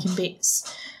heartbreaking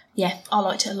bits. Yeah, I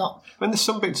liked it a lot. And there's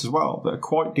some bits as well that are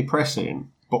quite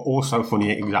depressing, but also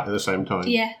funny at exactly the same time.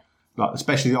 Yeah, Like,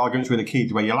 especially the arguments with the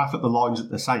kids where you laugh at the lines that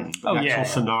they're saying, but Oh, the actual yeah.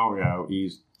 scenario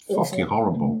is Awful. fucking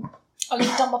horrible. I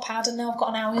lived on my pad, and now I've got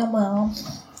an owie on my arm.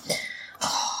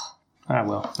 Ah,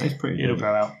 well. It's pretty It'll good.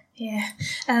 grow out. Yeah.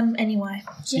 Anyway.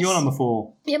 So you're number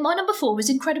 4. Yeah, my number 4 was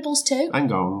Incredibles 2.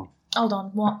 Hang on. Hold on,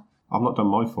 what? I've not done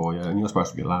my 4 yet, and you're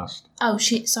supposed to be last. Oh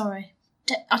shit, sorry.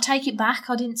 I take it back.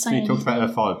 I didn't say You anything. talked about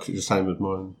her 5 because it's the same as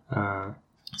mine.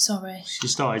 Sorry. She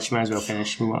started, she may as well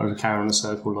finish. We might as well carry on the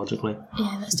circle logically.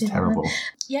 Yeah, let's do Terrible. that. Then.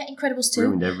 Yeah, Incredibles 2.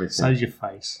 Ruined everything. So's your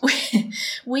face.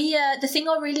 We the thing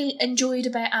I really enjoyed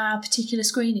about our particular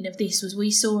screening of this was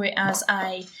we saw it as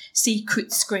a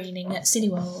secret screening at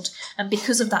Cineworld, and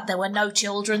because of that there were no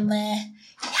children there.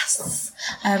 Yes.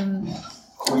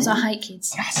 Because I hate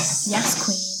kids. Yes,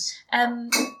 Queen.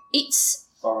 It's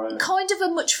Sorry. kind of a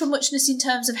much for muchness in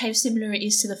terms of how similar it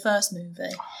is to the first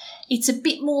movie. It's a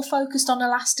bit more focused on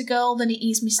Elastigirl than it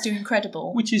is Mr.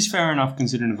 Incredible. Which is fair enough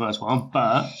considering the first one,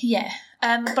 but Yeah,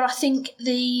 but I think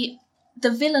the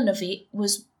villain of it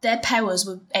was their powers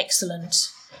were excellent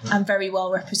and very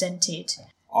well represented.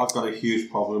 I've got a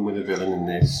huge problem with the villain in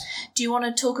this. Do you want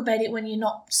to talk about it when you're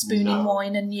not spooning No.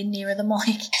 wine and you're nearer the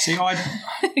mic? see, Go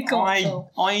on, Phil.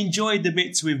 I enjoyed the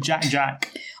bits with Jack.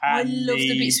 I and love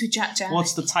the bits with Jack Jack.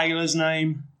 What's the tailor's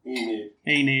name?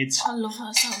 Enid. I love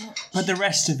her so much. But the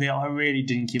rest of it, I really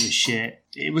didn't give a shit.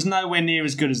 It was nowhere near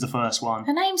as good as the first one.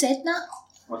 Her name's Edna.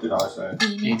 What did I say?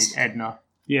 Enid. Edna.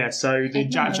 Yeah, so the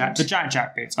Edna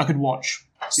Jack bits, I could watch.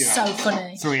 You know, So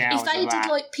funny. 3 hours If they of did that.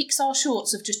 like Pixar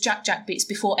shorts of just Jack bits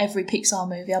before every Pixar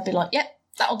movie, I'd be like, yep,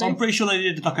 that'll do. I'm pretty sure they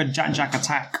did like a Jack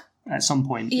attack at some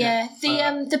point. Yeah,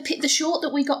 the short that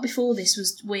we got before this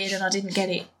was weird, and I didn't get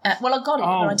it. Well, I got it,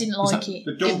 Oh, but I didn't was like that it.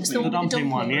 the It was The dumpling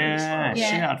one, Yeah.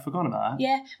 Shit, I'd forgotten about that.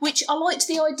 Yeah, which I liked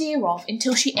the idea of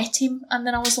until she ate him, and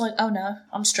then I was like, oh no,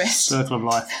 I'm stressed. Circle of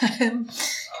life.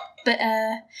 But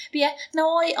yeah,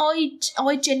 no,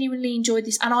 I genuinely enjoyed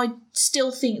this, and I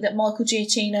still think that Michael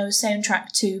Giacchino's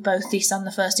soundtrack to both this and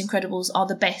the first Incredibles are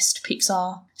the best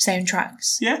Pixar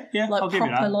soundtracks. Yeah, Like I'll give you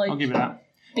proper, that. like- I'll give you that.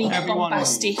 Big, Everyone-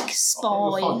 bombastic,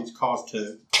 spy. It's Cars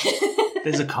 2.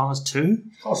 There's a Cars 2.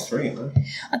 Cars 3, isn't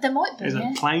it? There might be, There's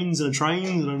yeah. a planes and a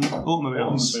trains and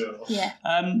automobiles. Yeah.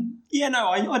 Yeah, no,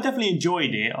 I definitely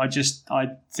enjoyed it. I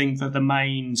think that the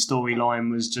main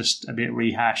storyline was just a bit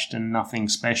rehashed and nothing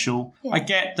special. Yeah. I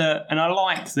get that, and I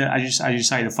like that, as you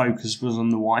say, the focus was on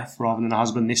the wife rather than the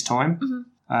husband this time.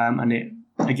 Mm-hmm. And it,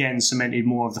 again, cemented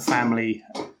more of the family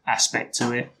aspect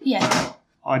to it. Yeah.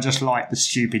 I just like the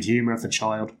stupid humour of the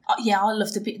child. Yeah, I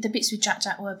love the bits with Jack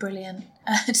Jack were brilliant.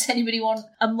 Does anybody want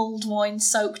a mulled wine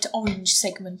soaked orange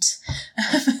segment?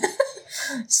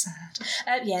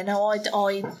 Sad. Yeah, no,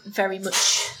 I very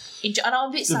much enjoy, and I'm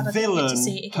a bit sad The I didn't get to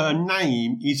see villain, it her again.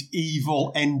 name is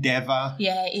Evil Endeavour.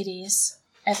 Yeah, it is.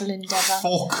 Evelyn Dever.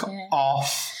 Fuck Yeah.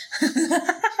 off.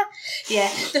 Yeah,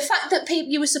 the fact that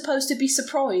you were supposed to be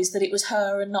surprised that it was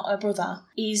her and not her brother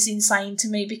is insane to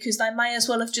me, because they may as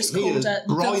well have just called her the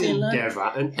Brian villain.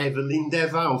 Dever and Evelyn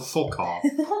Dever. Oh, fuck off.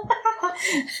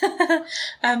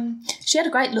 She had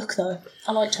a great look though.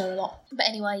 I liked her a lot. But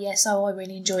anyway, yeah, so I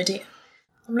really enjoyed it.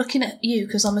 I'm looking at you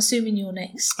because I'm assuming you're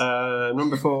next.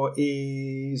 Number 4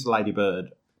 is Lady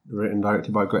Bird, written and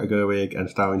directed by Greta Gerwig and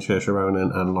starring Saoirse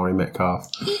Ronan and Laurie Metcalf.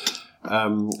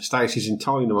 Stacey's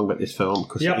entirely wrong about this film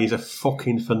because Yep. it is a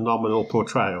fucking phenomenal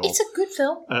portrayal It's a good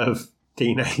film. of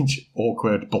teenage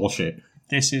awkward bullshit.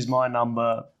 This is my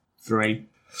number 3,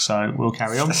 so we'll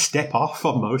carry on. A step off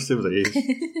on most of these.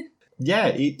 Yeah,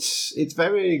 it's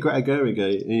very Greta Gerwig.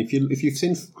 If you've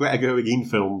seen Greta Gerwig in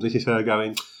films, this is her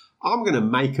going, I'm going to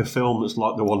make a film that's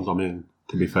like the ones I'm in,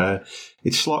 to be fair.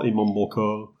 It's slightly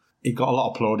mumblecore. It got a lot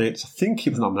of plaudits. I think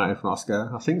it was nominated for an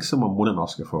Oscar. I think someone won an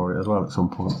Oscar for it as well at some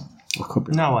point. I could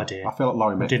be No wrong. idea. I feel like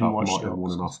Laurie Didn't Metcalf watch might the have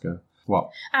won an Oscar. What?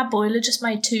 Our boiler just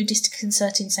made 2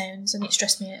 disconcerting sounds and it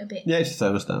stressed me out a bit. Yeah, it's a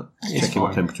thermostat. It's Checking what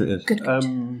fine. temperature it is. Good.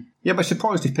 Yeah, but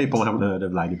surprised if people haven't heard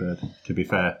of Lady Bird, to be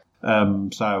fair.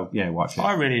 So, yeah, watch it.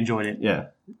 I really enjoyed it Yeah.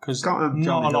 because Got a not Johnny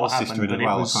a lot Doll's happened, sister in but as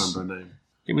well. I can't remember her name.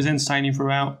 it was entertaining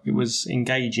throughout. It was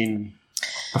engaging.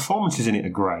 Performances in it are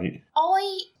great.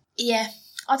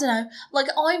 I don't know. Like,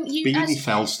 Beanie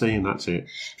Feldstein, that's it.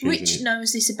 Rich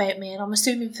knows this about me, and I'm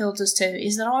assuming Phil does too,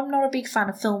 is that I'm not a big fan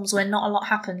of films where not a lot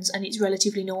happens and it's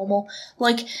relatively normal.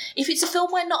 Like, if it's a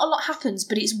film where not a lot happens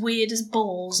but it's weird as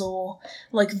balls or,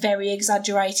 like, very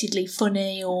exaggeratedly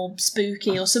funny or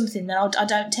spooky or something, then I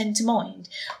don't tend to mind.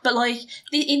 But, like,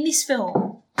 in this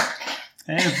film...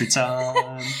 Every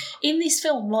time. In this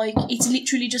film, like, it's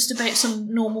literally just about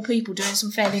some normal people doing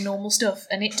some fairly normal stuff,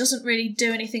 and it doesn't really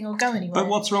do anything or go anywhere. But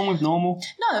what's wrong with normal?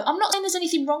 No, I'm not saying there's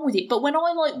anything wrong with it, but when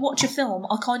I, like, watch a film,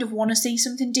 I kind of want to see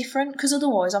something different, because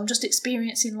otherwise I'm just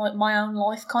experiencing, like, my own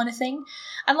life kind of thing.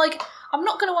 And, like, I'm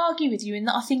not going to argue with you in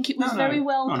that I think it was very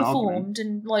well performed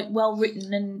and, like, well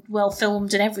written and well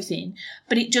filmed and everything,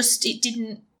 but it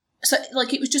didn't... So,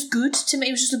 like, it was just good to me.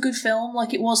 It was just a good film.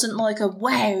 Like, it wasn't like a,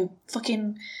 wow,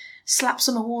 fucking slap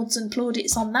some awards and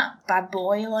plaudits on that bad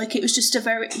boy. Like, it was just a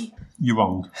very... You're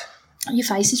wrong. Your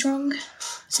face is wrong.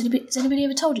 Has anybody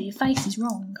ever told you your face is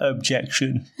wrong?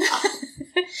 Objection.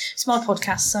 It's my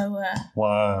podcast, so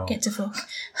wow. Get to fuck.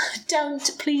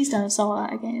 Please don't say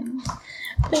that again.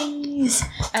 Please.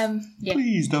 Yeah.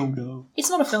 Please don't go. It's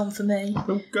not a film for me.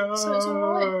 Don't go. So it's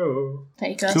alright. There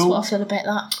you go. Cool. That's what I feel about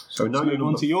that. So now you're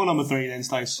on to your number 3 then,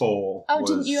 Stace. 4 Oh, was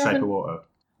didn't you Shape have of an- Water.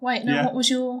 Wait, no, Yeah. what was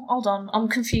your... Hold on, I'm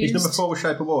confused. His number 4 was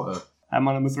Shape of Water. And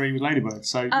my number 3 was Ladybird.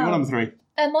 So your Oh. number 3.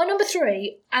 My number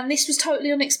 3, and this was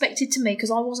totally unexpected to me because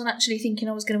I wasn't actually thinking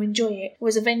I was going to enjoy it,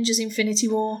 was Avengers Infinity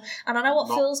War. And I know what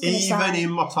Not Phil's going to say. even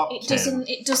in my top 10.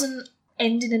 It doesn't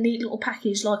end in a neat little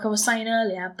package like I was saying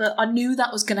earlier, but I knew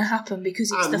that was going to happen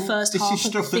because it's the first half This is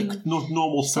of the stuff thing. that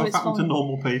normal stuff it's happens to fine.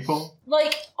 normal people.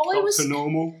 Like, Not to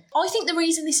normal. I think the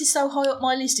reason this is so high up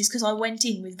my list is because I went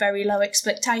in with very low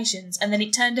expectations and then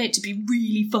it turned out to be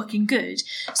really fucking good.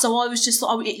 So I was just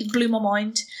like, it blew my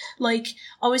mind. Like,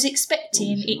 I was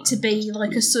expecting it to be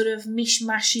like a sort of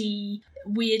mishmashy,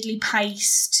 weirdly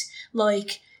paced,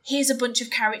 like, here's a bunch of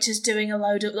characters doing a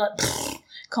load of, like,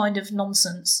 kind of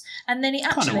nonsense. And then it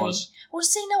actually... was. Well,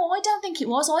 see, no, I don't think it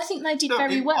was. I think they did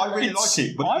very well. I really like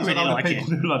it, but I there's really a lot like of it.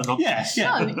 people who do a lot of nonsense.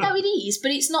 Yeah. No, it is,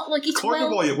 but it's not like it's Kind well...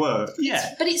 of why it worked.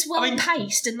 Yeah. But it's well I mean-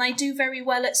 paced, and they do very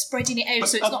well at spreading it out. But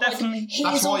So it's not like definitely- here's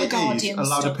That's all why the it is Guardians a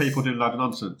load stuff. of people doing a load of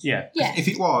nonsense. Yeah. Yeah, If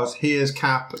it was, here's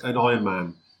Cap and Iron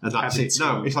Man, and that's Have it. it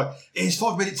No, too. it's like, here's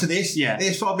 5 minutes of this, Yeah.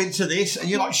 here's 5 minutes of this, and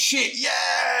you're like, shit,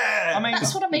 yeah! I mean,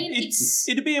 that's what I mean. It's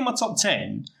It'd be in my top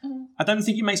 10. I don't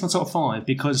think it makes my top 5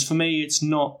 because for me it's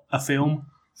not a film.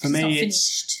 For It's me not it's...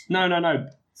 finished. No.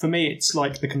 For me it's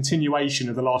like the continuation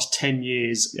of the last 10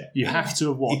 years. Yeah. You have to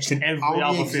have it watched can every only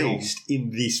other film. exist in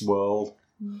this world.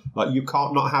 Like, you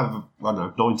can't not have, I don't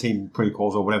know, 19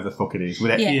 prequels or whatever the fuck it is.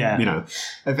 With it, Yeah. You know,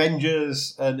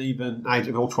 Avengers and even Age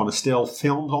of Ultron are still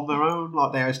filmed on their own.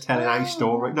 Like, they're telling a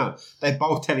story. No, they're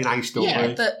both telling a story.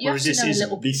 Yeah, but you have Whereas to this know a isn't.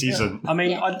 little bit. This isn't. I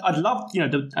mean, Yeah. I'd love,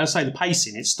 as I say, the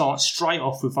pacing. It starts straight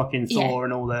off with fucking Thor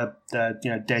and all the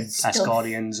dead Stuff.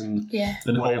 Asgardians and Yeah.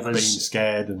 And Hulk being whatever's-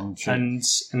 scared and shit. and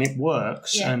it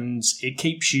works Yeah. and it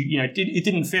keeps you. It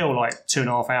didn't feel like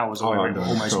 2.5 hours or Oh, whatever no, it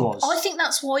almost sure. was. I think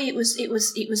that's why it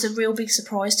was a real big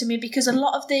surprise to me because a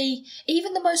lot of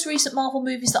even the most recent Marvel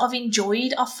movies that I've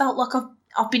enjoyed, I felt like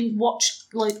I've been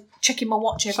checking my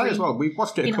watch every. Say as well, we've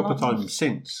watched it a you know, couple of times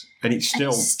since, and it's and still,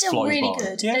 it's still flies really by.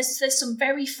 good. Yeah. There's some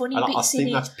very funny And I bits in think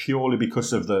it. that's purely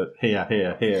because of the here.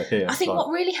 I think what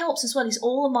really helps as well is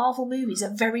all the Marvel movies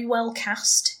are very well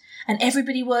cast. And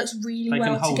everybody works really They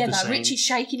can well hold the together. scene. Richie's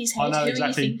shaking his I head. know Who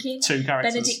exactly are you thinking? 2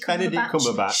 characters. Benedict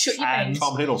Cumberbatch. Shut your And mouth.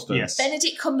 Tom Hiddleston. Yes.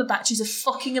 Benedict Cumberbatch is a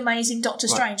fucking amazing Doctor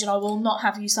Strange, and I will not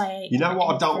have you say anything. You know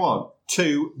what I don't want?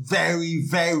 2 very,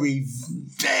 very,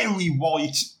 very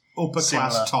white upper class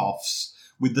Similar. toffs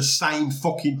with the same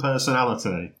fucking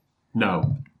personality.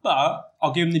 No. But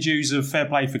I'll give them the dues of fair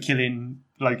play for killing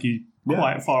Loki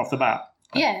quite far off the bat.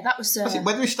 Yeah, that was. I think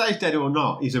whether he stays dead or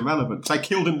not is irrelevant. They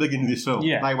killed him at the beginning of this film.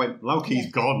 Yeah. They went, Loki's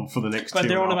gone for the next But 2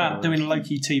 they're on and a half about hours. doing a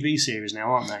Loki TV series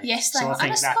now, aren't they? Yes, they so are. I think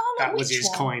And a that Scarlet was Witch his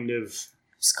one. kind of.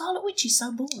 Scarlet Witch is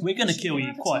so boring. We're going to kill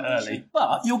you quite early,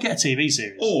 but you'll get a TV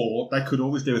series. Or they could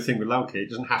always do a thing with Loki. It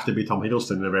doesn't have to be Tom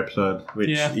Hiddleston in every episode, which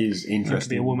Yeah. is interesting. It could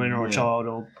be a woman or a Yeah. child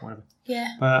or whatever.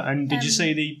 Yeah. And did you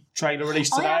see the trailer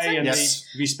released I today? haven't. And Yes.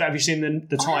 have you seen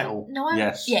the title? No, I haven't.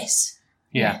 Yes. Yes.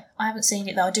 Yeah. I haven't seen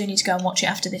it though. I do need to go and watch it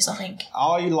after this, I think.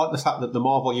 I like the fact that the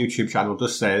Marvel YouTube channel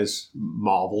just says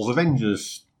Marvel's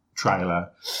Avengers trailer,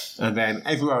 and then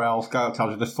everywhere else tells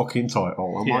you the fucking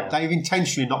title. I'm like, Yeah. they've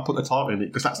intentionally not put the title in it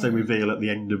because that's the reveal at the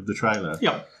end of the trailer.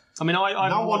 Yeah. I mean, I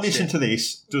No one listening to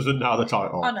this doesn't know the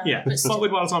title. I know. Yeah, But but still. by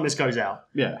the time this goes out.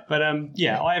 Yeah. But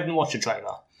I haven't watched a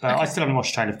trailer. But I still haven't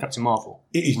watched the trailer for Captain Marvel.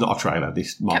 It is not a trailer,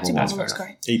 this Marvel Captain one. Marvel looks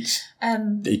great.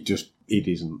 It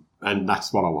isn't. And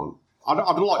that's what I want.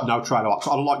 I'd like no trailer.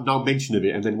 I'd like no mention of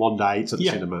it, and then one day it's at the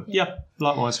cinema. Yeah,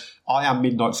 likewise. I am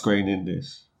midnight screening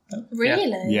this.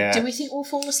 Really? Yeah. Do we think we'll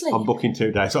fall asleep? I'm booking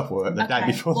 2 days off work. The day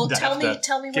before, well, the day tell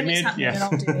after. me when it's happening and I'll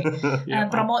do it.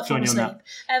 But I might fall join you on asleep.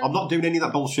 I'm not doing any of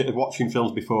that bullshit of watching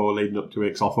films before leading up to it,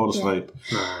 because I'll fall asleep.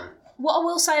 What I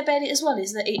will say about it as well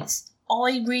is that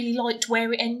I really liked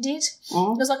where it ended.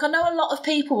 Because I know a lot of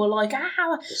people were like,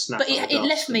 but it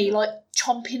left me like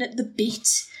chomping at the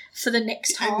bit for the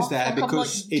next half. It ends there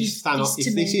because it's Thanos.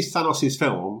 If this is Thanos'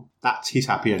 film, that's his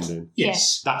happy ending.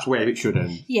 Yes. That's where it should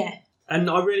end. Yeah. And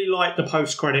I really liked the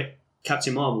post-credit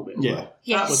Captain Marvel bit. Yeah.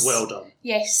 Yes. That was well done.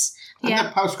 Yes. And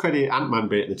that post-credit Ant-Man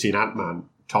bit that's in Ant-Man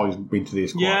ties into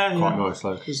this quite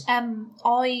nicely.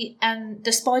 And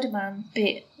the Spider-Man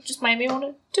bit just made me want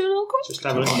to do a little cry. Just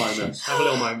have a little moment. Have a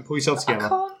little moment. Pull yourself together.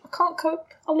 I can't cope.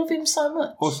 I love him so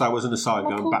much. Also, as an aside, My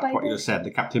going poor back to what you baby. just said,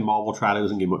 the Captain Marvel trailer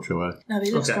doesn't give much away. No,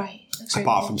 he looks great.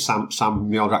 Apart from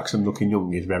Samuel Jackson looking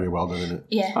young, is very well done, isn't it?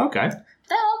 Yeah. Okay.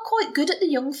 They are quite good at the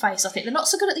young face, I think. They're not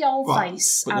so good at the old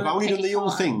face. But they've only done the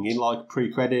young thing in like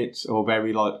pre-credits or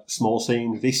very like small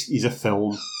scenes. This is a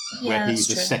film where he's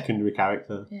a secondary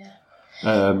character. Yeah.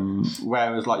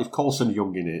 Whereas like if Coulson's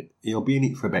young in it, he'll be in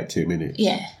it for about 2 minutes.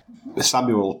 Yeah.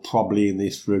 Samuel probably in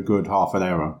this for a good half an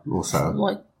hour or so.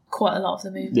 Like quite a lot of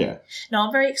the movie. Yeah. No,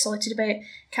 I'm very excited about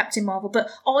Captain Marvel, but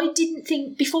I didn't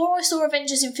think, before I saw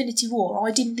Avengers Infinity War,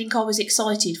 I didn't think I was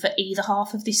excited for either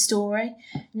half of this story.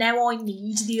 Now I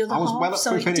need the other half. I was well up so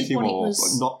for it Infinity did what War, it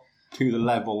was. but not to the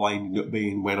level I ended up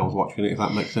being when I was watching it, if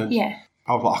that makes sense. Yeah.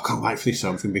 I was like, I can't wait for this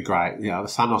film to be great. You know, the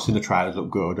Thanos in the trailers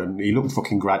looked good, and he looked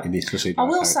fucking great in this procedure. I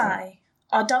will say,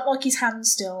 I don't like his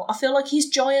hands still. I feel like his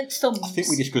giant thumbs I think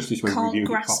we discussed this when we can't reviewed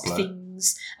it grasp properly.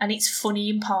 things, and it's funny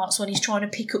in parts when he's trying to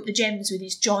pick up the gems with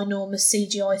his ginormous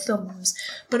CGI thumbs.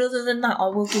 But other than that, I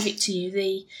will give it to you.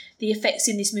 The effects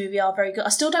in this movie are very good. I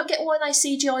still don't get why they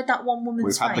CGI'd that one woman's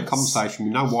We've had the face. conversation.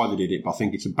 We know why they did it, but I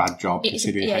think it's a bad job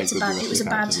considering how good the rest of the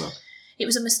characters look. It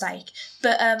was a mistake.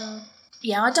 But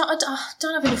yeah, I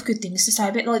don't have enough good things to say.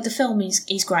 But like the film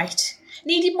is great.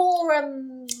 Needed more.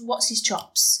 What's his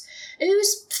chops?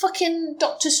 Who's fucking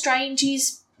Doctor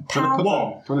Strange's pal? Do you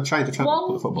want to change the channel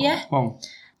for the football? Yeah.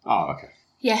 Oh, okay.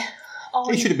 Yeah.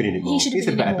 He should have been in it more. He's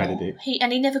a better Benedict. He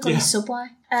never got his Subway.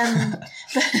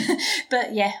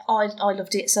 But yeah, I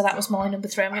loved it. So that was my number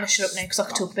 3. I'm going to shut up now because I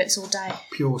could talk about this all day.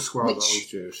 Pure squirrel orange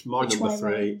juice. My which number way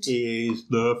 3 round? is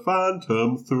the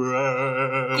Phantom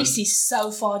Thread. This is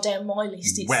so far down my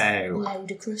list. It's Wow.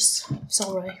 ludicrous.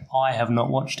 Sorry. I have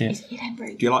not watched it. It ain't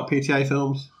very Do you like PTA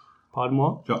films? Pardon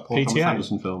what? Do you like Paul Thomas PTA?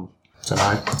 Anderson films? Don't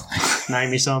know.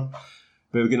 Name me some.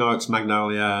 Boogie Nights,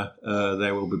 Magnolia,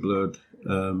 There Will Be Blood.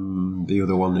 The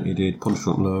other one that he did, Punch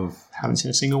Drunk Love. Haven't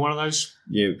seen a single one of those.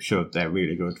 You should. They're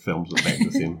really good films that bear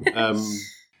nothing.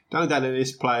 Danny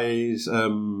Day-Lewis plays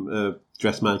a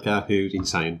dressmaker who's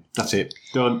insane. That's it.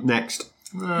 Done. Next.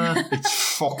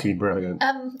 It's fucking brilliant.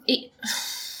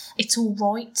 It's all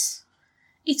right.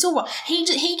 It's all right.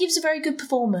 He gives a very good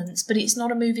performance, but it's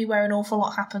not a movie where an awful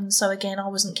lot happens. So again, I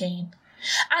wasn't keen,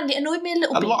 and it annoyed me a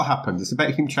little bit. A lot happens. It's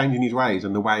about him changing his ways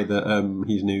and the way that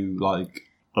his new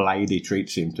lady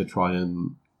treats him to try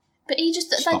and. But they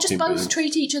just both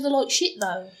treat each other like shit,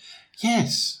 though.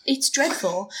 Yes. It's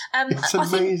dreadful. It's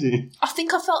amazing. I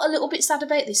think I felt a little bit sad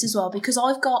about this as well because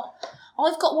I've got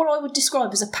what I would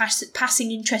describe as a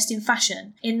passing interest in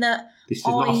fashion. In that this is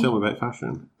not a film about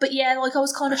fashion. But yeah, I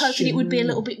was kind of hoping it would be a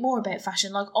little bit more about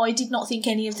fashion. I did not think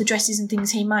any of the dresses and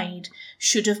things he made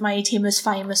should have made him as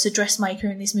famous a dressmaker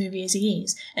in this movie as he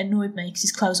is. It annoyed me because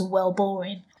his clothes are well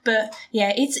boring. But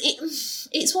yeah,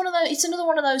 it's one of those. It's another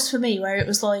one of those for me where it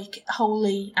was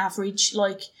wholly average.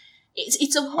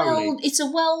 It's a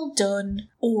well done,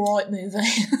 all right movie.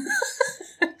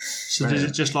 So does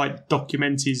it just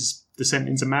document his descent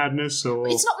into madness, or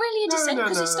It's not really a descent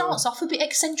because he starts off a bit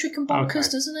eccentric and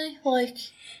bonkers, doesn't he?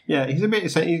 Yeah, he's a bit.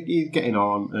 He's getting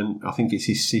on, and I think it's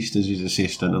his sister's his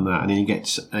assistant and that, and then he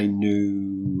gets a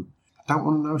new. I don't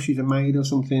want to know if she's a maid or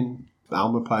something.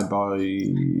 Alma, played by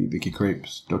Vicky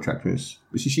Krieps, Dutch actress.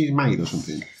 She's a maid or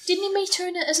something. Didn't he meet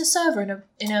her as a server in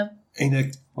a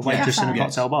waitress in a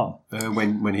cocktail bar?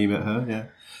 When he met her, yeah.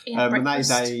 And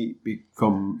they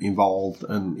become involved,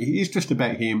 and it's just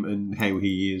about him and how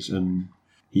he is, and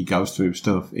he goes through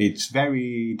stuff. It's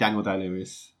very Daniel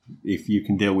Day-Lewis, if you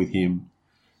can deal with him.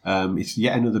 It's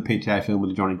yet another PTA film with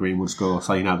a Johnny Greenwood score,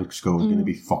 so you know the score is going to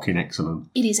be fucking excellent.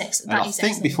 It is excellent. And I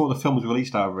think before the film was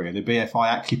released over here, the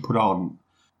BFI actually put on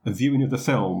a viewing of the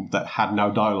film that had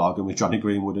no dialogue and with Johnny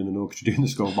Greenwood and an orchestra doing the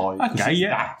score by. Okay, yeah,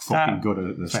 that fucking good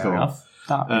at the fair score. enough.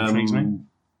 That intrigues me.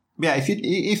 Yeah,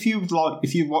 if you've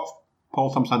watched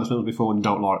Paul Thomas Anderson films before and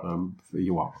don't like them,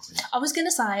 you are. I was going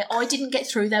to say, I didn't get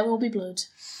through There Will Be Blood.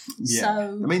 Yeah. So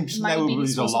I mean, There Will Be Blood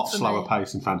is a lot slower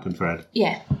paced than Phantom Thread.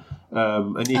 Yeah.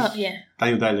 And if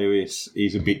Daniel Day-Lewis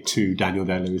is a bit too Daniel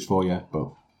Day-Lewis for you,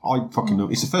 but I fucking love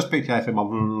it. It's the first PTA film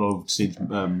I've loved since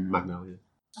Magnolia.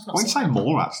 I wouldn't say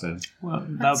Mallrats then. Well,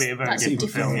 that'll be a very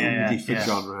different film. Different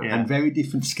genre and very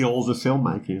different skills of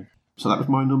filmmaking. So that was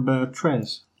my number,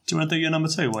 Trez. Do you want to do your number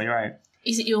 2 while you're at it?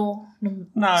 Is it your number?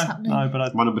 No,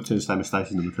 but my number 2 is Same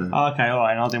Station number 2. Oh, okay, all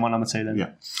right, and I'll do my number 2 then.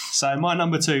 Yeah. So my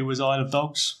number 2 was Isle of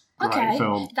Dogs. Okay,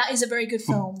 film. That is a very good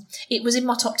film. It was in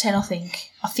my top 10, I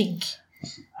think.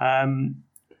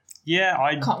 Yeah,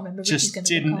 I can't remember. Just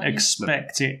didn't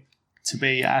expect it to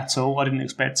be at all. I didn't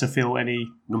expect to feel any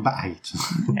number 8,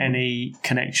 any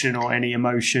connection or any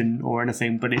emotion or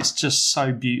anything. But it's just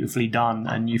so beautifully done,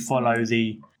 and you follow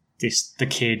the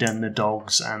kid and the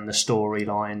dogs and the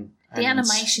storyline. The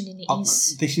animation in it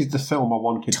is. This is the film I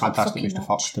wanted Fantastic Mr.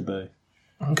 Fox to be.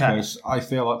 Okay, because I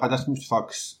feel like Fantastic Mr.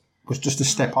 Fox was just a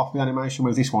step off the animation,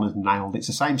 whereas this one is nailed. It's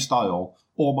the same style,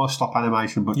 almost stop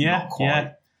animation, but not quite.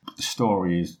 Yeah. The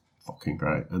story is fucking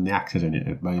great, and the actors in it.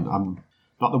 I mean, I'm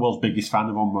not the world's biggest fan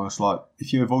of almost like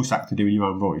if you're a voice actor doing your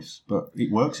own voice, but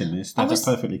it works in this. They're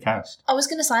perfectly cast. I was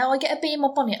going to say I get a bee in my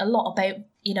bonnet a lot about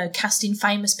casting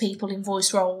famous people in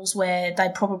voice roles where they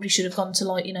probably should have gone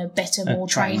to better, more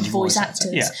trained voice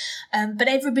actors. Yeah. But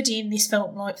everybody in this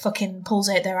film fucking pulls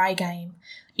out their A game.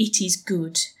 It is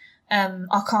good.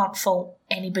 I can't fault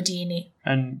anybody in it.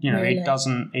 And really.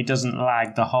 it doesn't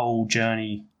lag the whole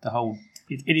journey.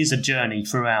 It is a journey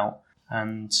throughout,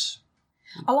 and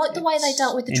I like the way they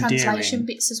dealt with the translation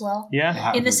bits as well.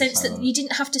 Yeah, in the sense that you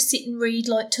didn't have to sit and read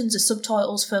tons of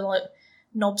subtitles for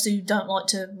knobs who don't like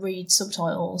to read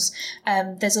subtitles.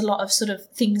 There's a lot of sort of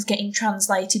things getting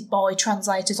translated by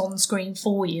translators on screen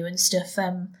for you and stuff,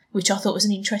 which I thought was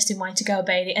an interesting way to go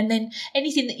about it. And then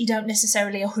anything that you don't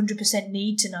necessarily 100%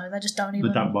 need to know, they just don't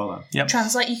even bother.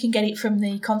 Translate. You can get it from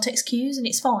the context cues and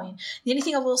it's fine. The only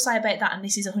thing I will say about that, and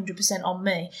this is 100% on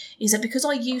me, is that because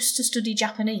I used to study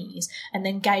Japanese and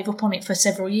then gave up on it for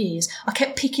several years, I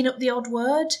kept picking up the odd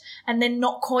word and then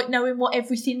not quite knowing what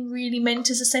everything really meant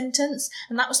as a sentence.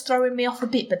 And that was throwing me off a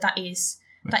bit, but that is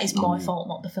my fault,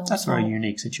 not the film's fault. That's a very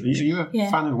unique situation. Are you a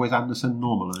fan of Wes Anderson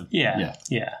normally? Yeah.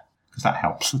 Because that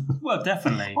helps. Well,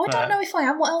 definitely. I don't know if I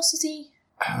am. What else is he?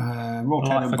 Royal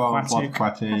Tenenbaums, Life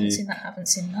Aquatic. Haven't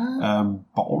seen that.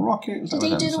 Bottle Rocket. Did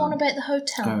he do the one about the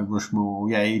hotel? Rushmore.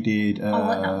 Yeah, he did. I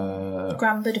like that.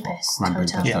 Grand Budapest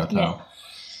Hotel.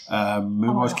 Yeah.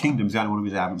 Moonrise Kingdom's the only one of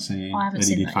his I haven't seen. And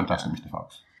he did Fantastic Mr.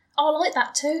 Fox. I like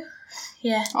that too.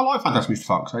 Yeah. I like Fantastic Mr.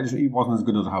 Fox. He wasn't as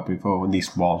good as I had before, and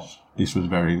this was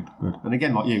very good. And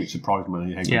again, like you, it surprised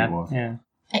me how good it was. Yeah.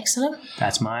 Excellent.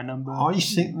 That's my number. I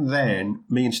think then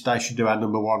me and Stacey should do our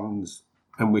number ones,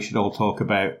 and we should all talk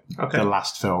about the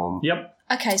last film. Yep.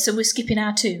 Okay, so we're skipping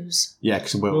our twos. Yeah,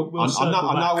 because I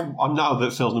know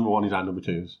that Phil's number one is our number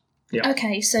twos. Yep.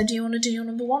 Okay, so do you want to do your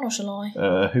number one or shall I?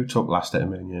 Who took last at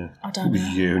me? Yeah, I don't know. It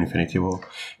was you, Infinity War.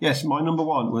 Yes, my number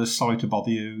one was Sorry to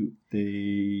Bother You.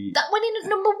 That went in at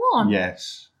number one?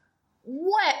 Yes.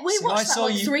 What? We watched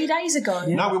that 3 days ago.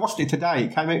 Yeah. No, we watched it today.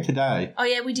 It came out today. Oh,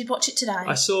 yeah, we did watch it today.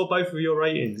 I saw both of your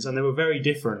ratings and they were very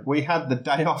different. We had the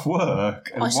day off work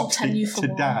and watched it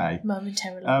today.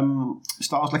 Momentarily.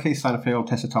 Stars Lakeith Stanfield,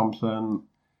 Tessa Thompson,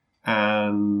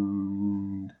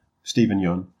 and Stephen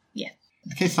Yeun. Yeah.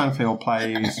 Lakeith Stanfield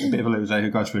plays a bit of a loser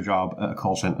who goes for a job at a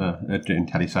call centre doing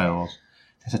telesales.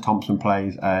 Tessa Thompson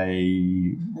plays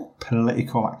a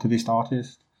political activist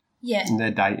artist. Yeah. And they're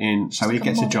dating. So he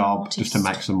gets a job just to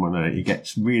make some money. He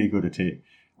gets really good at it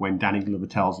when Danny Glover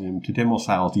tells him to do more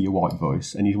sales, do your white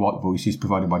voice. And his white voice is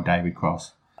provided by David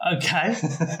Cross. Okay.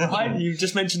 You've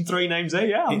just mentioned 3 names there,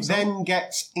 yeah. It then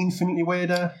gets infinitely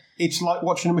weirder. It's like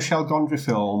watching a Michel Gondry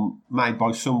film made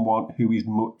by someone who is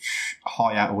much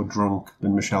higher or drunk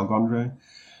than Michel Gondry.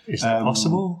 Is that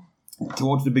possible?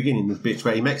 Towards the beginning, there's bits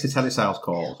where he makes a telesales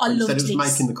call. Instead of just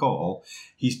making the call,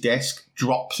 his desk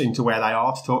drops into where they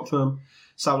are to talk to them.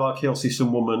 So, like, he'll see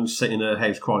some woman sitting in her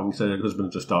house crying because her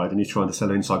husband just died and he's trying to sell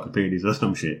her encyclopedias or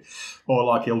some shit. Or,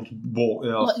 like, he'll walk...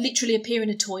 like, literally appear in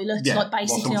a toilet, like,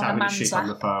 basically on a man's shit lap. on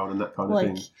the phone and that kind of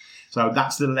thing. So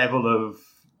that's the level of...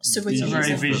 Surrealism.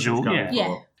 Very visual,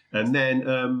 yeah. And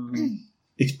then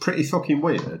it's pretty fucking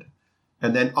weird.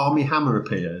 and then Armie Hammer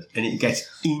appears, and it gets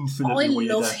infinitely I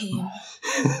weirder. love him.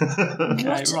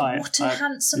 What a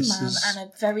handsome man and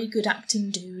a very good acting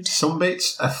dude. Some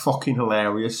bits are fucking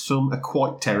hilarious, some are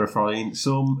quite terrifying,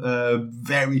 some are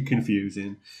very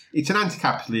confusing. It's an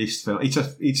anti-capitalist film.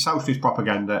 It's socialist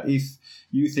propaganda. If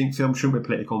you think film shouldn't be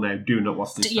political now, do not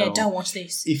watch this film. Yeah, don't watch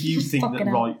this. If you think that Fucking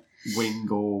hell. right-wing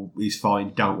or is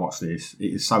fine, don't watch this.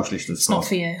 It is socialist as It's fuck. not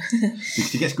for you.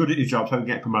 Because he gets good at his job, so he can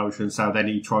get promotion, so then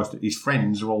he tries to... His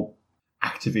friends are all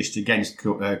activists against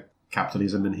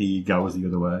capitalism, and he goes the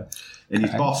other way. And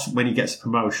his boss, when he gets a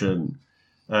promotion,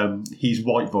 his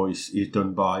white voice is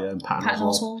done by Patton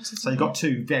Oswalt. So you've got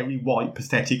two very white,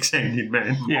 pathetic sounding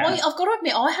men. Yeah. I've got to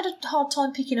admit, I had a hard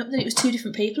time picking up that it was two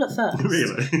different people at first.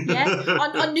 Really? Yeah,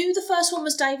 I knew the first one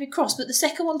was David Cross, but the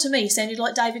second one to me sounded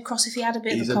like David Cross if he had a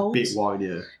bit He's of a cold. a bit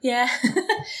whinier. Yeah.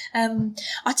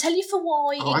 I tell you for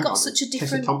why it hang got on. such a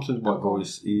different... Tessa Thompson's white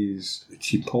voice is...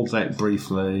 She pulls out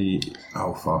briefly...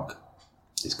 Oh, fuck.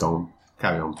 It's gone.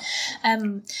 Carry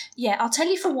on. Yeah, I'll tell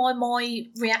you for why my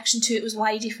reaction to it was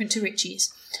way different to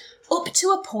Richie's. Up to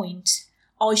a point,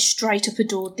 I straight up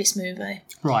adored this movie.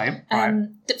 Right.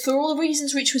 That for all the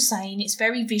reasons Rich was saying, it's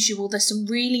very visual. There's some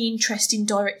really interesting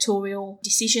directorial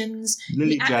decisions.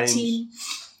 Lily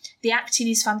The acting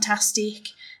is fantastic.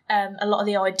 A lot of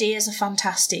the ideas are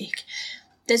fantastic.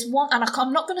 There's one, and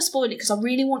I'm not going to spoil it because I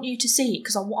really want you to see it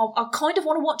because I kind of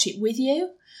want to watch it with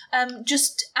you.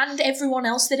 And everyone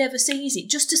else that ever sees it,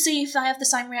 just to see if they have the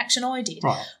same reaction I did.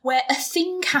 Right. Where a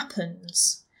thing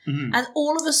happens, and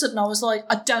all of a sudden I was like,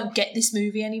 I don't get this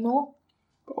movie anymore.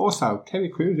 But also, Terry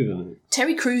Crews is in it.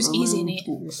 Terry Crews is in it.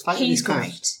 He's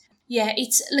great. Yeah,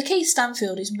 it's Lakeith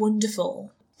Stanfield is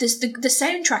wonderful. The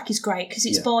soundtrack is great because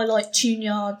it's by like Tune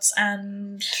Yards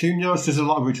and... Tune Yards does a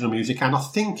lot of original music, and I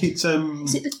think it's...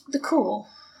 Is it the Core?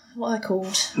 What are they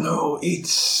called? No,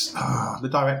 it's the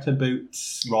director,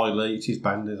 Boots Riley. It's his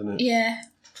band, isn't it? Yeah.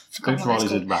 Boots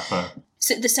Riley's a rapper.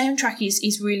 So the soundtrack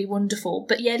is really wonderful.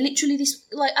 But yeah, literally this...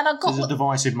 and I got... There's a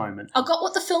divisive moment. I got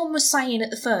what the film was saying at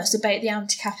the first about the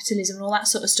anti-capitalism and all that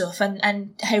sort of stuff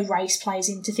and how race plays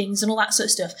into things and all that sort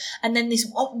of stuff. And then this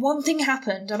one thing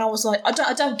happened and I was like,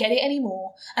 I don't get it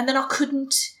anymore. And then I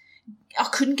couldn't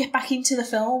get back into the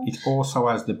film. It also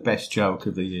has the best joke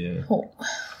of the year. Oh.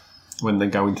 When they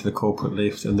go into the corporate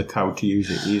lift and the code to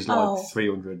use it is like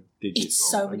 300 digits.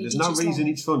 It's so many There's digits no reason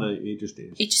long. it's funny, it just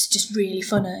is. It's just really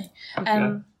funny.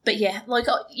 Okay. But yeah,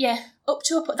 up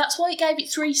to a... That's why it gave it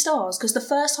 3 stars, because the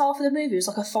first half of the movie was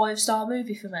like a 5-star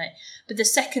movie for me. But the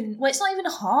second... Well, it's not even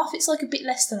a half, it's like a bit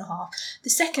less than a half.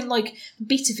 The second,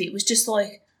 bit of it was just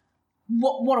like,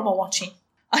 what am I watching?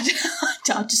 I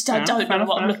don't know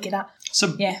what I'm looking at.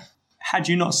 So, yeah. Had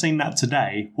you not seen that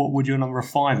today, what would your number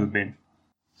 5 have been?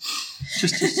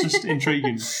 Just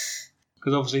intriguing.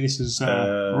 Because obviously this is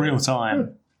real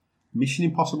time. Mission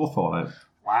Impossible Fallout.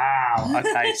 Wow.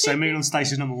 Okay, so moving on to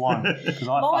Stacey's number 1. Because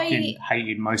I fucking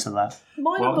hated most of that.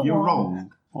 My Well, number you're one,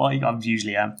 wrong. Well, I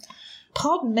usually am.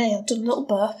 Pardon me, I've done a little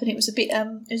burp and it was a bit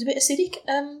acidic.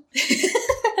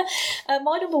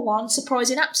 My number 1,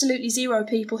 surprising absolutely 0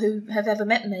 people who have ever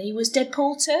met me, was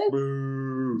Deadpool 2.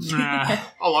 Boo. Nah.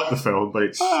 I like the film, but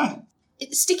it's...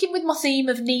 It's sticking with my theme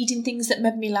of needing things that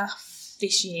made me laugh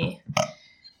this year.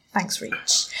 Thanks,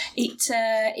 Rich.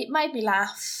 It made me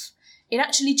laugh. It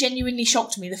actually genuinely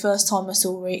shocked me the first time I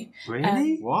saw it.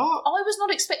 Really? What? I was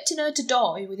not expecting her to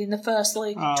die within the first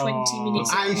 20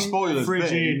 minutes. A, spoilers. Frigid.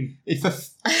 B,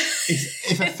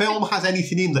 if a film has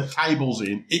anything in that cable's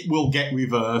in, it will get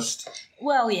reversed.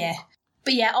 Well, yeah.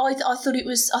 But yeah, I thought it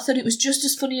was just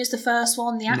as funny as the first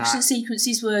one. The action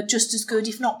sequences were just as good,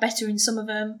 if not better, in some of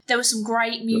them. There were some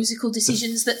great musical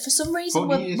decisions that, for some reason,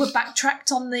 were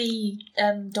backtracked on the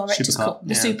director's cut,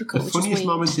 the supercut. The funniest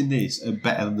moments in this are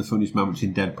better than the funniest moments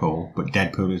in Deadpool, but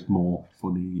Deadpool is more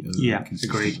funny.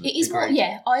 Agreed. It is more.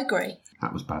 Yeah, I agree.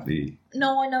 That was badly.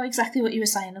 No, I know exactly what you were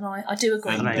saying, and I do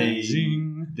agree.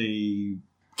 And the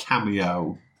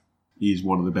cameo is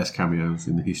one of the best cameos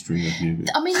in the history of music.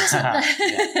 I mean,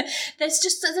 there's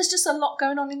just a lot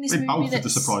going on in this movie. Both of the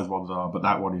surprise ones are, but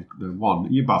that one is the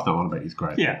one you both know what about. Is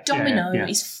great. Yeah, Domino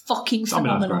is fucking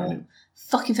phenomenal. Great,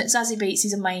 fucking Zazie Beetz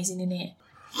is amazing in it.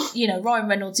 You know, Ryan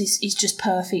Reynolds is just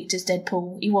perfect as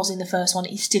Deadpool. He was in the first one.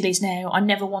 He still is now. I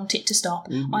never want it to stop.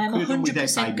 I am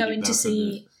 100% going to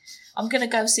see. I'm going to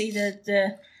go see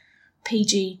the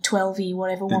PG-12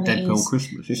 whatever one it is. Deadpool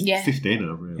Christmas. It's 15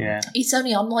 over here. Yeah. It's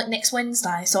only on next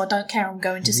Wednesday, so I don't care. I'm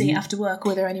going to see it after work,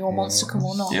 whether anyone wants to come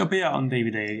or not. It'll be out on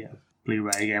DVD again,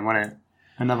 Blu-ray again, won't it?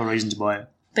 Another reason to buy it.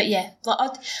 But yeah,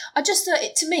 like I just thought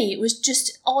to me it was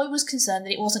just I was concerned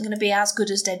that it wasn't going to be as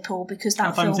good as Deadpool because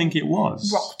that I don't think it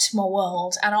was. rocked my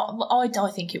world, and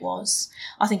I think it was.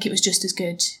 I think it was just as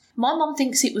good. My mum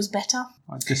thinks it was better.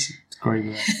 I disagree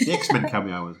with that. The X-Men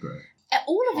cameo was great.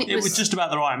 All of It was just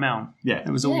about the right amount. Yeah. It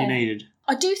was all you needed.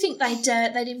 I do think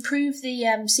they'd improve the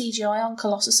CGI on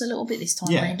Colossus a little bit this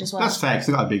time round as well. That's fair, because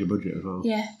they got a bigger budget as well.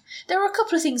 Yeah. There were a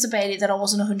couple of things about it that I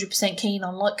wasn't 100% keen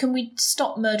on. Like, can we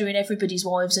stop murdering everybody's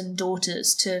wives and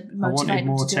daughters to motivate I wanted them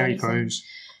more to do Terry anything? Crews.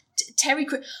 Terry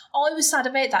Crews. I was sad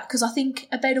about that because I think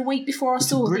about a week before I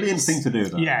saw Brilliant this. thing to do,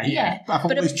 though. Yeah. Back all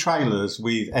But these trailers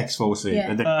with X-Force in,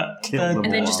 and then kill them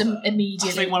and then all. just I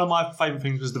immediately. think one of my favourite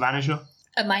things was The Vanisher.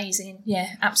 Amazing. Yeah,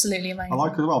 absolutely amazing. I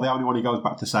like as well, the only one he goes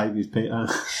back to save is Peter.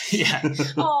 Yeah.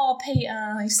 Oh,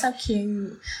 Peter, he's so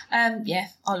cute. Yeah,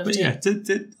 I loved But it.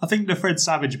 yeah, I think the Fred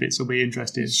Savage bits will be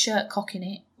interesting. His shirt cocking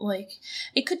it. Like,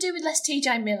 it could do with less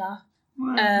TJ Miller.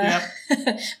 Yeah.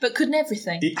 But couldn't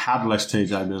everything? It had less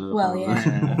TJ Miller. Well,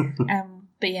 apparently. yeah.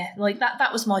 But yeah, like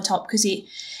that was my top because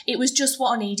it was just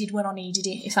what I needed when I needed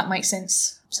it, if that makes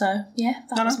sense. So yeah,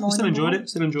 that was my Still enjoyed it.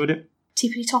 Still enjoyed it.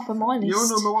 Tippity top of my list. Your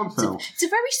number one film. It's a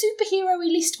very superhero-y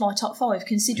list, my top 5,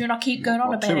 considering I keep going on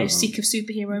What, about two how of them? sick of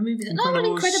superhero movies. No, well,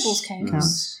 Incredibles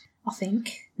counts, I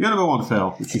think. Your number one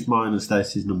film, which is mine and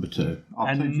Stacey's number 2.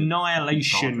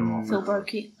 Annihilation. Phil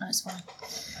broke it. That's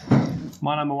fine.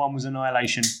 My number one was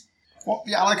Annihilation. What,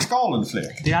 the Alex Garland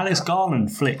flick? The Alice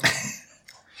Garland flick.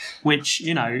 Which,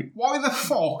 you know, Why the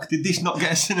fuck did this not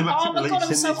get a cinematic Oh my release God, I'm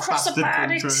in so this cross bastard about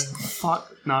country? it.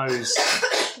 fuck knows.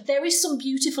 There is some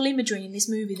beautiful imagery in this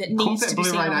movie that needs to be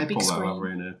seen Blu-ray on a and big April, though,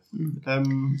 screen.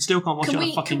 over here. Still can't watch it on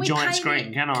a fucking giant pay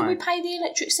screen, can Can we I? pay the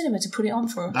electric cinema to put it on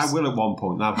for us? They will at one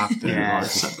point, they'll have to. Yeah.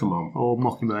 Right, come on. Or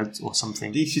Mockingbird or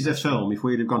something. This is a film, if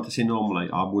we'd have gone to see normally,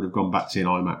 I would have gone back to see an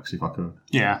IMAX if I could.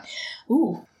 Yeah.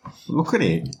 Ooh, Look at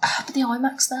it. but the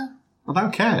IMAX though. I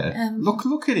don't care.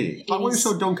 Look at it. Like when we is-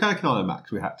 saw Dunkirk in IMAX,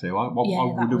 we had to. I Yeah,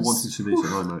 would that have was- wanted to do this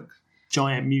in IMAX.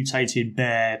 Giant mutated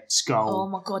bear skull. Oh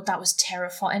my God, that was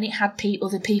terrifying. And it had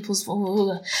other people's.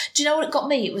 Oh. Do you know what it got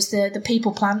me? It was the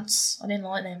people plants. I didn't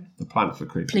like them. The plants were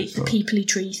creepy. The peoply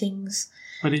tree things.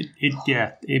 But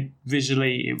it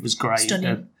visually it was great.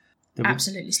 Stunning. There was-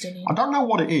 Absolutely stunning. I don't know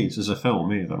what it is as a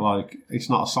film either. Like, it's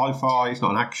not a sci-fi, it's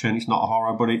not an action, it's not a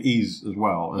horror, but it is as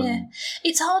well. And Yeah,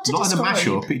 it's hard to not in a describe.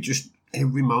 mashup. It just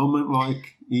every moment,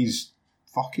 like, is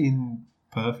fucking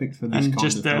perfect for this and kind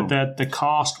just of film. the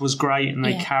cast was great and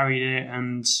they Yeah. carried it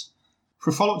and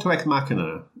For a follow-up to Ex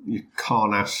Machina, you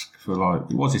can't ask for,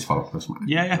 like, it was his follow-up to Ex Machina.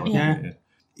 Yeah.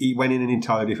 He went in an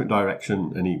entirely different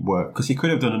direction and it worked. Because he could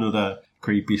have done another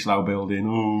creepy, slow building,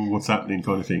 oh, what's happening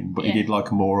kind of thing. But Yeah. he did,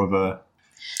 like, more of a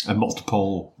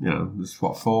multiple, you know, there's,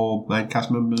 4 main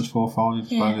cast members, 4 or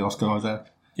 5, Yeah. the Oscar Isaac.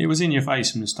 it was in your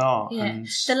face from the start. Yeah, And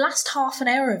the last half an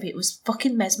hour of it was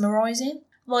fucking mesmerising.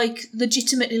 Like,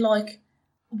 legitimately, like,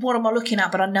 what am I looking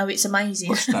at? But I know it's amazing.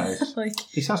 But Stacey, Like,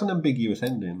 this has an ambiguous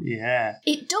ending. yeah.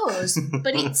 it does,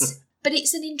 but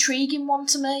it's an intriguing one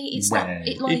to me. It's Where? that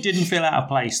it like It didn't feel out of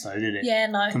place though, did it? yeah,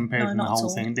 no, Compared no, to the not at whole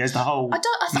all. thing. There's the whole I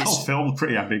The think. whole film's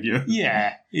pretty ambiguous.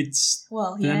 yeah, it's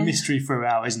Well, there's yeah, a mystery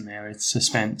throughout, isn't there? It's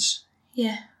suspense.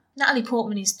 yeah. Natalie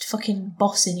Portman is fucking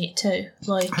bossing it too.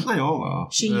 Like, And they all are.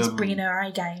 she's bringing her A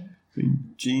game.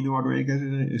 Gina Rodriguez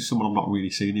in it is someone I've not really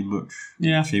seen in much.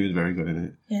 Yeah. She was very good in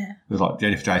it. Yeah, There's like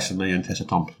Jennifer Jason Leigh and Tessa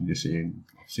Thompson you're seeing.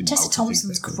 I've seen Tessa both, I think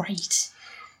Thompson's they're good. great.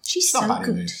 She's Not so bad in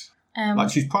good. this. Like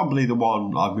she's probably the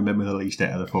one I remember the least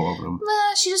out of the 4 of them.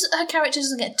 She doesn't. Her character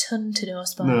doesn't get a ton to do, I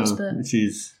suppose. No, But it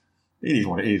is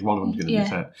what it is. One of them's going to Yeah.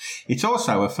 miss out. It's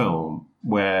also a film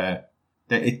where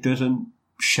it doesn't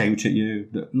shout at you.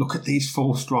 That, look at these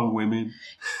 4 strong women.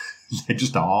 They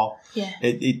just are. yeah,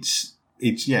 It's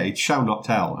show not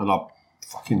tell, and I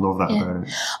fucking love that Yeah. about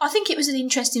it. I think it was an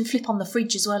interesting flip on the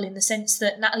fridge as well, in the sense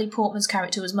that Natalie Portman's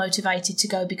character was motivated to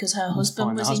go because her husband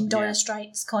find a was in husband, dire yeah.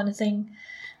 straits, kind of thing.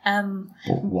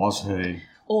 But was he?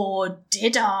 Or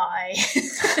did I?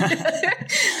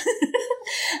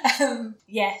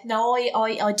 Yeah, no,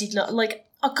 I did look like.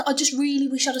 I just really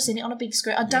wish I'd have seen it on a big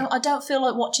screen. I don't feel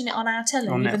like watching it on our telly,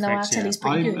 On even though our Netflix, yeah. telly's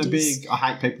pretty I'm good. a big. I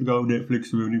hate people go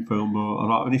Netflix ruining film,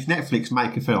 and if Netflix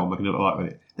make a film, I can do what I like with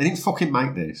it. They didn't fucking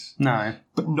make this, No.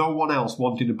 but no one else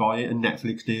wanted to buy it, and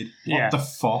Netflix did. Yeah. What the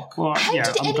fuck? Well, How yeah,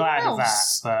 did I'm anyone glad of that,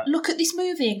 else but look at this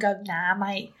movie and go, nah,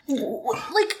 mate?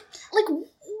 Like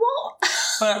what?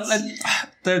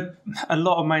 but a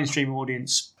lot of mainstream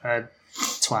audience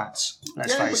twats.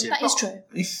 Let's face it. That is true.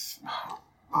 If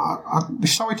I'm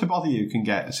sorry to bother you, can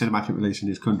get a cinematic release in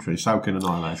this country, so can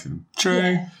Annihilation. True.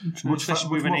 Yeah. True. Especially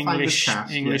with an Much more famous English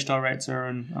cast, English yeah. director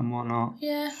and whatnot.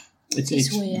 Yeah. It's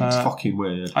weird. It's fucking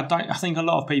weird. I think a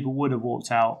lot of people would have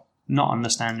walked out not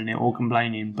understanding it or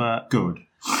complaining, but Good.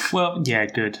 well, yeah,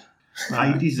 good.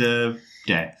 They deserve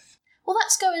death. Well,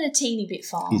 that's going a teeny bit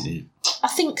far. Is it? I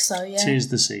think so, yeah. Tis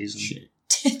the season.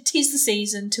 Shit. Tis the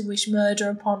season to wish murder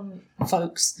upon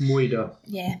folks. Moida.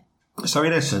 Yeah. So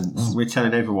in essence, we're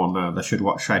telling everyone now they should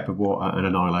watch Shape of Water and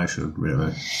Annihilation,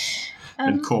 really.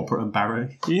 And Corporate and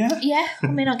Barry. Yeah, Yeah, I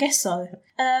mean, I guess so.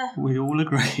 we all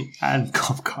agree. And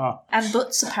Cop Car. And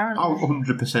Butts, apparently. Oh,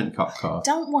 100% Cop Car.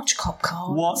 Don't watch Cop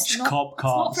Car. Watch Cop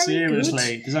Car. It's not very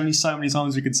Seriously. good. There's only so many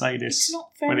times we can say this. It's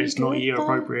not when very it's not good, year though.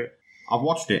 appropriate. I've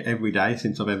watched it every day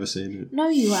since I've ever seen it. No,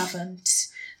 you haven't.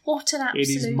 What an absolute...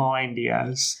 It is mind,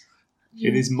 Diaz. Yeah.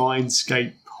 It is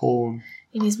mindscape porn.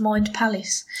 In his mind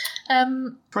palace.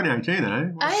 2018,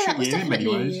 eh? What a That shit was year in many definitely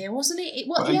a ways. year, wasn't it?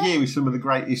 But a year with some of the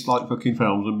greatest like fucking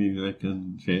films and music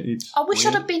and shit. It's I wish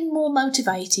weird. I'd have been more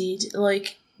motivated,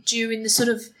 like, during the sort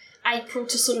of April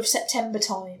to sort of September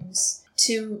times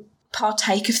to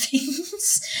partake of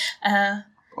things.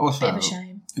 Also, Bit of a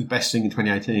shame. the best thing in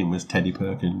 2018 was Teddy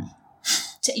Perkins.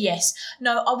 Yes.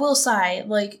 No, I will say,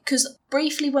 like, because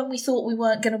briefly when we thought we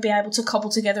weren't going to be able to cobble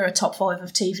together a top 5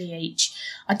 of TV each,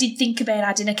 I did think about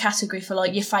adding a category for,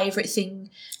 like, your favourite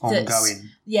thing that's... Ongoing.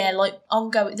 Yeah, like,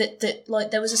 ongoing, that like,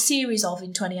 there was a series of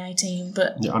in 2018,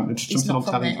 but... Yeah, and it's It's something not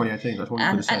on telly in from 2018. That's what I'm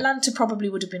going And to say. Atlanta probably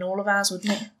would have been all of ours,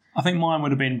 wouldn't it? I think mine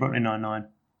would have been Brooklyn Nine-Nine.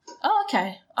 Oh,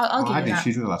 okay. I'll I give had you that.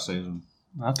 issues with last season.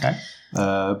 Okay.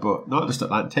 But not just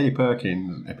Atlanta. Teddy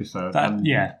Perkins episode. That, and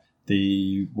yeah.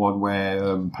 The one where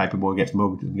Paperboy gets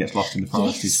mugged and gets lost in the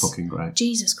forest is Yes. fucking great.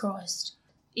 Jesus Christ. I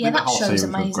Yeah, mean, that whole show's series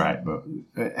amazing. was great,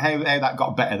 but how that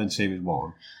got better than series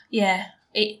 1. Yeah.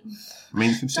 I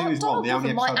mean, from series 1, the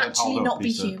only Donovan might episode that actually hold not up be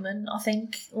is human, I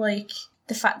think. Like,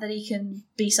 the fact that he can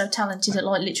be so talented at,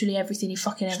 like, literally everything he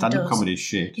fucking ever stand-up does. comedy is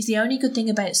shit. Is the only good thing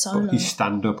about Solo. But his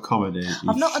stand-up comedy is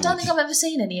I don't shit. think I've ever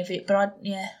seen any of it, but I I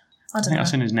don't think know. I've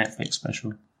seen his Netflix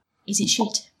special. Is it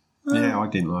shit? Yeah, I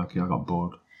didn't like it. I got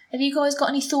bored. Have you guys got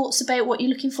any thoughts about what you're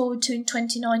looking forward to in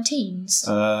 2019's?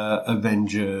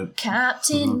 Avenger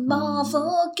Captain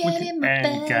Marvel, get in my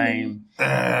Endgame.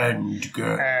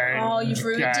 Endgame. Oh, you've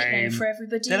ruined it now for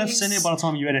everybody. They'll have seen it by the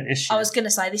time you edit this shit. I was going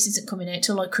to say this isn't coming out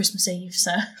till like Christmas Eve,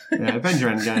 so Yeah, Avenger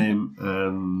Endgame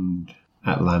and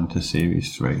Atlanta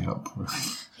Series 3.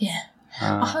 yeah.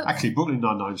 I hope. Actually, Brooklyn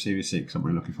Nine-Nine Series 6 I'm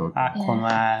really looking forward to.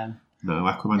 Aquaman. No,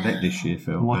 Aquaman dead this year,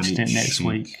 Phil. Watched and it it's next shit.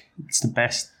 week. It's the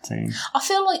best thing. I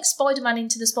feel like Spider-Man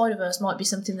Into the Spider-Verse might be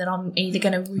something that I'm either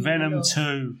going to really Venom love.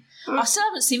 2. I still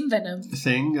haven't seen Venom. The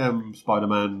Thing,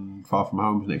 Spider-Man Far From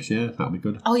Home next year. That'll be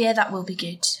good. Oh yeah, that will be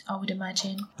good. I would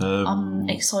imagine. I'm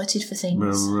excited for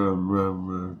things.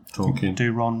 Talking.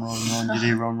 Do Ron, you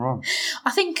do Ron.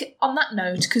 I think on that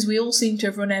note, because we all seem to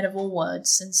have run out of all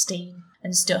words and steam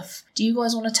and stuff, do you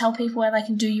guys want to tell people where they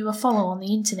can do you a follow on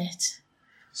the internet?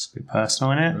 It's a bit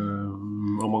personal, innit?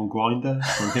 I'm on Grindr.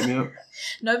 Hit me up.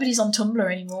 Nobody's on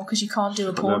Tumblr anymore because you can't do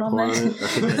a porn on there.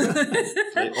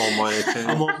 On my account.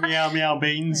 I'm on Meow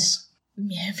Beans.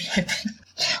 Yeah.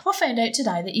 I found out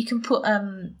today that you can put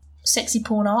sexy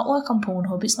porn artwork on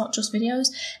Pornhub. It's not just videos.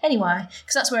 Anyway,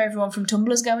 because that's where everyone from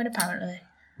Tumblr's going apparently.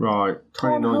 Right,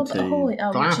 Pornhub 2019. Ahoy.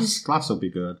 Oh, Glass. which is- Glass will be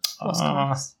good. What's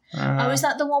Glass? Oh, is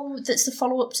that the one that's the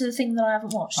follow-up to the thing that I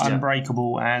haven't watched?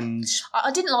 Unbreakable and... I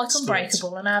didn't like Split.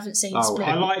 Unbreakable and I haven't seen Oh, Split.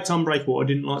 I liked Unbreakable. I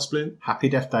didn't like Split. Happy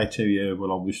Death Day 2 year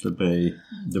will obviously be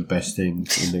the best thing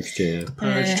in next year.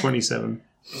 Purge Yeah. 27.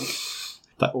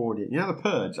 That audio, The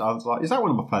Purge. I was like, is that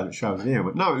one of my favourite shows? Yeah,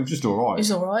 but no, it was just all right. It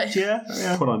was alright. Yeah.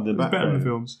 Put on the It's better than the background.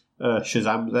 films.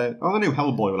 Shazam's there. Oh, the new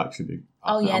Hellboy will actually be.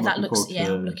 Oh yeah, I'm that looking looks. forward Yeah,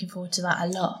 to I'm looking forward to that a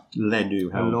lot. The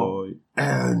new Hellboy.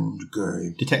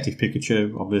 Endgame. Detective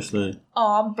Pikachu, obviously.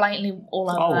 Oh, I'm blatantly all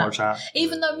over I'll that. watch that.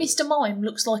 Even though Mr. Mime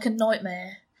looks like a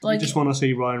nightmare. You Like just want to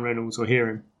see Ryan Reynolds or hear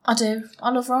him. I do. I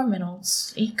love Ryan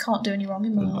Reynolds. He can't do any wrong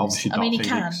in my And eyes. obviously, I mean, he Dark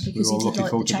can Phoenix. because We're all he did looking like the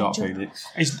forward to Dark change up. Phoenix.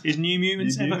 Is New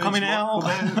Mutants ever coming out?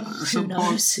 Who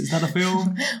knows? Is that a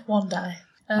film? One day.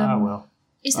 Well.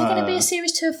 Is there going to be a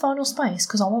series 2 of Final Space?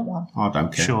 Because I want one. I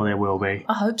don't care. Sure there will be.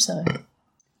 I hope so.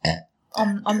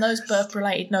 On those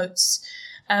birth-related notes,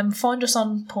 find us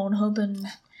on Pornhub and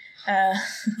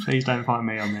Please don't find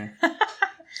me on there.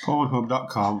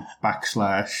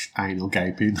 Pornhub.com/anal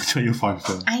gaping. That's where you'll find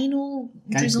film. anal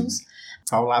Gaping. drizzles.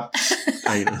 Collab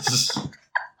anus.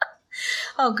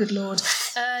 Oh, good lord.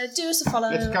 Do us a follow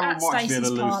Let's go and at watch Stacey's Villa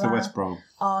lose to Parlour West Brom.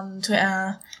 on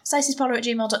Twitter,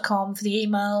 stacysparlour@gmail.com for the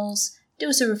emails. Do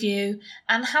us a review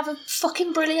and have a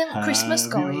fucking brilliant Christmas,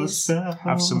 guys.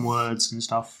 Have some words and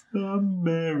stuff. A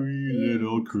merry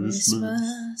little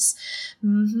Christmas. I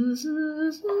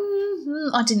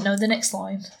didn't know the next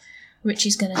line.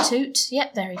 Richie's going to toot.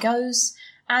 Yep, there he goes.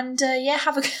 And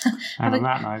have a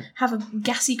have a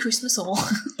gassy Christmas all.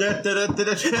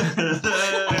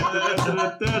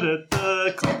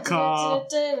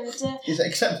 Is it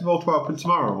acceptable to open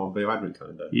tomorrow on Bio Advent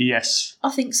Calendar? Yes.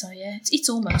 I think so. Yeah, it's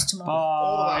almost tomorrow.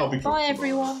 All that will be Bye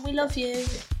everyone. We love you.